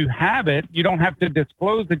you have it. You don't have to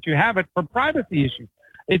disclose that you have it for privacy issues.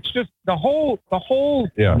 It's just the whole.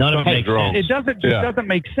 None of it makes sense. It doesn't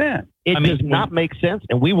make sense. It does not make sense,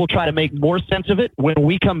 and we will try to make more sense of it when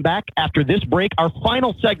we come back after this break, our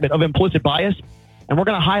final segment of Implicit Bias, and we're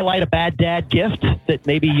going to highlight a bad dad gift that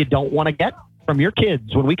maybe you don't want to get from your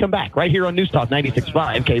kids when we come back, right here on News Talk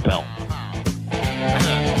 96.5 KPEL.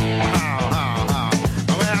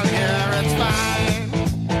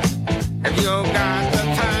 If you got the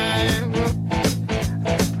time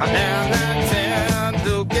and the chance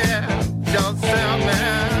to get yourself in,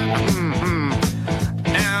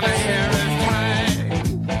 and here is time,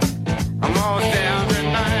 almost every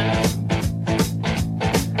night.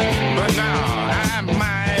 But now I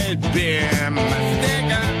might be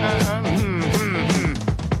mistaken.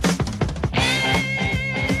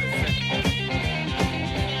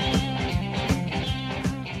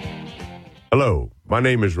 Hello, my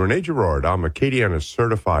name is Rene Girard. I'm Acadiana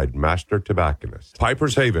certified master tobacconist.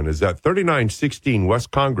 Piper's Haven is at 3916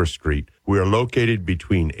 West Congress Street. We are located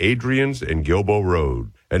between Adrian's and Gilbo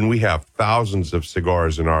Road, and we have thousands of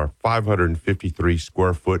cigars in our 553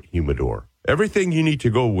 square foot humidor. Everything you need to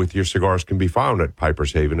go with your cigars can be found at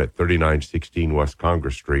Piper's Haven at 3916 West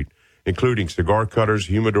Congress Street, including cigar cutters,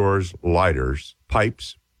 humidors, lighters,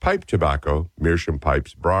 pipes, pipe tobacco, meerschaum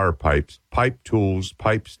pipes, briar pipes, pipe tools,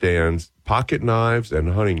 pipe stands, pocket knives,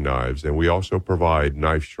 and hunting knives, and we also provide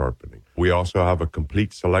knife sharpening. We also have a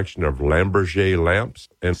complete selection of Lamborghini lamps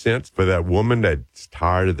and scents for that woman that's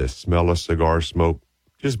tired of the smell of cigar smoke.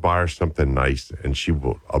 Just buy her something nice, and she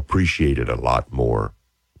will appreciate it a lot more.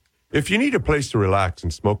 If you need a place to relax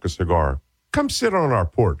and smoke a cigar, come sit on our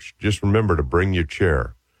porch. Just remember to bring your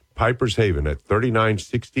chair. Piper's Haven at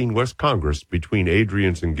 3916 West Congress between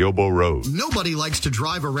Adrian's and Gilbo Road. Nobody likes to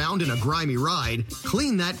drive around in a grimy ride.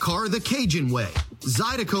 Clean that car the Cajun way.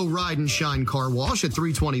 Zydeco Ride and Shine Car Wash at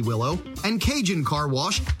 320 Willow and Cajun Car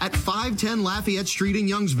Wash at 510 Lafayette Street in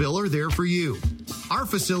Youngsville are there for you. Our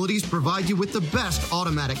facilities provide you with the best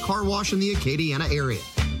automatic car wash in the Acadiana area.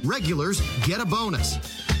 Regulars get a bonus.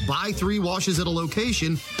 Buy 3 washes at a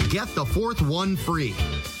location, get the 4th one free.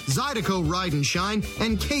 Zydeco Ride and Shine,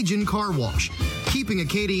 and Cavan Car Wash. Keeping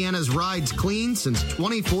Acadiana's rides clean since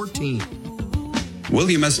 2014.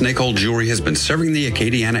 William S. Nacoll Jewelry has been serving the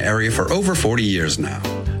Acadiana area for over 40 years now.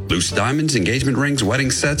 Loose diamonds, engagement rings,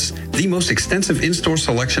 wedding sets, the most extensive in-store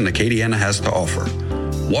selection Acadiana has to offer.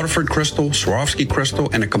 Waterford Crystal, Swarovski Crystal,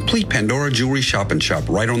 and a complete Pandora jewelry shop and shop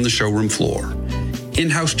right on the showroom floor.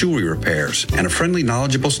 In-house jewelry repairs and a friendly,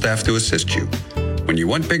 knowledgeable staff to assist you. When you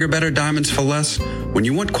want bigger, better diamonds for less, when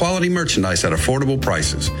you want quality merchandise at affordable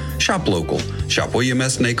prices, shop local. Shop William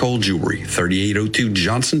S. Nacoll Jewelry, 3802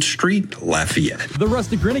 Johnson Street, Lafayette. The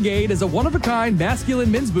Rustic Renegade is a one-of-a-kind masculine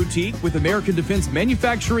men's boutique with American Defense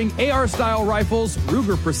Manufacturing AR-style rifles,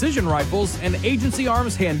 Ruger precision rifles, and agency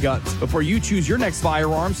arms handguns. Before you choose your next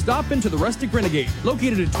firearm, stop into the Rustic Renegade,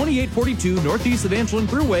 located at 2842 northeast of Angelin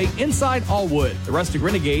Thruway, inside Allwood. The Rustic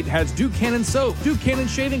Renegade has Duke Cannon soap, Duke Cannon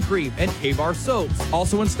shaving cream, and K-Bar soaps.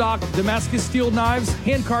 Also in stock, Damascus steel knives,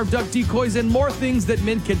 hand-carved duck decoys, and more things that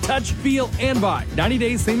men can touch, feel, and buy. 90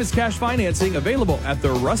 days same as cash financing available at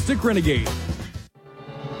the Rustic Renegade.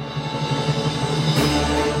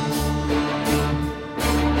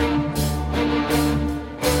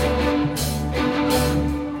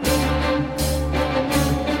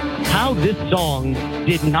 How this song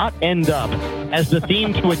did not end up as the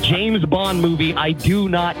theme to a James Bond movie, I do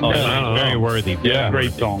not know. Very worthy. Yeah,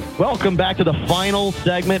 great song. Welcome back to the final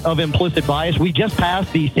segment of Implicit Bias. We just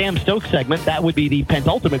passed the Sam Stokes segment. That would be the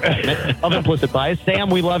penultimate segment of Implicit Bias. Sam,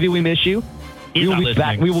 we love you. We miss you. We will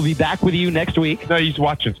be back with you next week. No, he's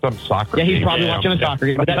watching some soccer Yeah, he's game. probably watching a soccer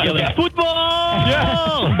game. But that's okay.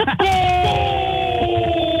 Football!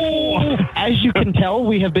 As you can tell,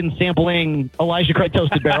 we have been sampling Elijah Craig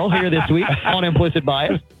Toasted Barrel here this week on Implicit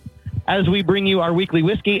Bias as we bring you our weekly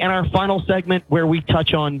whiskey and our final segment where we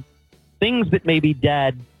touch on things that maybe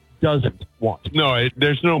Dad doesn't want. No,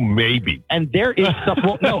 there's no maybe. And there is some,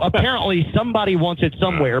 well, no, apparently somebody wants it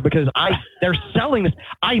somewhere because they're selling this.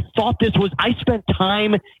 I spent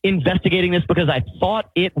time investigating this because I thought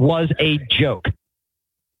it was a joke.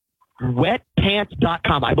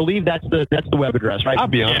 Wetpants.com. I believe that's the web address, right? I'll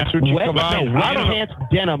be honest with you.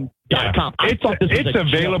 Wetpantsdenim.com. It's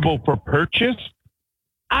available for purchase.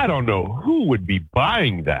 I don't know who would be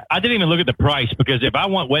buying that. I didn't even look at the price because if I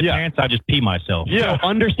want wet pants, I just pee myself. Yeah. So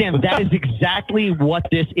understand that is exactly what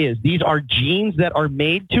this is. These are jeans that are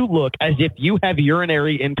made to look as if you have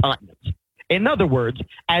urinary incontinence. In other words,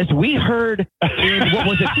 as we heard in, what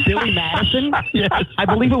was it, Billy Madison? Yes. I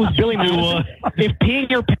believe it was Billy Madison. If peeing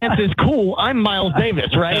your pants is cool, I'm Miles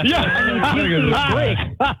Davis, right? Yeah. I mean, give me a break.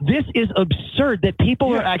 This is absurd that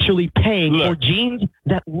people are actually paying for jeans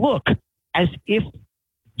that look as if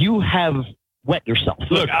you have wet yourself.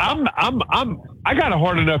 Look, I got a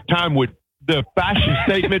hard enough time with the fashion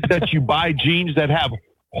statement that you buy jeans that have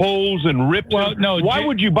holes and rips. Well, no. Why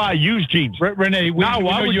would you buy used jeans? Renee, we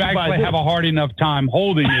know you actually have a hard enough time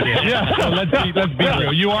holding it in. Yeah. So let's be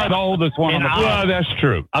real. You are the oldest one on the block. Well, that's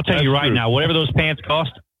true. I'll tell you right now, whatever those pants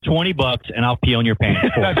cost, $20 and I'll pee on your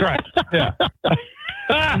pants. That's right. Yeah.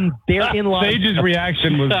 And therein lies Sage's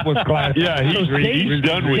reaction was classic. Yeah, he's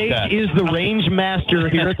done with that. Sage is the range master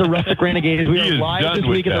here at the Rustic Renegade. We are live this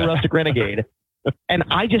week at the Rustic Renegade. And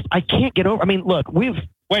I can't get over. I mean, look, if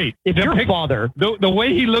your father, the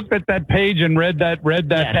way he looked at that page and read that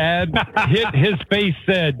ad, his face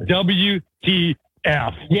said WTF.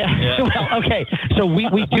 Yeah. Well, okay. So we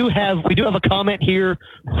do have a comment here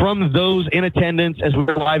from those in attendance as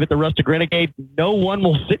we're live at the Rustic Renegade. No one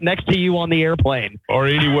will sit next to you on the airplane or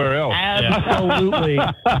anywhere else. Absolutely.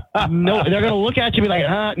 No, they're going to look at you and be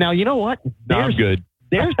like, now you know what? I'm good.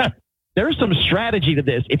 There's some strategy to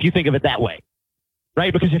this if you think of it that way.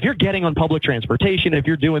 Right? Because if you're getting on public transportation, if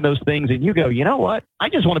you're doing those things and you go, you know what? I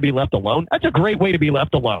just want to be left alone. That's a great way to be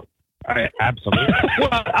left alone. Absolutely. Well,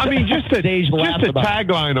 I mean, just a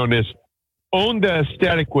tagline on this: own the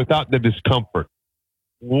aesthetic without the discomfort.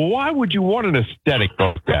 Why would you want an aesthetic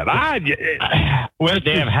like that?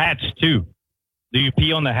 They have hats too. Do you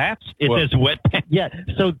pee on the hats? It says wet pants. Yeah.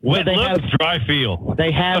 So wet they look, have dry feel.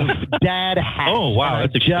 They have dad hats. Oh wow,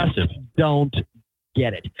 that's expensive. Just don't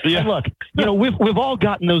get it. Yeah. And look, we've all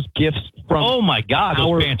gotten those gifts from. Oh my God,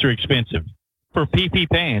 those pants are expensive. For PP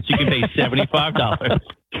pants, you can pay $75.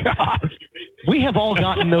 God. We have all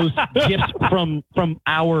gotten those gifts from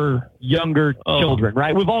our younger children,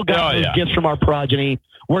 right? We've all gotten those gifts from our progeny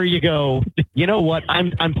where you go, you know what?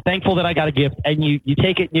 I'm thankful that I got a gift, and you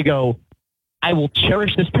take it and you go, I will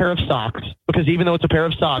cherish this pair of socks because even though it's a pair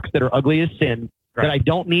of socks that are ugly as sin, that I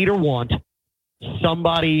don't need or want,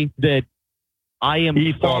 somebody that I am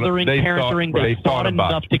fathering, parenting, they thought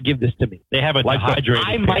enough to give this to me. They have a dehydrated.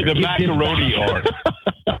 I might the macaroni art.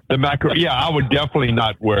 The macro. Yeah, I would definitely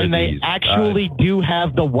not wear And they these. actually do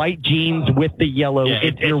have the white jeans with the yellow. Yeah,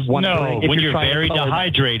 if you're wondering, if when you're trying to very color them.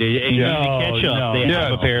 dehydrated and you need to catch up, they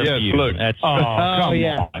have a pair for you. Look. That's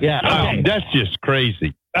yeah. Okay. That's just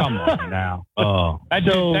crazy. Come on now.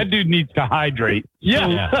 That dude needs to hydrate.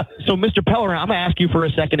 Yeah. So, Mr. Pellerin, I'm going to ask you for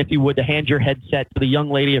a second, if you would, to hand your headset to the young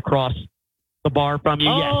lady across the bar from you.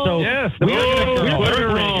 Yes.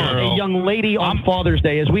 We're a young lady on Father's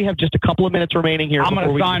Day, as we have just a couple of minutes remaining here. I'm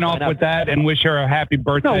going to sign off with that and wish her a happy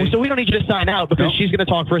birthday. No, so we don't need you to sign out, because she's going to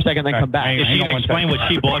talk for a second and then come back. Did she explain what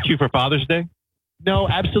she bought you for Father's Day? No,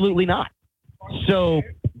 absolutely not. So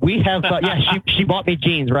we have, she bought me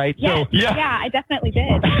jeans, right? Yes, So, I definitely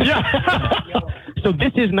did. So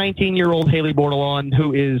this is 19-year-old Haley Bordelon,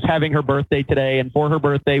 who is having her birthday today. And for her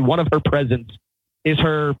birthday, one of her presents is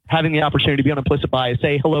her having the opportunity to be on Implicit Bias,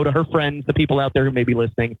 say hello to her friends, the people out there who may be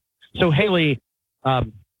listening. So, Haley,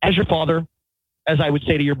 as your father, as I would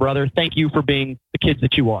say to your brother, thank you for being the kids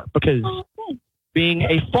that you are. Because being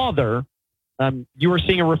a father, you are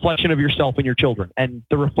seeing a reflection of yourself in your children. And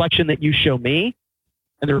the reflection that you show me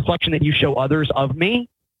and the reflection that you show others of me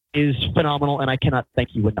is phenomenal, and I cannot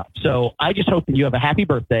thank you enough. So I just hope that you have a happy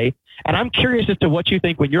birthday. And I'm curious as to what you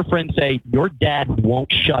think when your friends say, your dad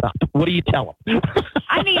won't shut up. What do you tell them?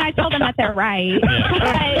 I mean, I tell them that they're right.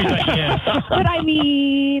 But I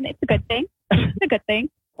mean, it's a good thing. It's a good thing.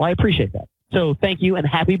 Well, I appreciate that. So thank you, and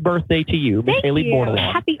happy birthday to you, Miss Haley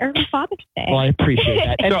Bordelon. Happy early Father's Day. Well, I appreciate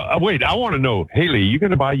that. And wait, I want to know, Haley, are you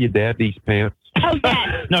going to buy your dad these pants? Oh,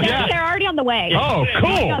 yes. They're already on the way. Oh,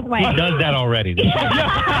 cool. They're on the way. He does that already.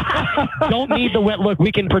 don't need the wet look.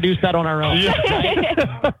 We can produce that on our own.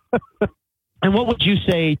 And what would you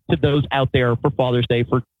say to those out there for Father's Day,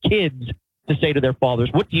 for kids to say to their fathers?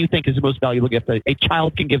 What do you think is the most valuable gift that a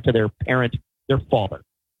child can give to their parent, their father?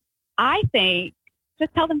 I think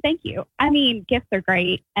just tell them thank you. I mean, gifts are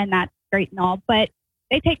great, and that's great and all, but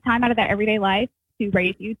they take time out of their everyday life to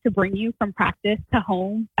raise you, to bring you from practice to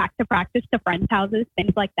home, back to practice, to friends' houses,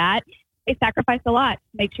 things like that. They sacrifice a lot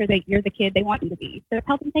to make sure that you're the kid they want you to be. So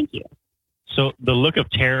tell them thank you. So the look of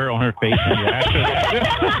terror on her face when you asked her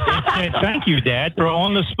that, said, thank you, Dad, for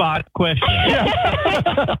on-the-spot question.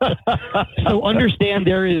 So understand,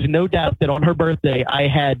 there is no doubt that on her birthday, I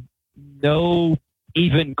had no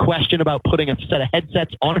even question about putting a set of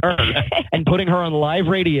headsets on her and putting her on live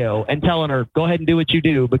radio and telling her, go ahead and do what you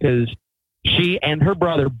do, because she and her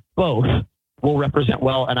brother both will represent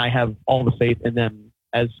well, and I have all the faith in them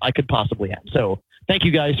as I could possibly have. So thank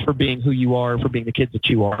you guys for being who you are, for being the kids that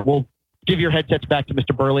you are. We'll give your headsets back to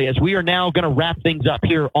Mr. Burley, as we are now going to wrap things up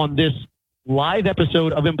here on this live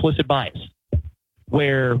episode of Implicit Bias,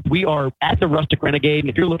 where we are at the Rustic Renegade.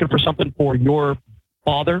 If you're looking for something for your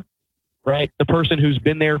father, right, the person who's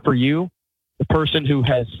been there for you, the person who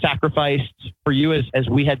has sacrificed for you as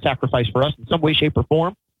we had sacrificed for us in some way, shape, or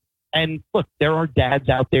form. And look, there are dads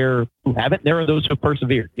out there who haven't. There are those who have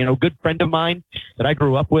persevered. You know, a good friend of mine that I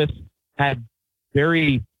grew up with had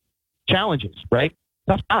very challenges, right?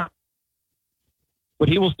 Tough time. But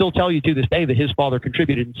he will still tell you to this day that his father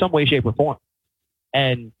contributed in some way, shape, or form.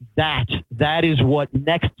 And that is what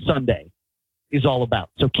next Sunday is all about.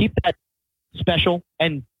 So keep that special.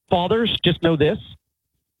 And fathers, just know this: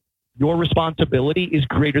 your responsibility is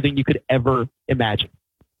greater than you could ever imagine,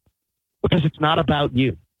 because it's not about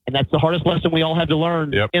you. And that's the hardest lesson we all have to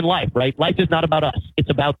learn in life, right? Life is not about us. It's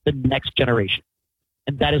about the next generation.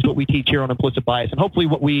 And that is what we teach here on Implicit Bias, and hopefully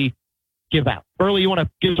what we give out. Burley, you want to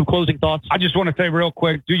give some closing thoughts? I just want to say real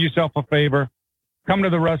quick, do yourself a favor. Come to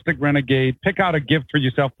the Rustic Renegade. Pick out a gift for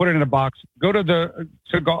yourself. Put it in a box. Go to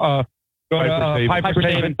Piper's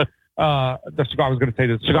Haven. I was going to say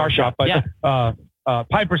the cigar shop, but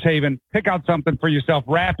Piper's Haven. Pick out something for yourself.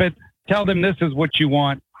 Wrap it. Tell them this is what you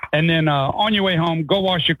want. And then on your way home, go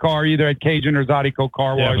wash your car either at Cajun or Zydeco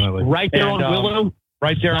Car Wash. Right there on Willow.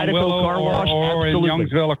 Right there on Willow Car Wash, or in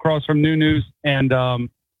Youngsville across from New News. And,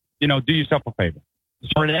 do yourself a favor.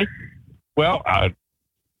 Renee? Well,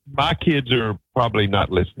 my kids are probably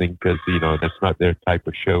not listening because, that's not their type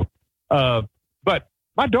of show. But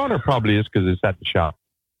my daughter probably is, because it's at the shop.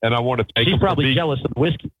 And I want to thank her. She's probably jealous of the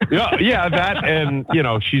whiskey. Yeah, that. And,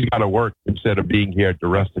 she's got to work instead of being here at the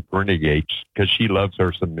Rustic Renegade, because she loves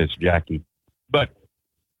her some Miss Jackie. But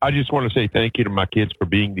I just want to say thank you to my kids for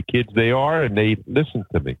being the kids they are, and they listen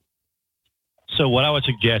to me. So what I would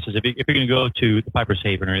suggest is if you're going to go to the Piper's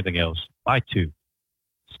Haven or anything else, buy two.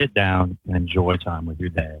 Sit down and enjoy time with your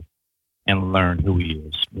dad and learn who he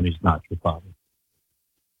is when he's not your father.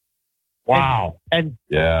 Wow. And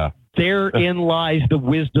yeah, therein lies the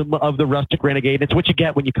wisdom of the Rustic Renegade. It's what you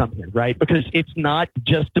get when you come here, right? Because it's not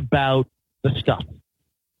just about the stuff.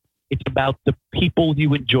 It's about the people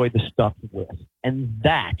you enjoy the stuff with. And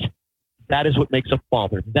that is what makes a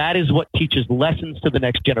father. That is what teaches lessons to the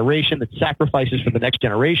next generation, that sacrifices for the next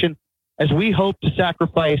generation, as we hope to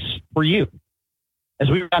sacrifice for you. As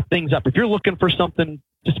we wrap things up, if you're looking for something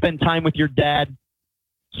to spend time with your dad,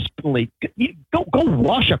 certainly go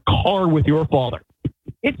wash a car with your father.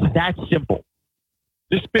 It's that simple.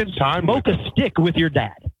 Just spend time. Smoke a stick with your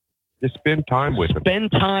dad. Just spend time with him.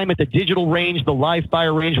 Spend time at the digital range, the live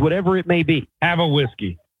fire range, whatever it may be. Have a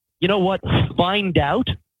whiskey. You know what? Find out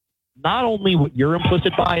not only what your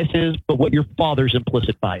implicit bias is, but what your father's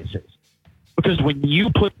implicit bias is. Because when you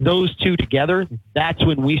put those two together, that's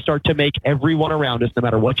when we start to make everyone around us, no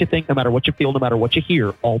matter what you think, no matter what you feel, no matter what you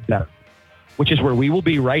hear, all better. Which is where we will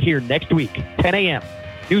be right here next week, 10 a.m.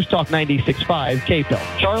 News Talk 96.5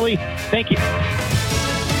 KPEL. Charlie, thank you.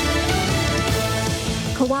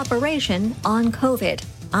 Cooperation on COVID.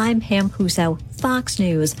 I'm Pam Puso, Fox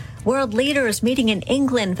News. World leaders meeting in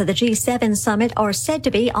England for the G7 summit are said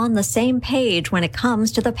to be on the same page when it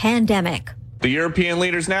comes to the pandemic. The European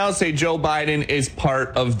leaders now say Joe Biden is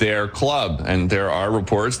part of their club. And there are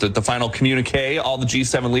reports that the final communique all the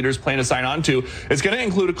G7 leaders plan to sign on to is going to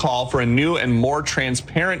include a call for a new and more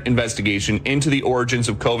transparent investigation into the origins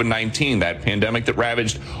of COVID-19, that pandemic that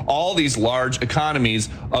ravaged all these large economies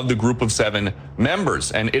of the group of 7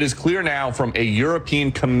 members. And it is clear now from a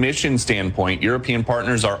European Commission standpoint, European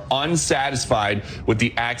partners are unsatisfied with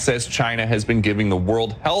the access China has been giving the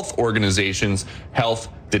World Health Organization's health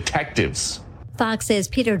detectives. Fox's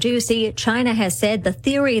Peter Doocy, China has said the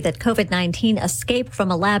theory that COVID-19 escaped from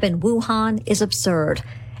a lab in Wuhan is absurd.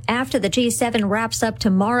 After the G7 wraps up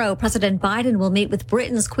tomorrow, President Biden will meet with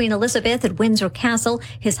Britain's Queen Elizabeth at Windsor Castle.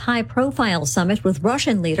 His high-profile summit with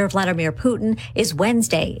Russian leader Vladimir Putin is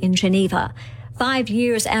Wednesday in Geneva. 5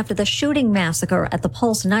 years after the shooting massacre at the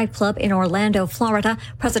Pulse nightclub in Orlando, Florida,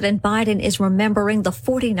 President Biden is remembering the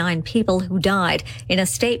 49 people who died. In a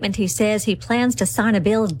statement, he says he plans to sign a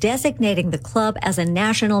bill designating the club as a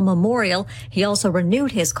national memorial. He also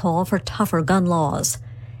renewed his call for tougher gun laws.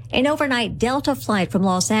 An overnight Delta flight from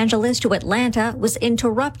Los Angeles to Atlanta was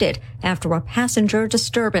interrupted after a passenger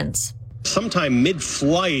disturbance. Sometime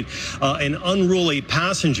mid-flight, an unruly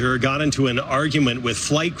passenger got into an argument with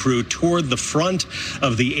flight crew toward the front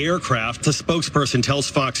of the aircraft. The spokesperson tells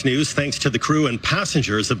Fox News thanks to the crew and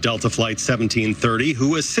passengers of Delta Flight 1730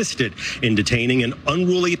 who assisted in detaining an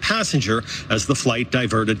unruly passenger as the flight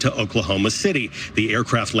diverted to Oklahoma City. The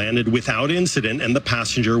aircraft landed without incident and the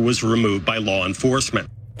passenger was removed by law enforcement.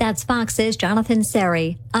 That's Fox's Jonathan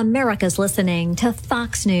Seri. America's listening to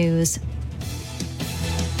Fox News.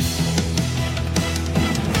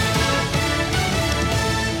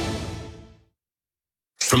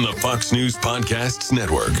 From the Fox News Podcasts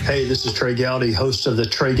Network. Hey, this is Trey Gowdy, host of the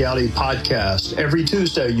Trey Gowdy Podcast. Every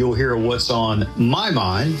Tuesday, you'll hear what's on my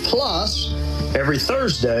mind. Plus, every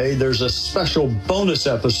Thursday, there's a special bonus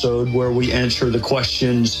episode where we answer the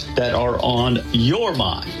questions that are on your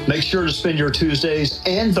mind. Make sure to spend your Tuesdays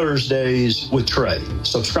and Thursdays with Trey.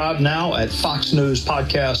 Subscribe now at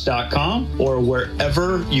foxnewspodcast.com or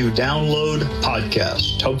wherever you download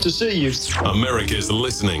podcasts. Hope to see you. America's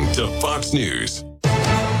listening to Fox News.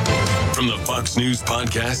 From the Fox News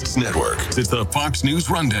Podcasts Network, it's the Fox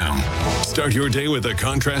News Rundown. Start your day with a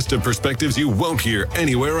contrast of perspectives you won't hear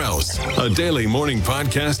anywhere else. A daily morning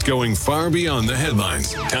podcast going far beyond the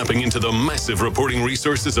headlines, tapping into the massive reporting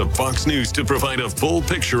resources of Fox News to provide a full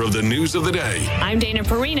picture of the news of the day. I'm Dana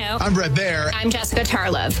Perino. I'm Brett Baer. I'm Jessica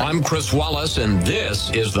Tarlov. I'm Chris Wallace, and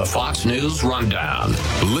this is the Fox News Rundown.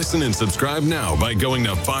 Listen and subscribe now by going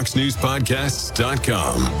to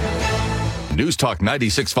foxnewspodcasts.com. News Talk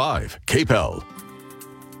 96.5, KPEL.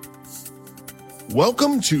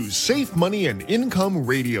 Welcome to Safe Money and Income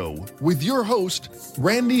Radio with your host,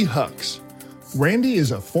 Randy Hux. Randy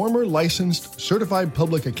is a former licensed certified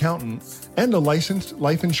public accountant and a licensed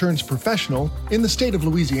life insurance professional in the state of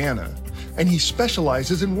Louisiana, and he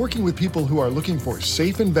specializes in working with people who are looking for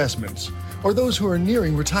safe investments or those who are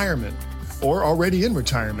nearing retirement or already in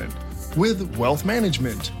retirement with wealth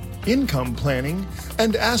management, income planning,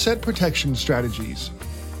 and asset protection strategies.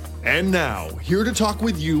 And now, here to talk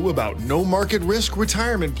with you about no market risk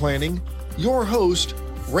retirement planning, your host,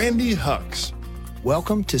 Randy Hux.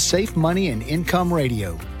 Welcome to Safe Money and Income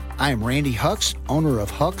Radio. I am Randy Hux, owner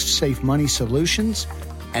of Hux Safe Money Solutions,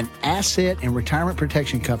 an asset and retirement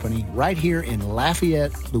protection company right here in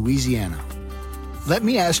Lafayette, Louisiana. Let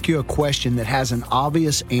me ask you a question that has an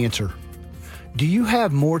obvious answer. Do you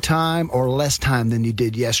have more time or less time than you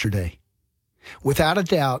did yesterday? Without a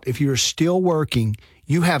doubt, if you're still working,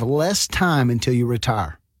 you have less time until you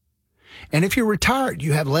retire. And if you're retired,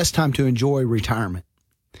 you have less time to enjoy retirement.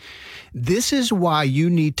 This is why you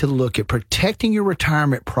need to look at protecting your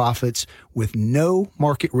retirement profits with no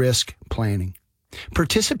market risk planning.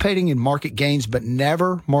 Participating in market gains but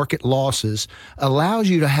never market losses allows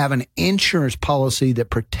you to have an insurance policy that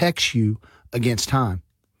protects you against time.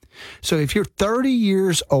 So if you're 30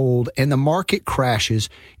 years old and the market crashes,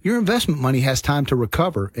 your investment money has time to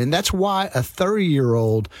recover. And that's why a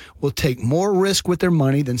 30-year-old will take more risk with their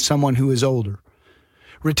money than someone who is older.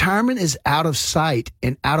 Retirement is out of sight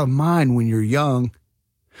and out of mind when you're young.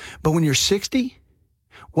 But when you're 60,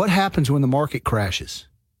 what happens when the market crashes?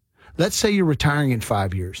 Let's say you're retiring in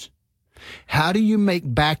 5 years. How do you make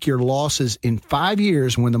back your losses in 5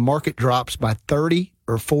 years when the market drops by 30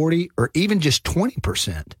 or 40 or even just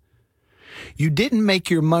 20%? You didn't make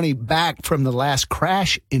your money back from the last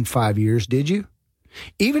crash in 5 years, did you?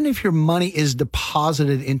 Even if your money is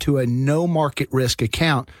deposited into a no market risk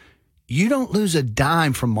account, you don't lose a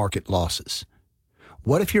dime from market losses.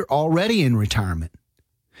 What if you're already in retirement?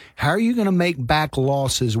 How are you going to make back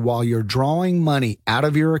losses while you're drawing money out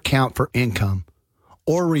of your account for income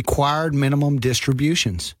or required minimum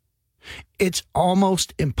distributions? It's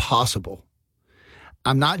almost impossible.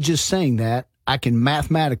 I'm not just saying that. I can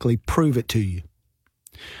mathematically prove it to you.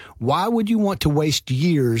 Why would you want to waste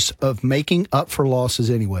years of making up for losses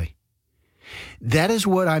anyway? That is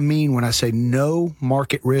what I mean when I say no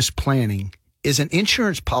market risk planning is an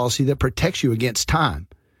insurance policy that protects you against time.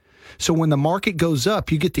 So when the market goes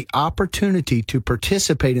up, you get the opportunity to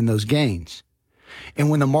participate in those gains. And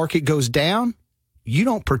when the market goes down, you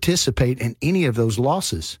don't participate in any of those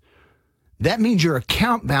losses. That means your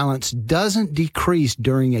account balance doesn't decrease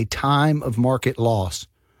during a time of market loss.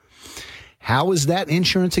 How is that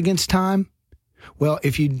insurance against time? Well,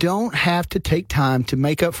 if you don't have to take time to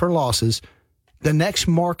make up for losses, the next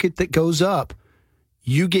market that goes up,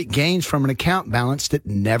 you get gains from an account balance that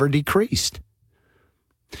never decreased.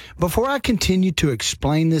 Before I continue to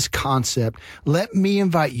explain this concept, let me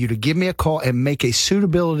invite you to give me a call and make a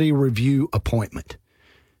suitability review appointment.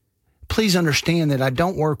 Please understand that I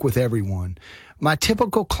don't work with everyone. My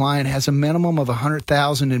typical client has a minimum of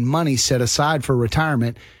 $100,000 in money set aside for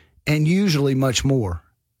retirement and usually much more.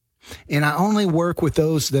 And I only work with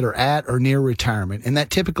those that are at or near retirement. And that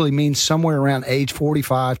typically means somewhere around age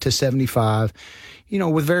 45 to 75,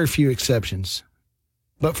 with very few exceptions.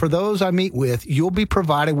 But for those I meet with, you'll be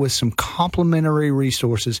provided with some complimentary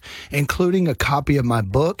resources, including a copy of my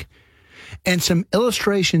book and some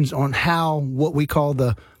illustrations on how what we call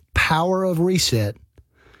the power of reset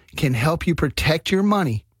can help you protect your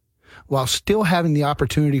money while still having the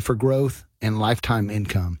opportunity for growth and lifetime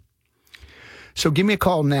income. So give me a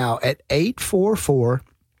call now at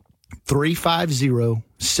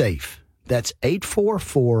 844-350-SAFE. That's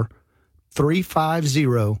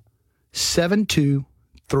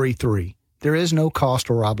 844-350-7233. There is no cost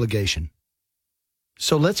or obligation.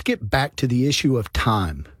 So let's get back to the issue of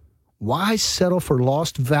time. Why settle for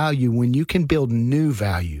lost value when you can build new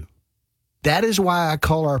value? That is why I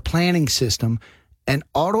call our planning system an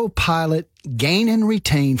autopilot gain and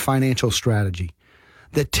retain financial strategy.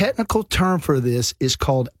 The technical term for this is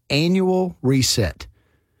called annual reset.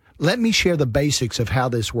 Let me share the basics of how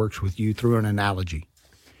this works with you through an analogy.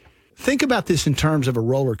 Think about this in terms of a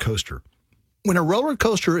roller coaster. When a roller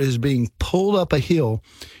coaster is being pulled up a hill,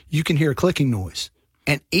 you can hear a clicking noise.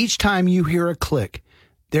 And each time you hear a click,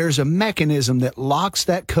 there's a mechanism that locks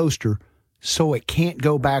that coaster so it can't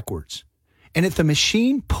go backwards. And if the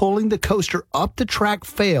machine pulling the coaster up the track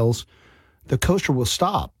fails, the coaster will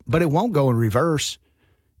stop, but it won't go in reverse.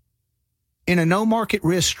 In a no market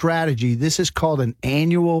risk strategy, this is called an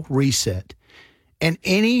annual reset. And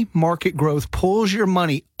any market growth pulls your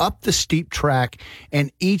money up the steep track,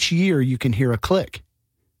 and each year you can hear a click.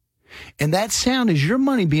 And that sound is your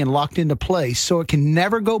money being locked into place so it can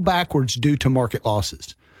never go backwards due to market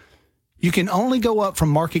losses. You can only go up from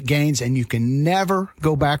market gains, and you can never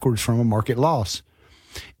go backwards from a market loss.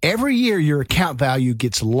 Every year, your account value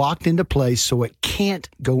gets locked into place so it can't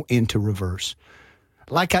go into reverse.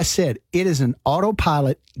 Like I said, it is an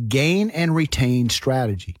autopilot gain and retain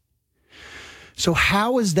strategy. So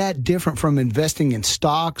how is that different from investing in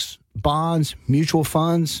stocks, bonds, mutual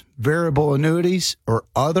funds, variable annuities, or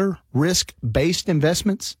other risk-based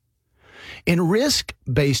investments? In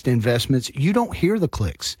risk-based investments, you don't hear the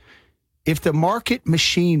clicks. If the market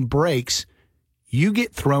machine breaks, you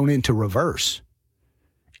get thrown into reverse.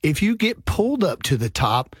 If you get pulled up to the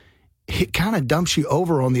top, it kind of dumps you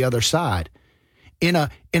over on the other side. In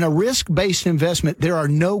a risk-based investment, there are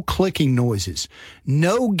no clicking noises.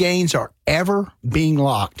 No gains are ever being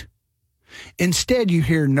locked. Instead, you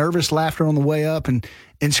hear nervous laughter on the way up and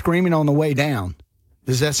screaming on the way down.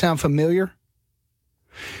 Does that sound familiar?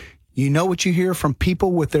 You know what you hear from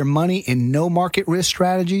people with their money in no market risk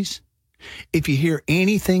strategies? If you hear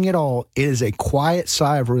anything at all, it is a quiet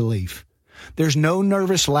sigh of relief. There's no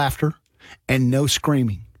nervous laughter and no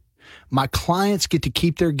screaming. My clients get to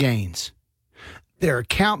keep their gains. Their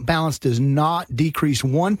account balance does not decrease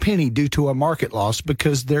 1 penny due to a market loss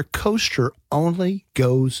because their coaster only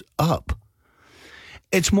goes up.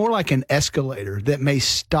 It's more like an escalator that may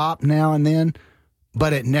stop now and then,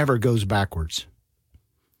 but it never goes backwards.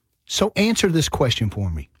 So answer this question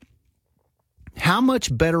for me. How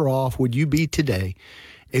much better off would you be today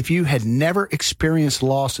if you had never experienced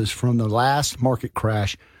losses from the last market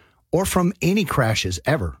crash or from any crashes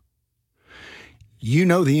ever? You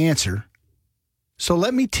know the answer. So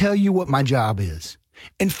let me tell you what my job is.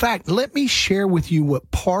 In fact, let me share with you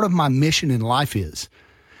what part of my mission in life is.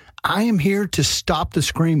 I am here to stop the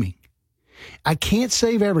screaming. I can't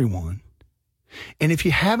save everyone. And if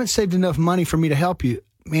you haven't saved enough money for me to help you,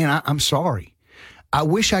 man, I'm sorry. I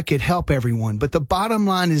wish I could help everyone, but the bottom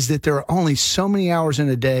line is that there are only so many hours in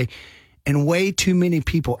a day and way too many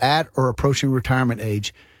people at or approaching retirement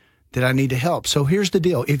age that I need to help. So here's the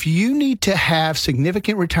deal. If you need to have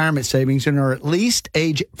significant retirement savings and are at least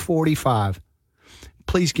age 45,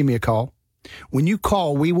 please give me a call. When you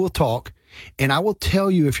call, we will talk, and I will tell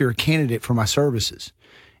you if you're a candidate for my services.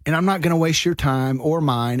 And I'm not going to waste your time or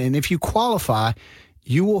mine, and if you qualify,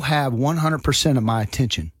 you will have 100% of my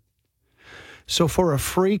attention. So for a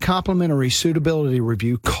free complimentary suitability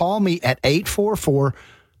review, call me at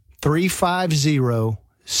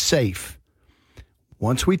 844-350-SAFE.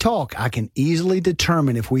 Once we talk, I can easily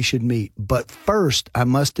determine if we should meet. But first, I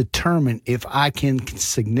must determine if I can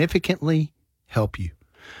significantly help you.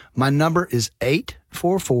 My number is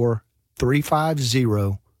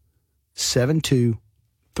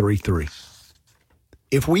 844-350-7233.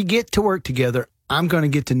 If we get to work together, I'm going to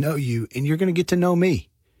get to know you, and you're going to get to know me.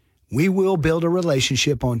 We will build a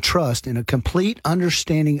relationship on trust and a complete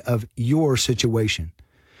understanding of your situation.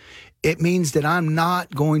 It means that I'm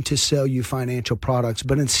not going to sell you financial products,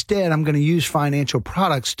 but instead I'm going to use financial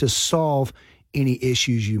products to solve any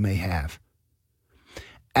issues you may have.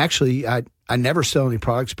 Actually, I never sell any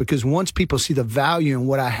products because once people see the value in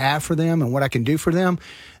what I have for them and what I can do for them,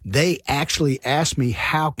 they actually ask me,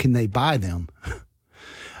 how can they buy them?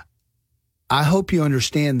 I hope you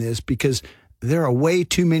understand this because there are way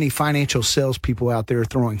too many financial salespeople out there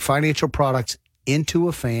throwing financial products into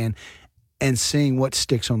a fan and seeing what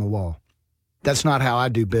sticks on the wall. That's not how I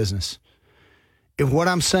do business. If what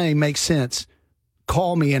I'm saying makes sense,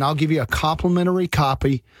 call me and I'll give you a complimentary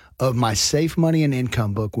copy of my Safe Money and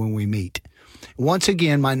Income book when we meet. Once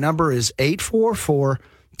again, my number is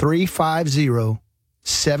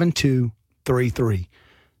 844-350-7233.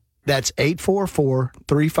 That's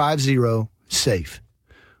 844-350-SAFE.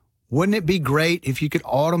 Wouldn't it be great if you could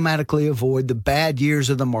automatically avoid the bad years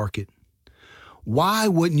of the market? Why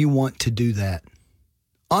wouldn't you want to do that?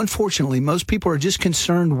 Unfortunately, most people are just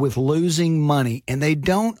concerned with losing money and they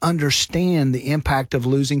don't understand the impact of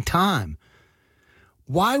losing time.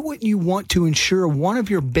 Why wouldn't you want to insure one of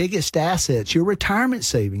your biggest assets, your retirement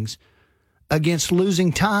savings, against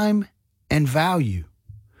losing time and value?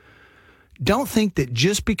 Don't think that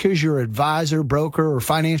just because your advisor, broker, or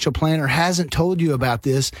financial planner hasn't told you about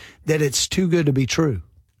this, that it's too good to be true.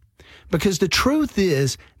 Because the truth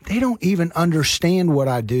is, they don't even understand what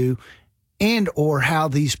I do and or how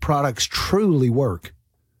these products truly work.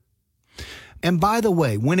 And by the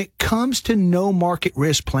way, when it comes to no market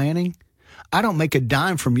risk planning, I don't make a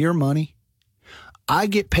dime from your money. I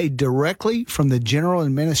get paid directly from the general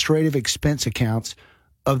administrative expense accounts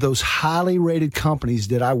of those highly rated companies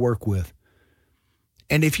that I work with.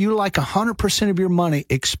 And if you like 100% of your money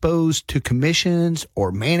exposed to commissions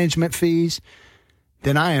or management fees,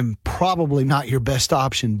 then I am probably not your best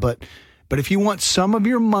option. But if you want some of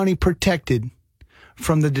your money protected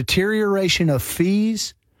from the deterioration of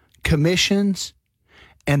fees, commissions,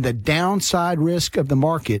 and the downside risk of the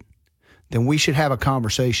market, then we should have a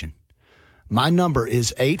conversation. My number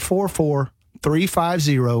is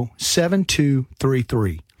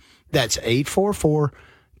 844-350-7233. That's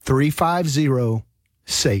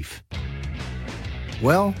 844-350-SAFE.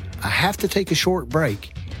 Well, I have to take a short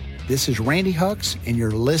break. This is Randy Hucks, and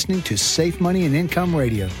you're listening to Safe Money and Income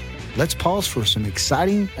Radio. Let's pause for some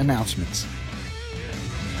exciting announcements.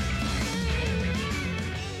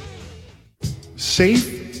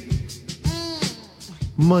 Safe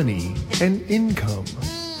Money and Income.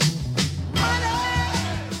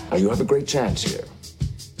 Now, you have a great chance here.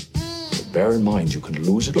 But bear in mind, you can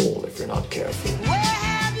lose it all if you're not careful.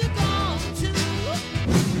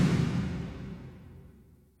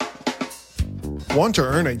 Want to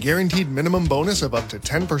earn a guaranteed minimum bonus of up to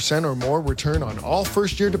 10% or more return on all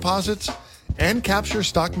first-year deposits and capture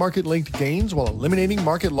stock market-linked gains while eliminating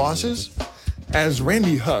market losses? As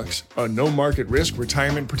Randy Hucks, a no-market risk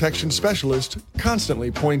retirement protection specialist,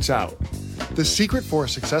 constantly points out, the secret for a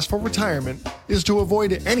successful retirement is to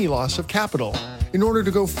avoid any loss of capital in order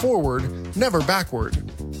to go forward, never backward.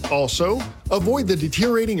 Also, avoid the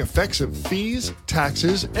deteriorating effects of fees,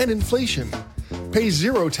 taxes, and inflation. Pay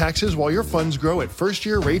zero taxes while your funds grow at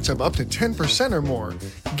first-year rates of up to 10% or more,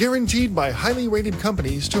 guaranteed by highly rated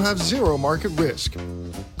companies to have zero market risk.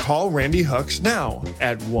 Call Randy Hucks now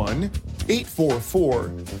at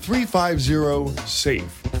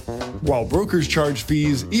 1-844-350-SAFE. While brokers charge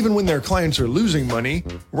fees even when their clients are losing money,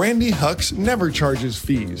 Randy Hucks never charges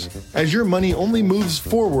fees, as your money only moves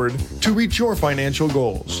forward to reach your financial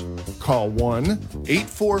goals. Call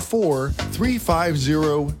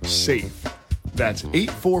 1-844-350-SAFE. That's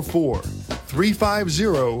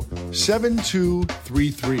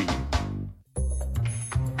 844-350-7233.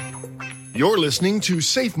 You're listening to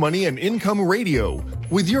Safe Money and Income Radio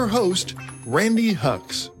with your host, Randy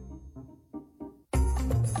Hucks.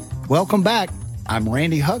 Welcome back. I'm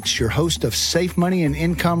Randy Hucks, your host of Safe Money and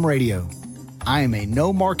Income Radio. I am a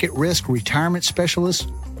no-market risk retirement specialist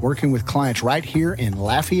working with clients right here in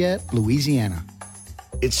Lafayette, Louisiana.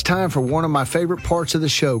 It's time for one of my favorite parts of the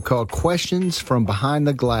show called Questions from Behind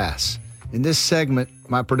the Glass. In this segment,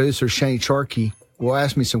 my producer, Shane Sharkey, will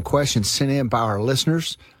ask me some questions sent in by our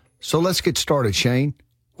listeners. So let's get started, Shane.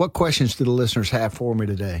 What questions do the listeners have for me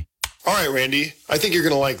today? All right, Randy, I think you're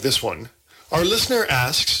going to like this one. Our listener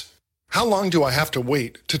asks, how long do I have to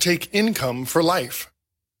wait to take income for life?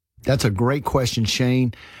 That's a great question,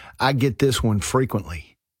 Shane. I get this one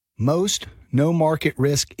frequently. Most no market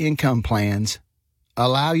risk income plans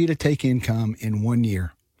allow you to take income in 1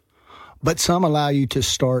 year, but some allow you to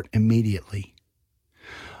start immediately.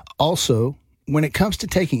 Also, when it comes to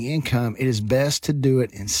taking income, it is best to do it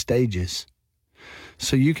in stages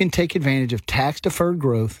so you can take advantage of tax-deferred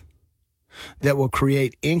growth that will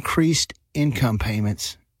create increased income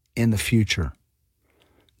payments in the future.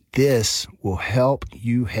 This will help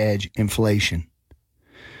you hedge inflation.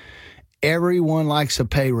 Everyone likes a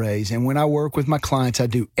pay raise, and when I work with my clients, I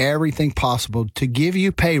do everything possible to give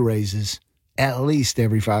you pay raises at least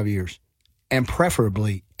every 5 years, and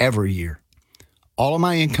preferably every year. All of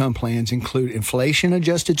my income plans include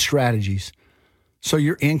inflation-adjusted strategies, so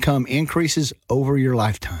your income increases over your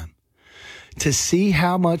lifetime. To see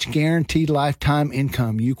how much guaranteed lifetime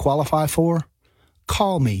income you qualify for,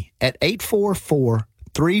 call me at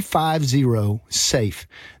 844-350-SAFE.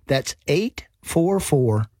 That's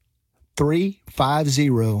 844-350-SAFE.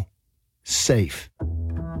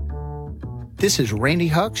 This is Randy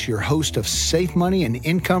Hucks, your host of Safe Money and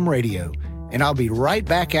Income Radio, and I'll be right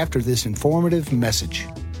back after this informative message.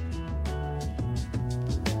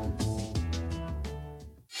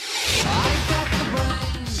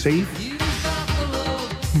 Safe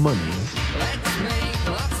Money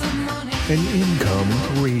and Income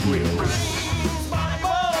Radio.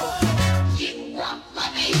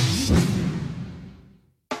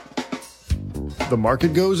 The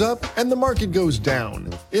market goes up and the market goes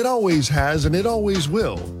down. It always has and it always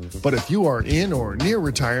will. But if you are in or near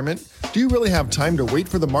retirement, do you really have time to wait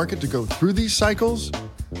for the market to go through these cycles?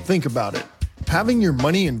 Think about it. Having your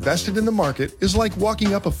money invested in the market is like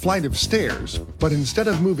walking up a flight of stairs, but instead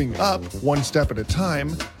of moving up one step at a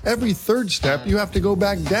time, every third step you have to go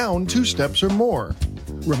back down 2 steps or more.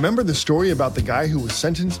 Remember the story about the guy who was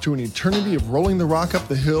sentenced to an eternity of rolling the rock up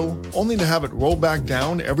the hill, only to have it roll back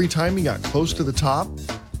down every time he got close to the top?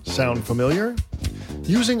 Sound familiar?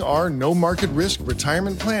 Using our no market risk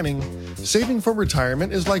retirement planning, saving for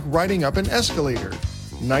retirement is like riding up an escalator.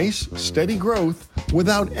 Nice, steady growth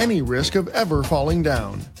without any risk of ever falling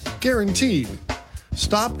down. Guaranteed.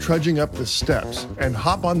 Stop trudging up the steps and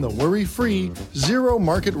hop on the worry-free, zero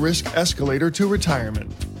market risk escalator to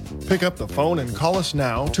retirement. Pick up the phone and call us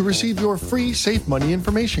now to receive your free Safe Money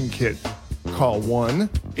Information Kit. Call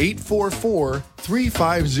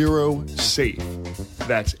 1-844-350-SAFE.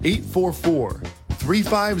 That's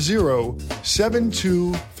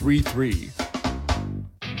 844-350-7233.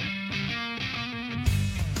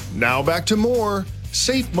 Now back to more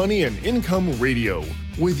Safe Money and Income Radio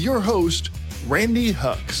with your host, Randy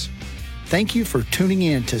Hucks. Thank you for tuning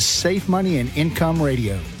in to Safe Money and Income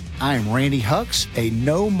Radio. I am Randy Hucks, a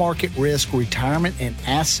no market risk retirement and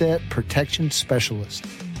asset protection specialist.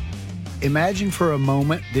 Imagine for a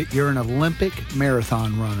moment that you're an Olympic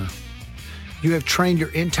marathon runner. You have trained your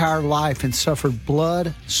entire life and suffered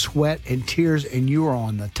blood, sweat, and tears, and you are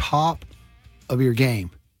on the top of your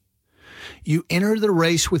game. You enter the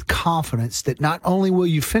race with confidence that not only will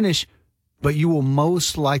you finish, but you will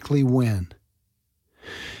most likely win.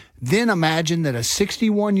 Then imagine that a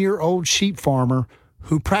 61-year-old sheep farmer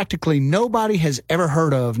who practically nobody has ever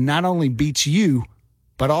heard of not only beats you,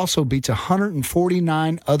 but also beats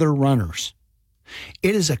 149 other runners.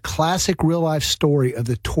 It is a classic real-life story of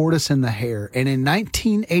the tortoise and the hare. And in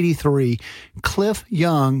 1983, Cliff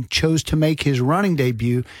Young chose to make his running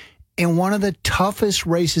debut in one of the toughest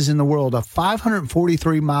races in the world, a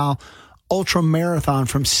 543-mile ultra-marathon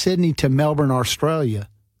from Sydney to Melbourne, Australia.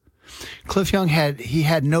 Cliff Young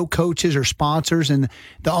had no coaches or sponsors, and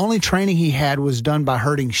the only training he had was done by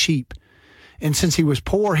herding sheep. And since he was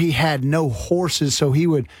poor, he had no horses, so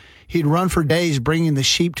he'd run for days bringing the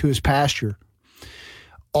sheep to his pasture.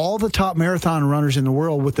 All the top marathon runners in the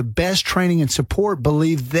world with the best training and support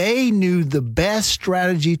believed they knew the best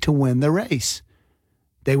strategy to win the race.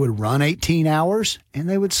 They would run 18 hours and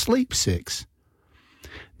they would sleep 6.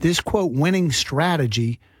 This, quote, winning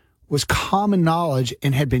strategy was common knowledge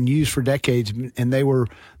and had been used for decades, and they were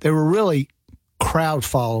really crowd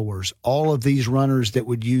followers, all of these runners that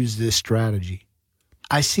would use this strategy.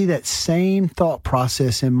 I see that same thought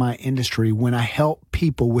process in my industry when I help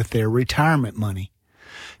people with their retirement money.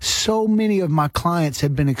 So many of my clients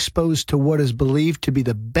have been exposed to what is believed to be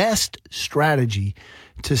the best strategy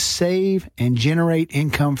to save and generate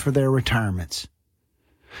income for their retirements.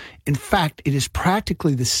 In fact, it is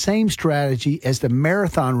practically the same strategy as the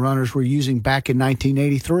marathon runners were using back in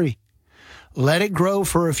 1983. Let it grow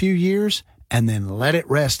for a few years and then let it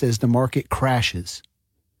rest as the market crashes.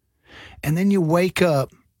 And then you wake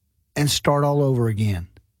up and start all over again.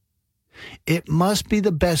 It must be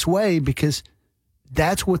the best way because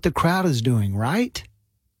that's what the crowd is doing, right?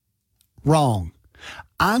 Wrong.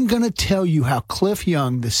 I'm going to tell you how Cliff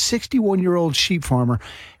Young, the 61-year-old sheep farmer,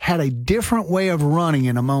 had a different way of running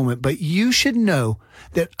in a moment, but you should know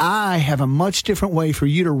that I have a much different way for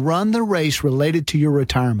you to run the race related to your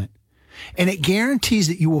retirement. And it guarantees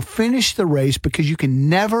that you will finish the race because you can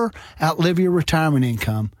never outlive your retirement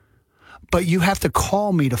income, but you have to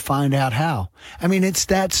call me to find out how. I mean, it's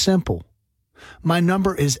that simple. My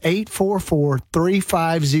number is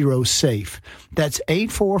 844-350-SAFE. That's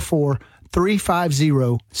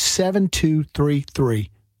 844-350-7233.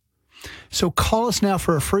 So call us now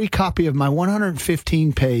for a free copy of my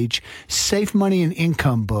 115-page Safe Money and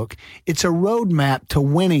Income book. It's a roadmap to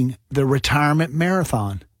winning the retirement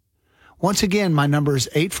marathon. Once again, my number is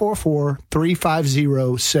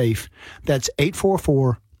 844-350-SAFE. That's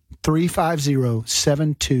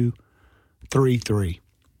 844-350-7233.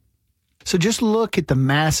 So just look at the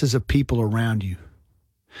masses of people around you.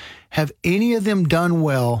 Have any of them done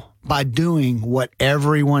well by doing what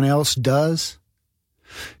everyone else does?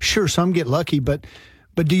 Sure, some get lucky, but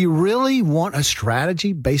do you really want a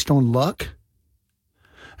strategy based on luck?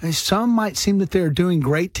 I mean, some might seem that they're doing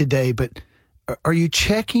great today, but are you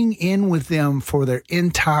checking in with them for their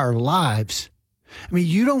entire lives? I mean,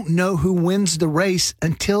 you don't know who wins the race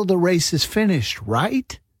until the race is finished,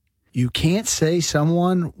 right? You can't say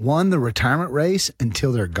someone won the retirement race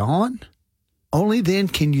until they're gone. Only then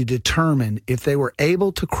can you determine if they were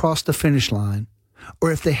able to cross the finish line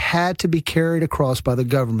or if they had to be carried across by the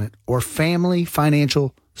government or family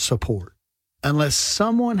financial support. Unless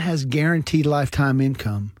someone has guaranteed lifetime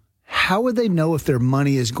income, how would they know if their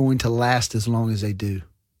money is going to last as long as they do?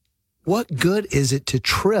 What good is it to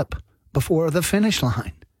trip before the finish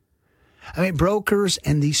line? I mean, brokers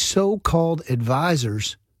and these so-called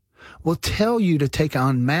advisors will tell you to take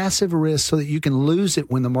on massive risks so that you can lose it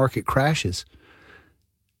when the market crashes.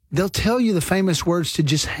 They'll tell you the famous words to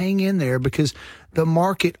just hang in there because the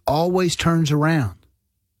market always turns around.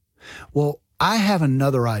 Well, I have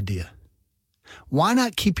another idea. Why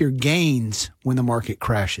not keep your gains when the market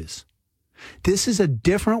crashes? This is a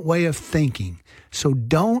different way of thinking, so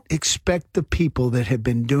don't expect the people that have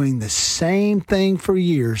been doing the same thing for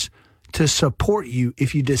years to support you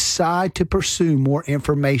if you decide to pursue more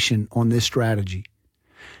information on this strategy.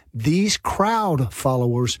 These crowd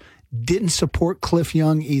followers didn't support Cliff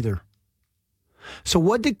Young either. So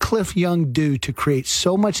what did Cliff Young do to create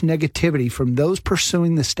so much negativity from those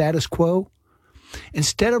pursuing the status quo?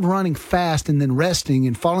 Instead of running fast and then resting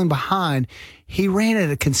and falling behind, he ran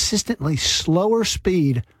at a consistently slower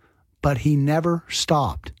speed, but he never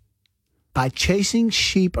stopped. By chasing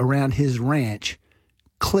sheep around his ranch,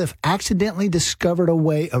 Cliff accidentally discovered a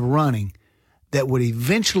way of running that would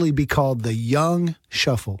eventually be called the Young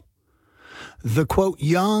Shuffle. The, quote,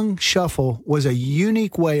 Young Shuffle was a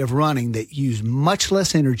unique way of running that used much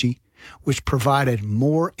less energy, which provided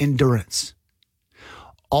more endurance.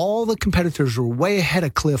 all the competitors were way ahead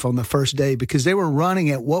of Cliff on the first day because they were running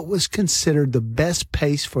at what was considered the best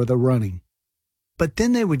pace for the running. But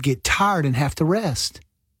then they would get tired and have to rest.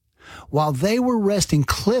 While they were resting,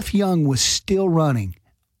 Cliff Young was still running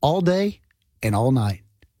all day and all night.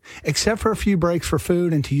 Except for a few breaks for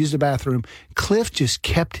food and to use the bathroom, Cliff just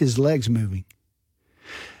kept his legs moving.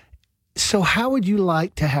 So how would you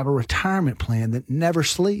like to have a retirement plan that never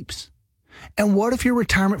sleeps? And what if your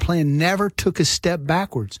retirement plan never took a step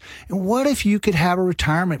backwards? And what if you could have a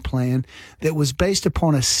retirement plan that was based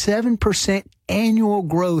upon a 7% annual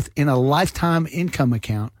growth in a lifetime income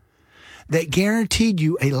account that guaranteed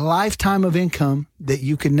you a lifetime of income that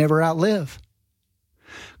you could never outlive?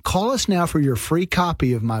 Call us now for your free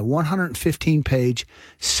copy of my 115-page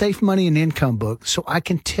Safe Money and Income book so I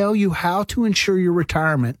can tell you how to ensure your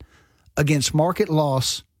retirement against market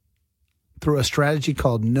loss through a strategy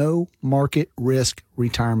called No Market Risk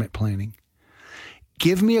Retirement Planning.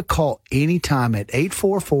 Give me a call anytime at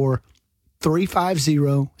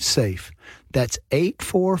 844-350-SAFE. That's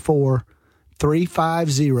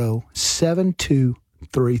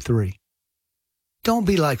 844-350-7233. Don't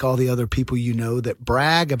be like all the other people you know that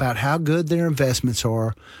brag about how good their investments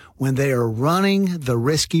are when they are running the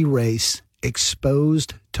risky race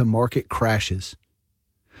exposed to market crashes.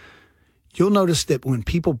 You'll notice that when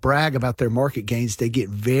people brag about their market gains, they get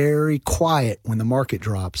very quiet when the market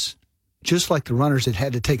drops, just like the runners that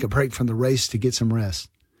had to take a break from the race to get some rest.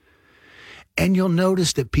 And you'll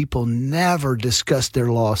notice that people never discuss their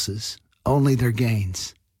losses, only their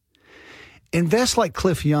gains. Invest like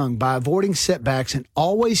Cliff Young by avoiding setbacks and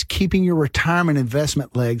always keeping your retirement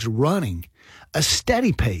investment legs running, a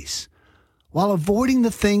steady pace, while avoiding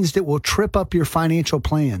the things that will trip up your financial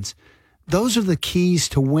plans. Those are the keys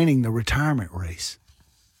to winning the retirement race.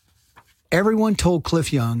 Everyone told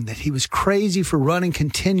Cliff Young that he was crazy for running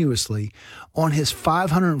continuously on his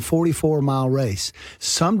 544-mile race.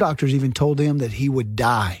 Some doctors even told him that he would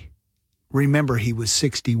die. Remember, he was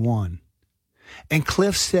 61. And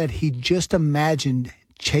Cliff said he just imagined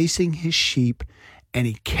chasing his sheep, and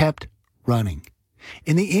he kept running.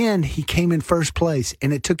 In the end, he came in first place,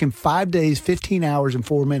 and it took him 5 days, 15 hours, and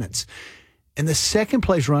 4 minutes. And the second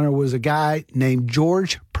place runner was a guy named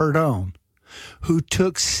George Perdone, who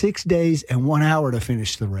took 6 days and 1 hour to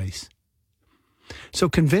finish the race. So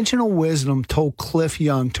conventional wisdom told Cliff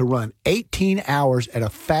Young to run 18 hours at a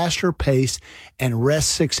faster pace and rest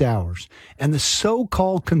 6 hours. And the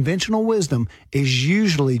so-called conventional wisdom is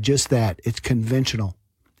usually just that. It's conventional.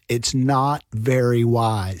 It's not very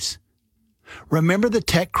wise. Remember the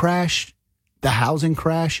tech crash, the housing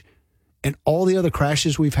crash, and all the other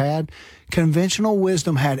crashes we've had? Conventional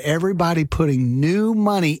wisdom had everybody putting new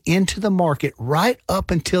money into the market right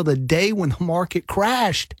up until the day when the market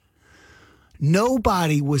crashed.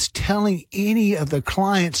 Nobody was telling any of the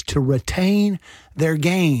clients to retain their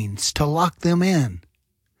gains, to lock them in.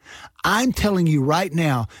 I'm telling you right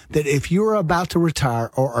now that if you're about to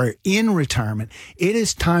retire or are in retirement, it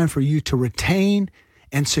is time for you to retain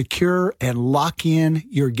and secure and lock in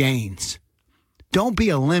your gains. Don't be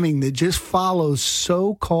a lemming that just follows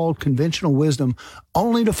so-called conventional wisdom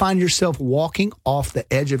only to find yourself walking off the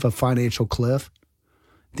edge of a financial cliff.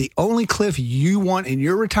 The only cliff you want in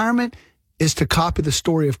your retirement is to copy the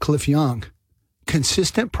story of Cliff Young,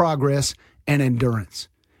 consistent progress and endurance.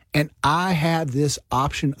 And I have this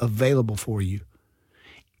option available for you.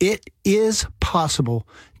 It is possible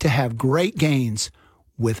to have great gains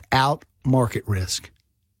without market risk.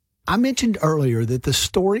 I mentioned earlier that the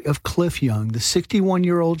story of Cliff Young, the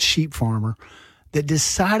 61-year-old sheep farmer that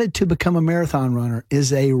decided to become a marathon runner,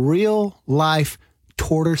 is a real-life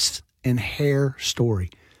tortoise and hare story.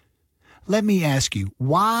 Let me ask you,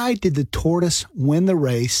 why did the tortoise win the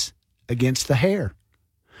race against the hare?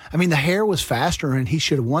 I mean, the hare was faster and he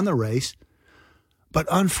should have won the race. But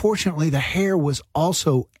unfortunately, the hare was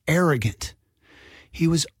also arrogant. He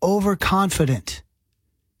was overconfident.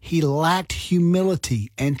 He lacked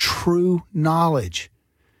humility and true knowledge.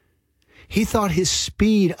 He thought his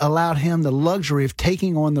speed allowed him the luxury of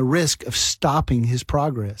taking on the risk of stopping his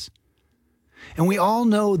progress. And we all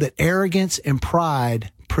know that arrogance and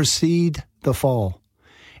pride precede the fall.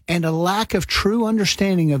 And a lack of true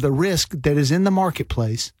understanding of the risk that is in the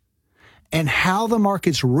marketplace and how the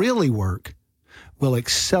markets really work will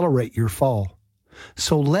accelerate your fall.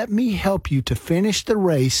 So let me help you to finish the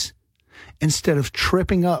race instead of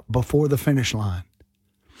tripping up before the finish line.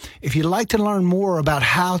 If you'd like to learn more about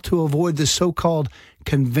how to avoid the so-called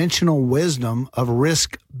conventional wisdom of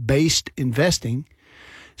risk-based investing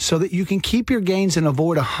so that you can keep your gains and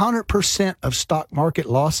avoid 100% of stock market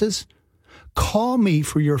losses, Call me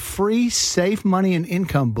for your free Safe Money and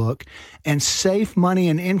Income book and Safe Money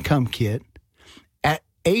and Income kit at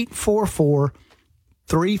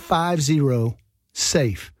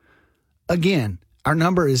 844-350-SAFE. Again, our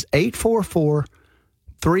number is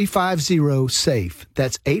 844-350-SAFE.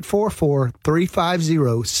 That's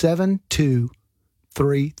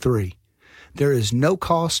 844-350-7233. There is no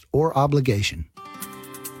cost or obligation.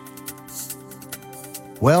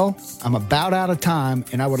 Well, I'm about out of time,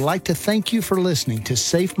 and I would like to thank you for listening to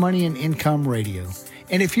Safe Money and Income Radio.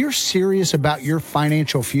 And if you're serious about your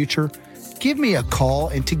financial future, give me a call,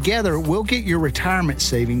 and together we'll get your retirement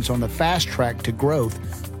savings on the fast track to growth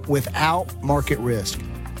without market risk.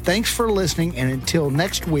 Thanks for listening, and until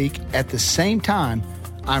next week at the same time,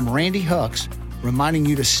 I'm Randy Hucks, reminding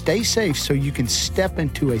you to stay safe so you can step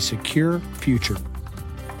into a secure future.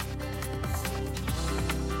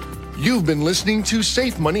 You've been listening to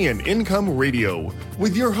Safe Money and Income Radio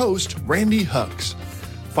with your host, Randy Hucks.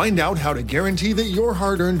 Find out how to guarantee that your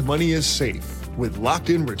hard-earned money is safe with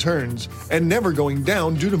locked-in returns and never going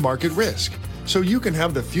down due to market risk, so you can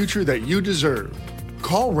have the future that you deserve.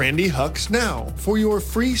 Call Randy Hucks now for your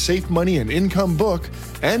free Safe Money and Income book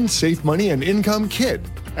and Safe Money and Income kit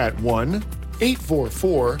at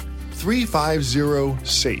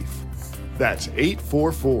 1-844-350-SAFE. That's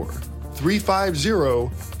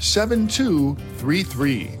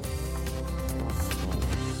 844-350-7233.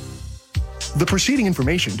 The preceding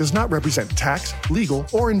information does not represent tax, legal,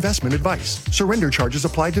 or investment advice. Surrender charges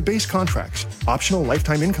apply to base contracts. Optional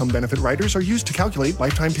lifetime income benefit riders are used to calculate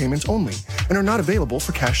lifetime payments only and are not available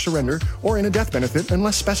for cash surrender or in a death benefit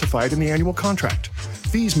unless specified in the annual contract.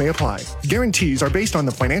 Fees may apply. Guarantees are based on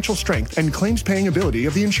the financial strength and claims-paying ability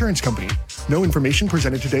of the insurance company. No information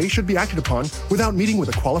presented today should be acted upon without meeting with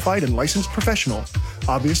a qualified and licensed professional.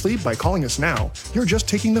 Obviously, by calling us now, you're just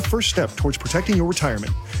taking the first step towards protecting your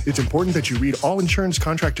retirement. It's important that you read all insurance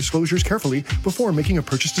contract disclosures carefully before making a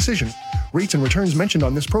purchase decision. Rates and returns mentioned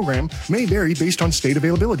on this program may vary based on state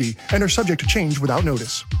availability and are subject to change without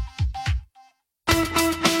notice.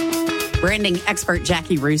 Branding expert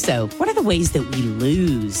Jackie Russo, what are the ways that we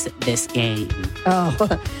lose this game?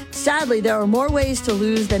 Oh, sadly, there are more ways to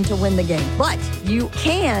lose than to win the game. But you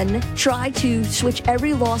can try to switch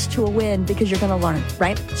every loss to a win because you're going to learn,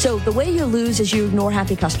 right? So the way you lose is you ignore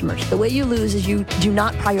happy customers. The way you lose is you do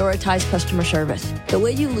not prioritize customer service. The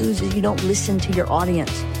way you lose is you don't listen to your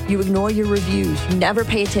audience. You ignore your reviews. You never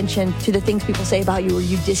pay attention to the things people say about you, or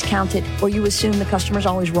you discount it, or you assume the customer's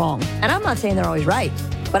always wrong. And I'm not saying they're always right,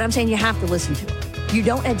 but I'm saying you have to listen to them. You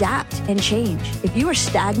don't adapt and change. If you are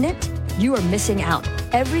stagnant, you are missing out.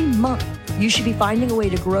 Every month, you should be finding a way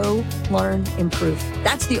to grow, learn, improve.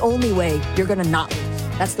 That's the only way you're going to not lose.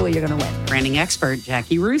 That's the way you're going to win. Branding expert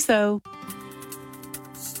Jackie Russo.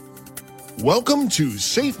 Welcome to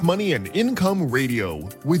Safe Money and Income Radio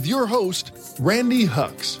with your host, Randy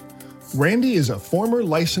Hucks. Randy is a former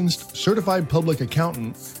licensed certified public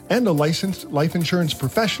accountant and a licensed life insurance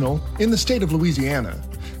professional in the state of Louisiana,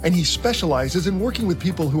 and he specializes in working with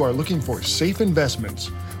people who are looking for safe investments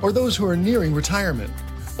or those who are nearing retirement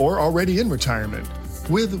or already in retirement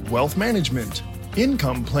with wealth management,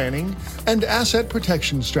 income planning, and asset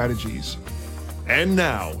protection strategies. And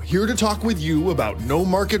now, here to talk with you about no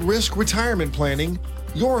market risk retirement planning,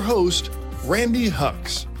 your host, Randy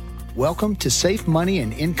Hucks. Welcome to Safe Money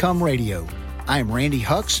and Income Radio. I am Randy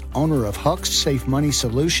Hucks, owner of Hucks Safe Money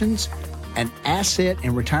Solutions, an asset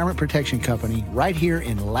and retirement protection company right here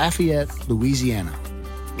in Lafayette, Louisiana.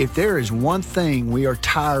 If there is one thing we are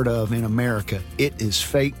tired of in America, it is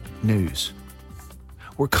fake news.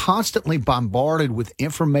 We're constantly bombarded with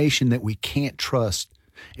information that we can't trust.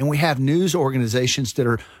 And we have news organizations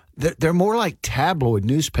they're more like tabloid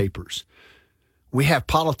newspapers. We have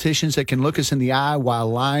politicians that can look us in the eye while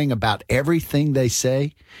lying about everything they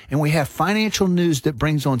say. And we have financial news that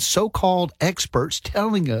brings on so-called experts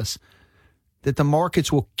telling us that the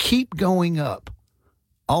markets will keep going up,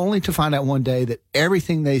 only to find out one day that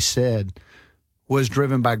everything they said was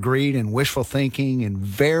driven by greed and wishful thinking and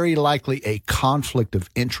very likely a conflict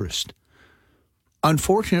of interest.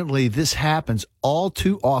 Unfortunately, this happens all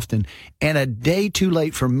too often and a day too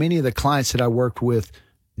late for many of the clients that I worked with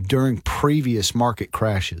during previous market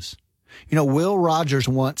crashes. You know, Will Rogers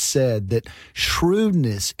once said that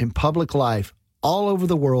shrewdness in public life all over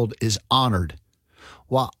the world is honored,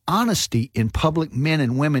 while honesty in public men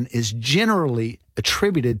and women is generally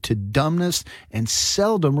attributed to dumbness and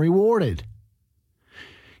seldom rewarded.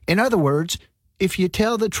 In other words, if you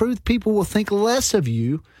tell the truth, people will think less of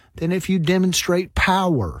you than if you demonstrate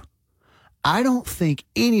power. I don't think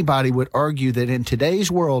anybody would argue that in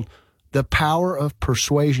today's world, The power of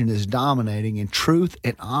persuasion is dominating, and truth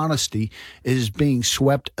and honesty is being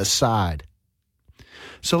swept aside.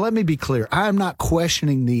 So let me be clear. I am not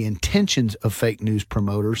questioning the intentions of fake news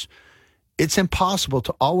promoters. It's impossible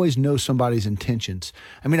to always know somebody's intentions.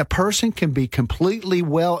 I mean, a person can be completely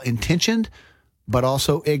well-intentioned, but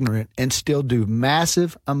also ignorant and still do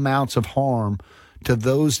massive amounts of harm to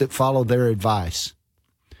those that follow their advice.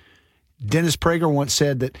 Dennis Prager once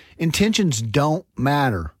said that intentions don't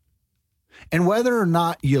matter. And whether or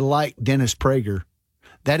not you like Dennis Prager,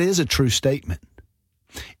 that is a true statement.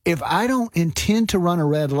 If I don't intend to run a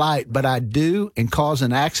red light, but I do and cause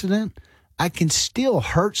an accident, I can still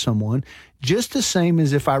hurt someone just the same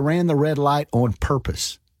as if I ran the red light on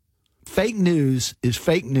purpose. Fake news is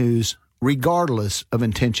fake news regardless of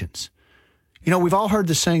intentions. You know, we've all heard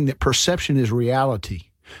the saying that perception is reality.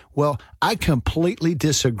 Well, I completely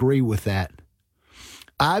disagree with that.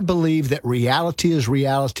 I believe that reality is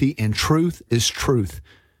reality and truth is truth.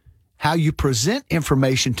 How you present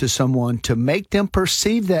information to someone to make them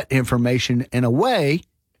perceive that information in a way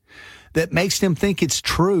that makes them think it's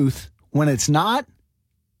truth when it's not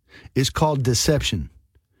is called deception.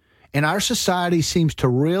 And our society seems to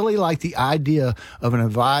really like the idea of an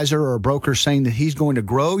advisor or a broker saying that he's going to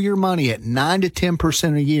grow your money at 9 to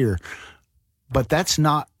 10% a year. But that's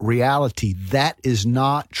not reality. That is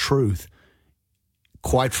not truth.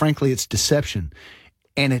 Quite frankly, it's deception.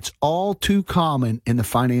 And it's all too common in the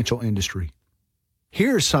financial industry.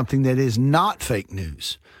 Here's something that is not fake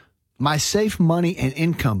news. My Safe Money and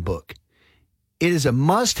Income book. It is a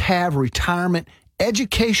must-have retirement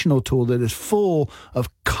educational tool that is full of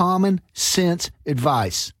common sense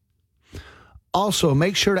advice. Also,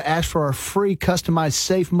 make sure to ask for our free customized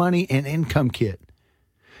Safe Money and Income kit.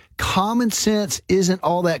 Common sense isn't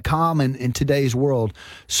all that common in today's world,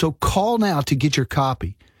 so call now to get your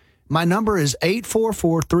copy. My number is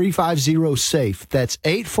 844-350-SAFE. That's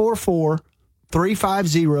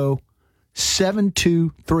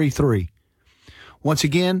 844-350-7233. Once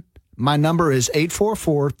again, my number is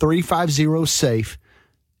 844-350-SAFE,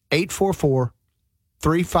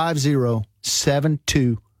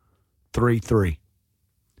 844-350-7233.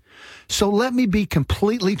 So let me be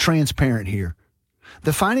completely transparent here.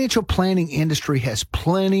 The financial planning industry has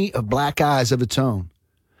plenty of black eyes of its own.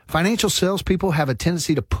 Financial salespeople have a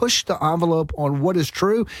tendency to push the envelope on what is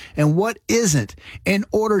true and what isn't in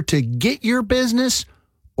order to get your business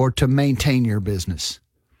or to maintain your business.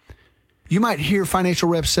 You might hear financial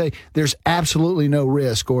reps say there's absolutely no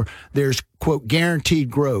risk or there's, quote, guaranteed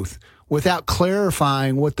growth without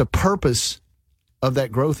clarifying what the purpose of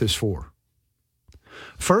that growth is for.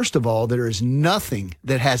 First of all, there is nothing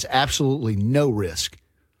that has absolutely no risk.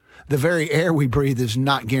 The very air we breathe is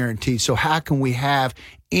not guaranteed. So how can we have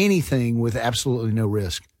anything with absolutely no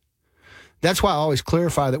risk? That's why I always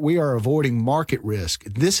clarify that we are avoiding market risk.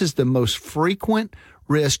 This is the most frequent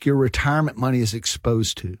risk your retirement money is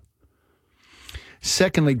exposed to.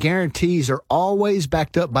 Secondly, guarantees are always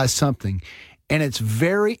backed up by something, and it's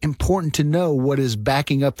very important to know what is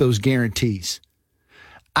backing up those guarantees.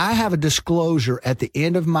 I have a disclosure at the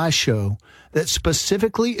end of my show that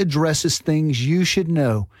specifically addresses things you should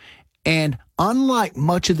know. And unlike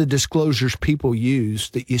much of the disclosures people use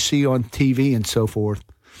that you see on TV and so forth,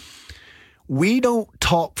 we don't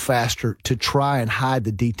talk faster to try and hide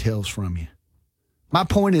the details from you. My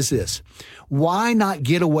point is this: why not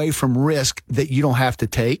get away from risk that you don't have to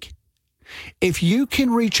take? If you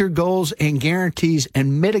can reach your goals and guarantees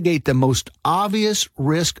and mitigate the most obvious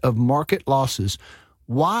risk of market losses,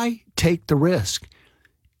 why take the risk?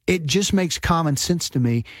 It just makes common sense to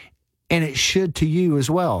me, and it should to you as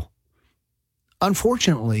well.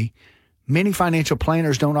 Unfortunately, many financial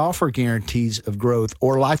planners don't offer guarantees of growth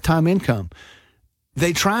or lifetime income.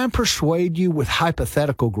 They try and persuade you with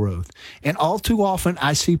hypothetical growth. And all too often,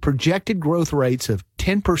 I see projected growth rates of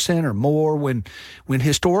 10% or more when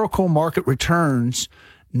historical market returns,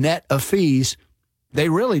 net of fees, they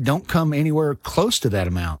really don't come anywhere close to that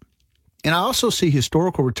amount. And I also see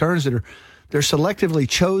historical returns that they're selectively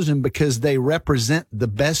chosen because they represent the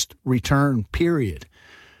best return period.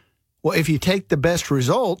 Well, if you take the best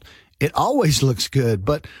result, it always looks good,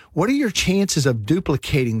 but what are your chances of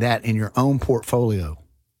duplicating that in your own portfolio?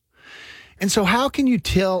 And so how can you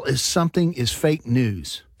tell if something is fake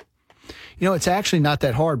news? You know, it's actually not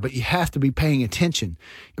that hard, but you have to be paying attention.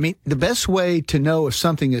 I mean, the best way to know if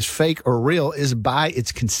something is fake or real is by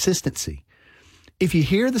its consistency. If you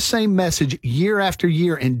hear the same message year after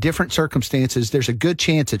year in different circumstances, there's a good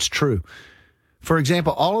chance it's true. For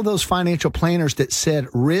example, all of those financial planners that said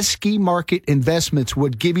risky market investments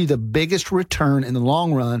would give you the biggest return in the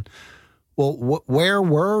long run, well, where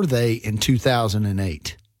were they in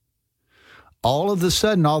 2008? all of a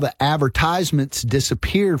sudden, all the advertisements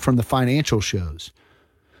disappeared from the financial shows.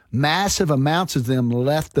 Massive amounts of them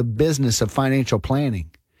left the business of financial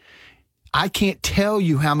planning. I can't tell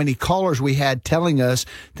you how many callers we had telling us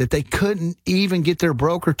that they couldn't even get their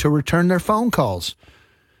broker to return their phone calls.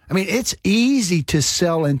 I mean, it's easy to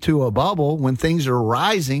sell into a bubble when things are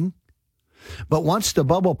rising, but once the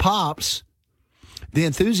bubble pops, the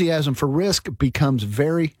enthusiasm for risk becomes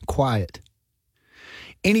very quiet.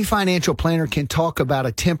 Any financial planner can talk about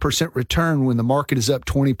a 10% return when the market is up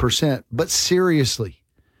 20%, but seriously,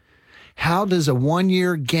 how does a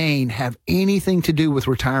 1-year gain have anything to do with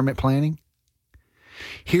retirement planning?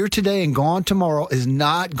 Here today and gone tomorrow is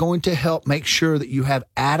not going to help make sure that you have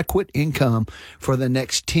adequate income for the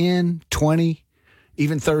next 10, 20,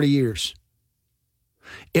 even 30 years.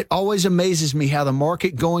 It always amazes me how the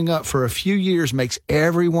market going up for a few years makes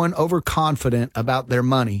everyone overconfident about their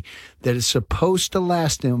money that is supposed to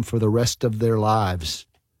last them for the rest of their lives.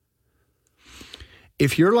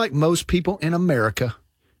 If you're like most people in America,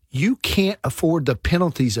 you can't afford the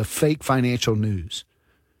penalties of fake financial news.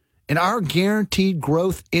 And our guaranteed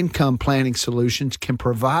growth income planning solutions can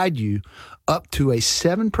provide you up to a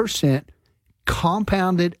 7%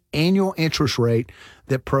 compounded annual interest rate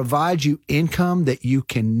that provides you income that you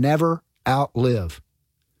can never outlive.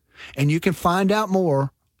 And you can find out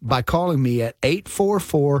more by calling me at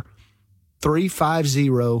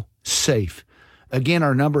 844-350-SAFE. Again,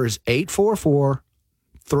 our number is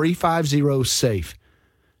 844-350-SAFE.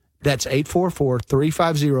 That's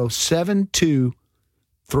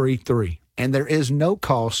 844-350-7233. And there is no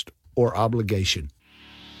cost or obligation.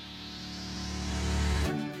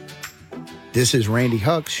 This is Randy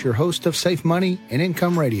Hucks, your host of Safe Money and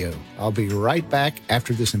Income Radio. I'll be right back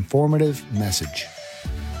after this informative message.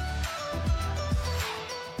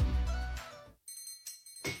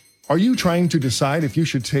 Are you trying to decide if you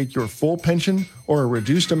should take your full pension or a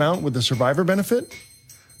reduced amount with the survivor benefit?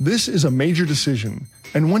 This is a major decision,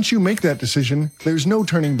 and once you make that decision, there's no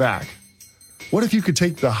turning back. What if you could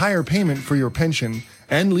take the higher payment for your pension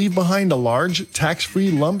and leave behind a large,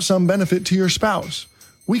 tax-free lump sum benefit to your spouse?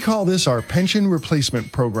 We call this our Pension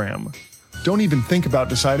Replacement Program. Don't even think about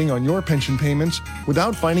deciding on your pension payments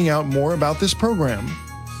without finding out more about this program.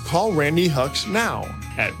 Call Randy Hucks now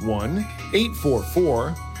at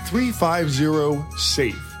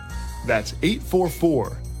 1-844-350-SAFE. That's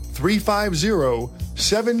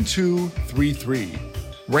 844-350-7233.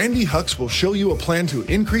 Randy Hucks will show you a plan to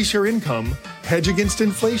increase your income, hedge against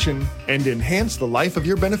inflation, and enhance the life of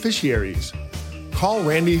your beneficiaries. Call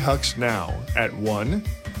Randy Hucks now at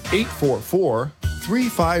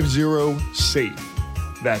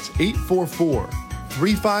 1-844-350-SAFE. That's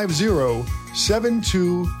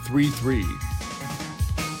 844-350-7233.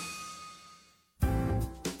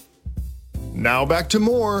 Now back to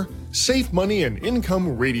more Safe Money and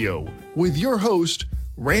Income Radio with your host,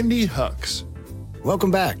 Randy Hucks.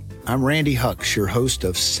 Welcome back. I'm Randy Hucks, your host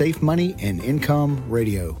of Safe Money and Income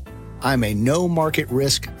Radio. I'm a no market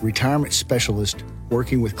risk retirement specialist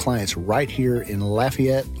working with clients right here in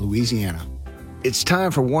Lafayette, Louisiana. It's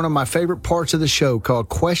time for one of my favorite parts of the show called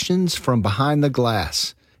Questions from Behind the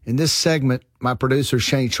Glass. In this segment, my producer,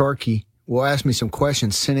 Shane Sharkey, will ask me some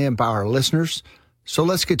questions sent in by our listeners. So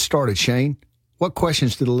let's get started, Shane. What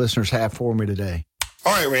questions do the listeners have for me today?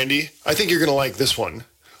 All right, Randy, I think you're going to like this one.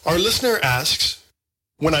 Our listener asks,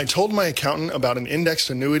 when I told my accountant about an indexed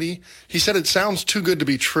annuity, he said it sounds too good to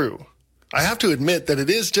be true. I have to admit that it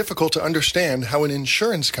is difficult to understand how an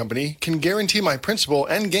insurance company can guarantee my principal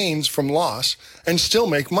and gains from loss and still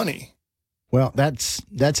make money. Well, that's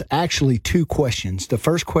actually two questions. The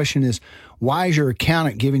first question is, why is your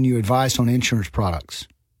accountant giving you advice on insurance products?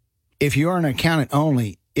 If you're an accountant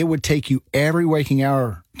only, it would take you every waking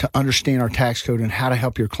hour to understand our tax code and how to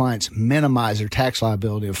help your clients minimize their tax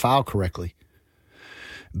liability and file correctly.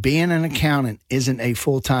 Being an accountant isn't a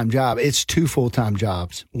full-time job. It's two full-time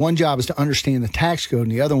jobs. One job is to understand the tax code,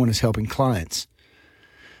 and the other one is helping clients.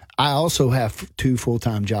 I also have two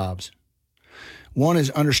full-time jobs. One is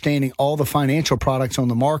understanding all the financial products on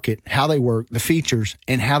the market, how they work, the features,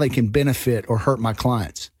 and how they can benefit or hurt my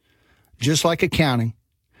clients. Just like accounting,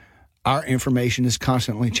 our information is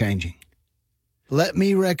constantly changing. Let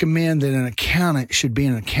me recommend that an accountant should be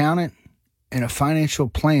an accountant and a financial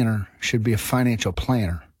planner should be a financial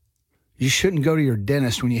planner. You shouldn't go to your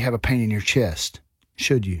dentist when you have a pain in your chest,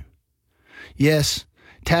 should you? Yes,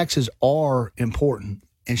 taxes are important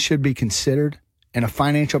and should be considered, and a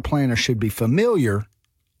financial planner should be familiar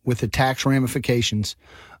with the tax ramifications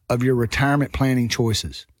of your retirement planning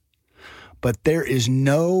choices. But there is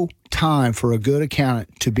no time for a good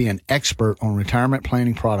accountant to be an expert on retirement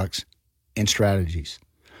planning products and strategies.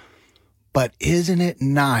 But isn't it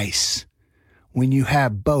nice when you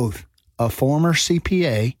have both a former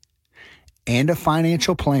CPA and a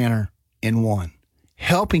financial planner in one,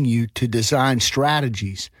 helping you to design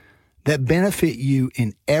strategies that benefit you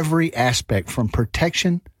in every aspect, from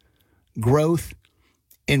protection, growth,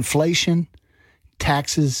 inflation,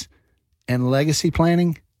 taxes, and legacy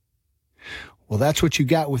planning? Well, that's what you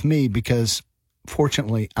got with me, because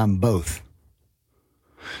fortunately, I'm both.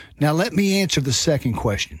 Now, let me answer the second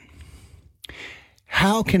question.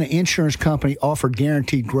 How can an insurance company offer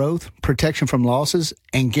guaranteed growth, protection from losses,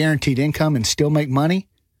 and guaranteed income and still make money?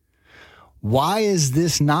 Why is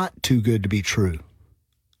this not too good to be true?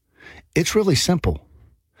 It's really simple.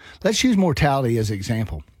 Let's use mortality as an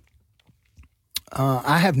example.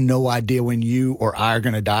 I have no idea when you or I are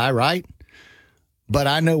going to die, right? But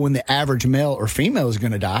I know when the average male or female is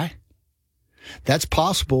going to die. That's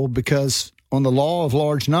possible because on the law of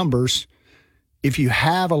large numbers, if you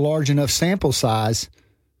have a large enough sample size,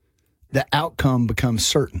 the outcome becomes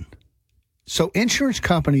certain. So insurance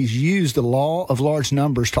companies use the law of large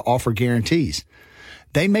numbers to offer guarantees.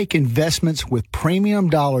 They make investments with premium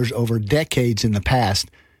dollars over decades in the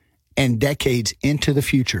past and decades into the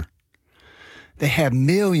future. They have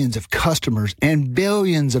millions of customers and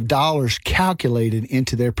billions of dollars calculated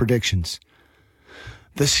into their predictions.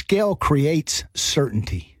 The scale creates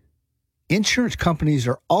certainty. Insurance companies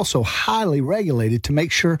are also highly regulated to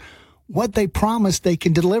make sure what they promise they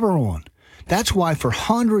can deliver on. That's why for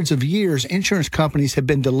hundreds of years, insurance companies have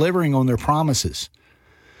been delivering on their promises.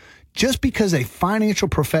 Just because a financial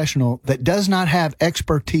professional that does not have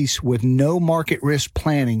expertise with no market risk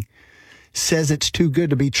planning says it's too good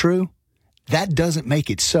to be true, that doesn't make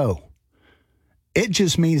it so. It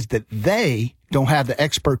just means that they don't have the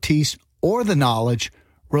expertise or the knowledge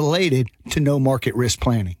related to no market risk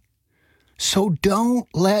planning. So don't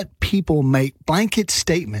let people make blanket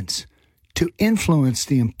statements to influence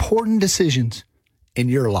the important decisions in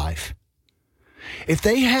your life. If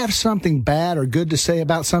they have something bad or good to say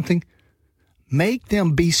about something, make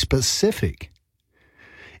them be specific.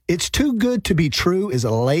 It's too good to be true is a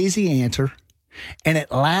lazy answer, and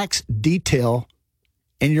it lacks detail,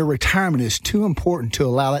 and your retirement is too important to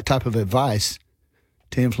allow that type of advice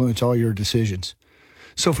to influence all your decisions.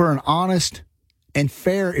 So for an honest and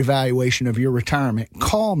fair evaluation of your retirement,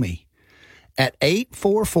 call me at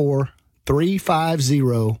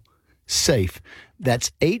 844-350-SAFE.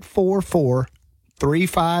 That's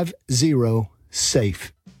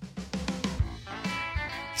 844-350-SAFE.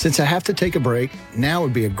 Since I have to take a break, now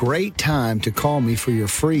would be a great time to call me for your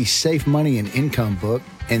free Safe Money and Income book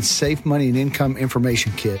and Safe Money and Income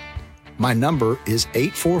information kit. My number is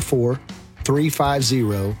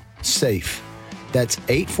 844-350-SAFE. That's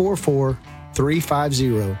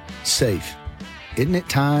 844-350-SAFE. Isn't it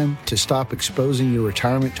time to stop exposing your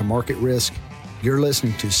retirement to market risk? You're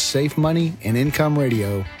listening to Safe Money and Income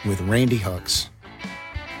Radio with Randy Hucks.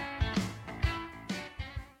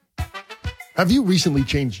 Have you recently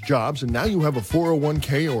changed jobs and now you have a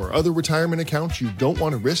 401k or other retirement accounts you don't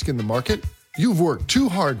want to risk in the market? You've worked too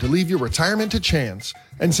hard to leave your retirement to chance,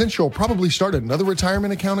 and since you'll probably start another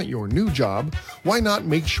retirement account at your new job, why not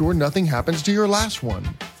make sure nothing happens to your last one?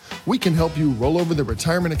 We can help you roll over the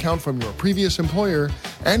retirement account from your previous employer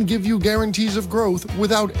and give you guarantees of growth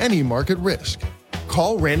without any market risk.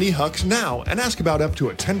 Call Randy Hucks now and ask about up to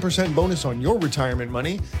a 10% bonus on your retirement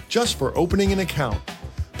money just for opening an account.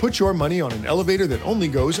 Put your money on an elevator that only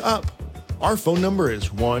goes up. Our phone number is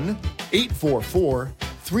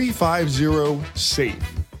 1-844-350-SAFE.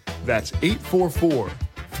 That's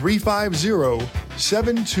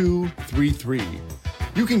 844-350-7233.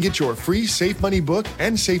 You can get your free Safe Money book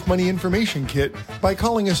and Safe Money information kit by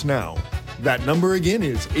calling us now. That number again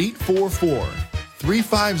is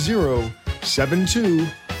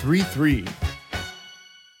 844-350-7233.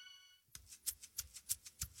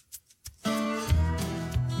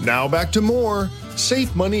 Now back to more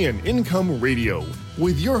Safe Money and Income Radio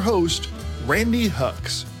with your host, Randy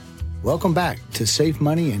Hucks. Welcome back to Safe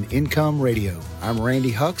Money and Income Radio. I'm Randy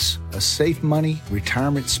Hucks, a Safe Money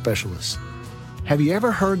retirement specialist. Have you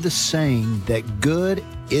ever heard the saying that good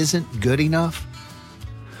isn't good enough?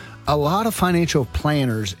 A lot of financial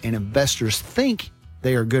planners and investors think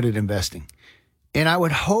they are good at investing, and I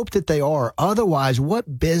would hope that they are. Otherwise,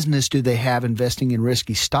 what business do they have investing in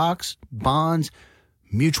risky stocks, bonds,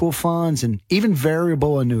 mutual funds, and even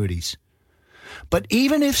variable annuities? But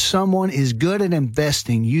even if someone is good at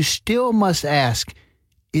investing, you still must ask,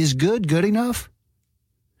 is good good enough?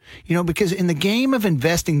 You know, because in the game of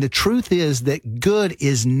investing, the truth is that good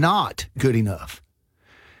is not good enough.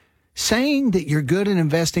 Saying that you're good at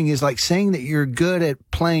investing is like saying that you're good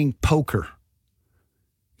at playing poker.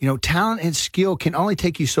 Talent and skill can only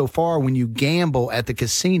take you so far when you gamble at the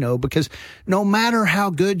casino, because no matter how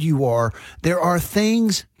good you are, there are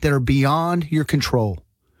things that are beyond your control.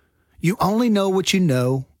 You only know what you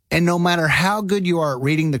know, and no matter how good you are at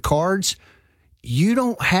reading the cards, you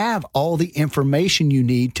don't have all the information you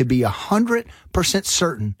need to be 100%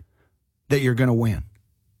 certain that you're going to win.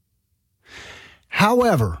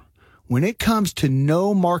 However, when it comes to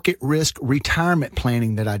no market risk retirement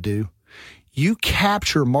planning that I do, you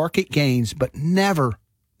capture market gains, but never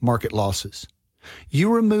market losses.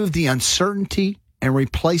 You remove the uncertainty and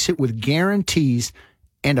replace it with guarantees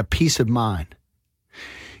and a peace of mind.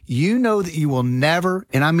 You know that you will never,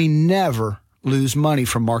 and I mean never, lose money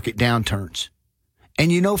from market downturns.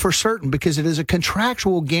 And you know for certain because it is a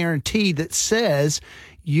contractual guarantee that says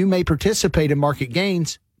you may participate in market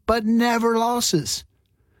gains, but never losses.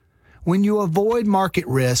 When you avoid market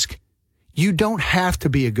risk, you don't have to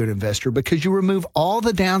be a good investor because you remove all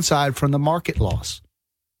the downside from the market loss.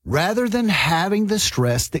 Rather than having the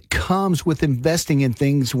stress that comes with investing in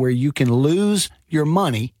things where you can lose your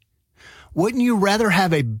money, wouldn't you rather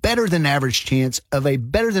have a better than average chance of a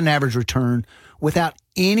better than average return without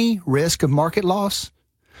any risk of market loss?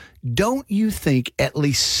 Don't you think at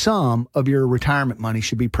least some of your retirement money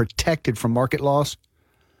should be protected from market loss,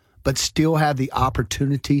 but still have the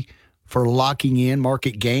opportunity for locking in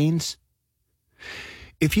market gains?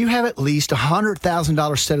 If you have at least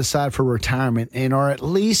 $100,000 set aside for retirement and are at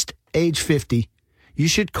least age 50, you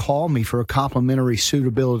should call me for a complimentary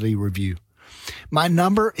suitability review. My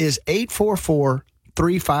number is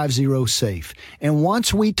 844-350-SAFE. And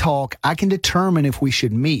once we talk, I can determine if we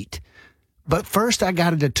should meet. But first, I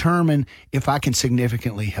got to determine if I can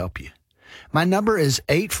significantly help you. My number is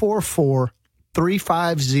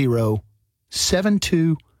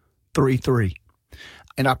 844-350-7233.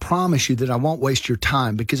 And I promise you that I won't waste your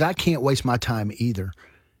time because I can't waste my time either.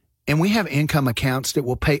 And we have income accounts that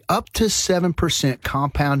will pay up to 7%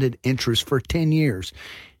 compounded interest for 10 years.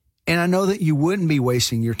 And I know that you wouldn't be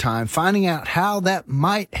wasting your time finding out how that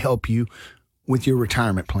might help you with your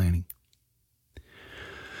retirement planning.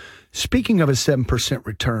 Speaking of a 7%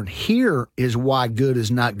 return, here is why good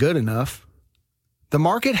is not good enough. The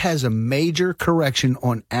market has a major correction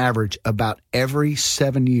on average about every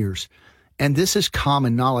 7 years. And this is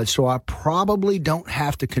common knowledge, so I probably don't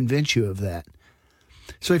have to convince you of that.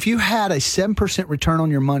 So if you had a 7% return on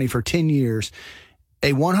your money for 10 years,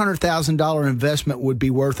 a $100,000 investment would be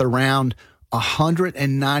worth around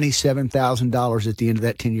 $197,000 at the end of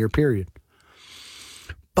that 10-year period.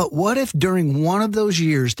 But what if during one of those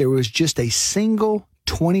years there was just a single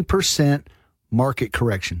 20% market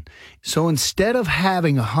correction? So instead of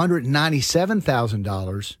having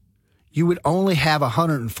 $197,000, you would only have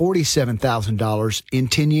 $147,000 in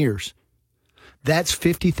 10 years. That's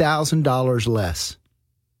 $50,000 less.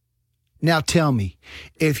 Now tell me,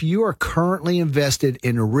 if you are currently invested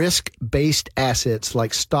in risk-based assets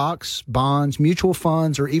like stocks, bonds, mutual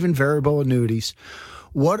funds, or even variable annuities,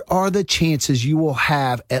 what are the chances you will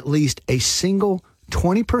have at least a single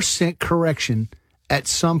 20% correction at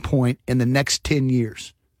some point in the next 10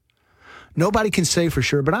 years? Nobody can say for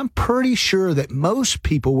sure, but I'm pretty sure that most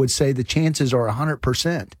people would say the chances are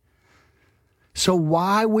 100%. So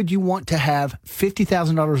why would you want to have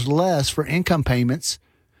 $50,000 less for income payments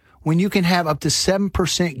when you can have up to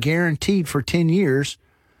 7% guaranteed for 10 years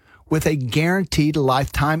with a guaranteed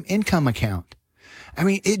lifetime income account? I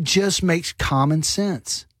mean, it just makes common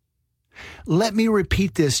sense. Let me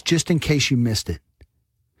repeat this just in case you missed it.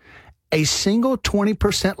 A single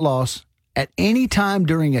 20% loss at any time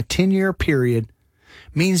during a 10-year period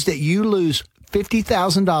means that you lose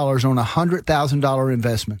 $50,000 on a $100,000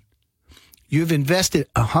 investment. You've invested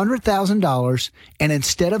 $100,000, and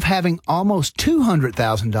instead of having almost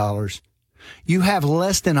 $200,000, you have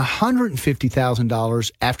less than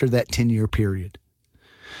 $150,000 after that 10-year period.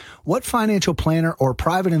 What financial planner or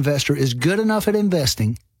private investor is good enough at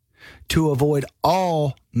investing to avoid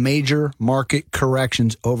all major market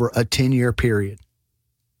corrections over a 10-year period?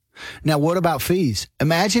 Now, what about fees?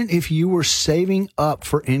 Imagine if you were saving up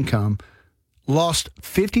for income, lost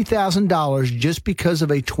 $50,000 just because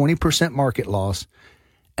of a 20% market loss,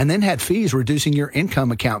 and then had fees reducing your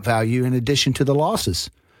income account value in addition to the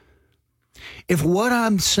losses. If what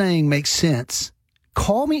I'm saying makes sense,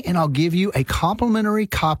 call me and I'll give you a complimentary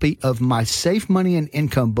copy of my Safe Money and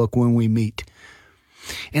Income book when we meet.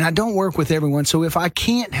 And I don't work with everyone, so if I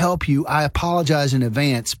can't help you, I apologize in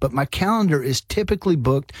advance, but my calendar is typically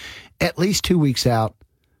booked at least 2 weeks out.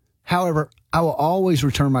 However, I will always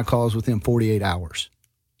return my calls within 48 hours.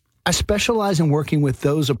 I specialize in working with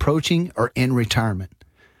those approaching or in retirement.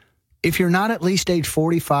 If you're not at least age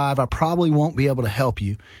 45, I probably won't be able to help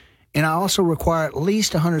you. And I also require at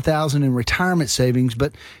least $100,000 in retirement savings,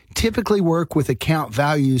 but typically work with account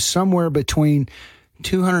values somewhere between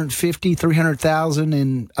 $250,000, $300,000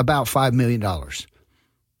 and about $5 million.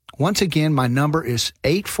 Once again, my number is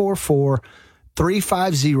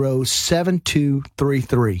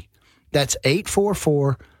 844-350-7233. That's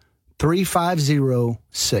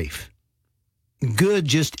 844-350-SAFE. Good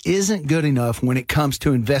just isn't good enough when it comes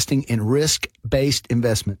to investing in risk-based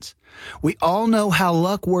investments. We all know how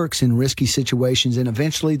luck works in risky situations, and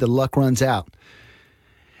eventually the luck runs out.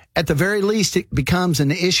 At the very least, it becomes an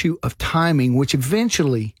issue of timing, which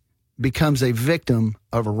eventually becomes a victim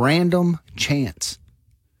of random chance.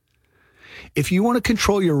 If you want to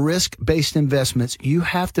control your risk-based investments, you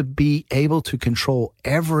have to be able to control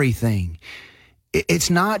everything. It's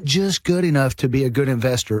not just good enough to be a good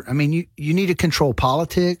investor. I mean, you need to control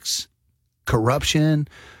politics, corruption,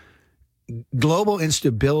 global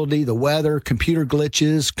instability, the weather, computer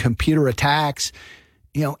glitches, computer attacks,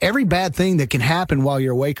 every bad thing that can happen while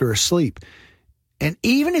you're awake or asleep. And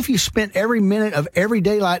even if you spent every minute of every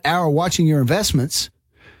daylight hour watching your investments,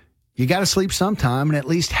 you got to sleep sometime, and at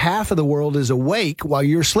least half of the world is awake while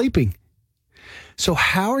you're sleeping. So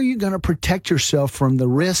how are you going to protect yourself from the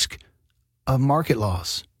risk of market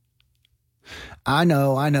loss? I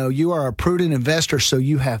know. You are a prudent investor, so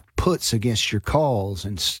you have puts against your calls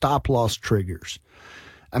and stop loss triggers.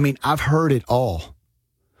 I mean, I've heard it all.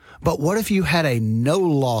 But what if you had a no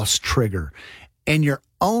loss trigger and your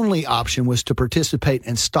only option was to participate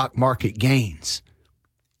in stock market gains?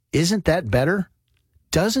 Isn't that better?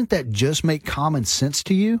 Doesn't that just make common sense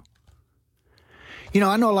to you?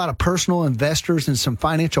 I know a lot of personal investors and some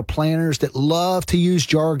financial planners that love to use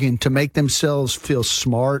jargon to make themselves feel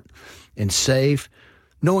smart and safe,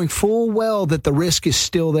 knowing full well that the risk is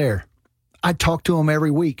still there. I talk to them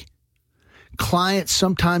every week. Clients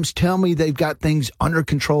sometimes tell me they've got things under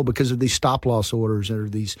control because of these stop loss orders or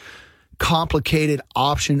these complicated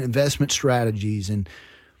option investment strategies, and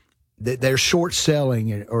they're short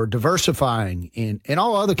selling or diversifying and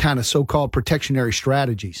all other kind of so-called protectionary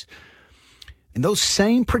strategies. And those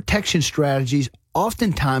same protection strategies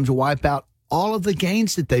oftentimes wipe out all of the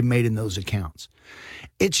gains that they've made in those accounts.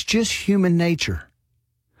 It's just human nature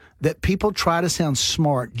that people try to sound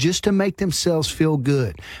smart just to make themselves feel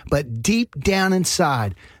good. But deep down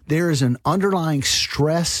inside, there is an underlying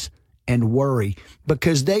stress and worry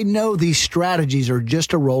because they know these strategies are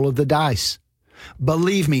just a roll of the dice.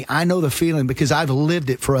 Believe me, I know the feeling because I've lived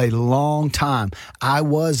it for a long time. I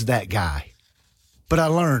was that guy. But I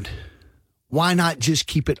learned, why not just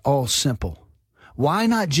keep it all simple? Why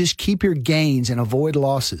not just keep your gains and avoid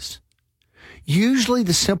losses? Usually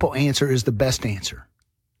the simple answer is the best answer.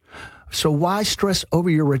 So why stress over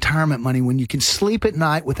your retirement money when you can sleep at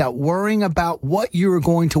night without worrying about what you are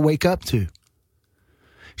going to wake up to?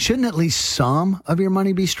 Shouldn't at least some of your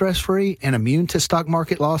money be stress-free and immune to stock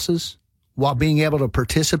market losses while being able to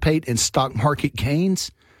participate in stock market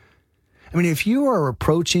gains? I mean, if you are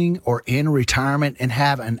approaching or in retirement and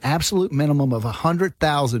have an absolute minimum of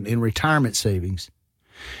 $100,000 in retirement savings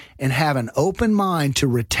and have an open mind to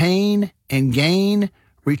retain and gain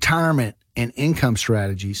retirement and income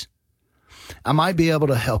strategies, I might be able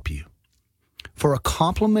to help you. For a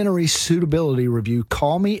complimentary suitability review,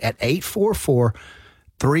 call me at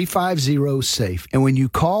 844-350-SAFE. And when you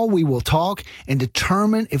call, we will talk and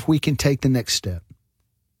determine if we can take the next step.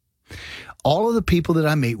 All of the people that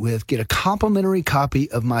I meet with get a complimentary copy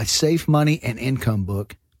of my Safe Money and Income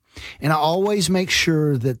book. And I always make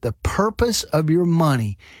sure that the purpose of your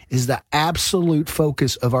money is the absolute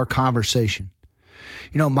focus of our conversation.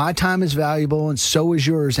 My time is valuable and so is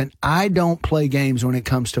yours, and I don't play games when it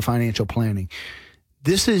comes to financial planning.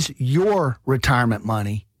 This is your retirement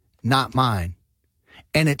money, not mine.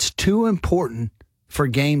 And it's too important for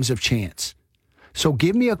games of chance. So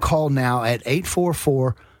give me a call now at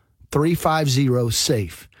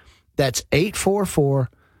 844-350-SAFE. That's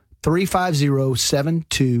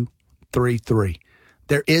 844-350-7233.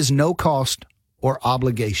 There is no cost or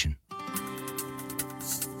obligation.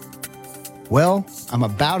 Well, I'm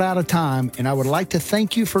about out of time, and I would like to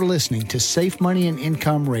thank you for listening to Safe Money and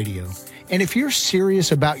Income Radio. And if you're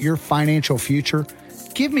serious about your financial future,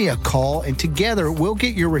 give me a call, and together we'll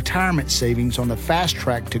get your retirement savings on the fast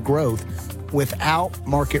track to growth without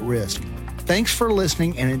market risk. Thanks for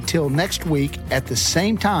listening, and until next week at the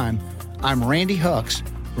same time, I'm Randy Hucks,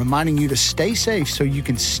 reminding you to stay safe so you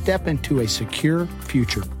can step into a secure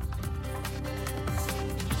future.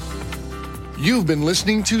 You've been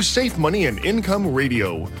listening to Safe Money and Income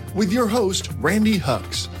Radio with your host, Randy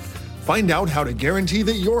Hucks. Find out how to guarantee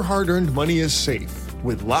that your hard-earned money is safe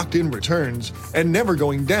with locked-in returns and never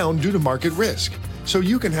going down due to market risk, so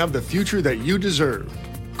you can have the future that you deserve.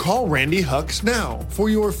 Call Randy Hucks now for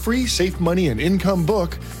your free Safe Money and Income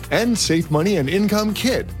book and Safe Money and Income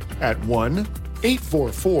kit at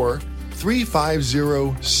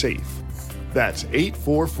 1-844-350-SAFE. That's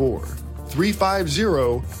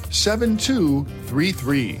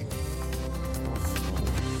 844-350-7233.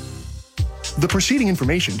 The preceding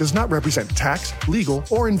information does not represent tax, legal,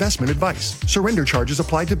 or investment advice. Surrender charges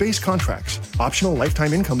apply to base contracts. Optional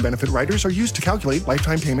lifetime income benefit riders are used to calculate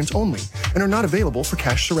lifetime payments only and are not available for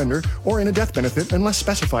cash surrender or in a death benefit unless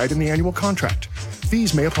specified in the annual contract.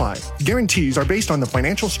 Fees may apply. Guarantees are based on the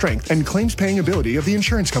financial strength and claims-paying ability of the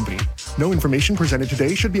insurance company. No information presented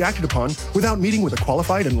today should be acted upon without meeting with a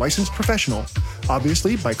qualified and licensed professional.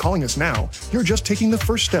 Obviously, by calling us now, you're just taking the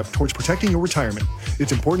first step towards protecting your retirement.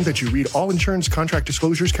 It's important that you read all insurance contract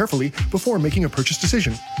disclosures carefully before making a purchase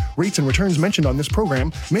decision. Rates and returns mentioned on this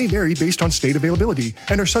program may vary based on state availability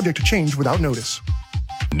and are subject to change without notice.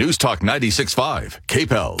 News Talk 96.5,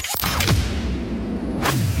 KPEL.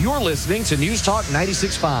 You're listening to News Talk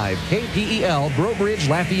 96.5, KPEL, Breaux Bridge,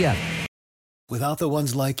 Lafayette. Without the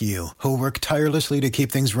ones like you, who work tirelessly to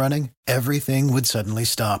keep things running, everything would suddenly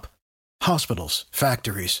stop. Hospitals,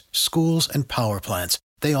 factories, schools, and power plants,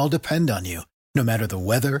 they all depend on you. No matter the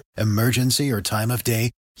weather, emergency, or time of day,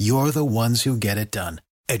 you're the ones who get it done.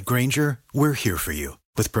 At Grainger, we're here for you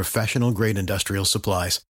with professional-grade industrial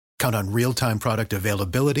supplies. Count on real-time product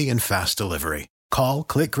availability and fast delivery. Call,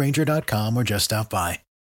 click Grainger.com, or just stop by.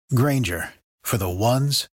 Grainger, for the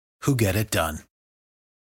ones who get it done.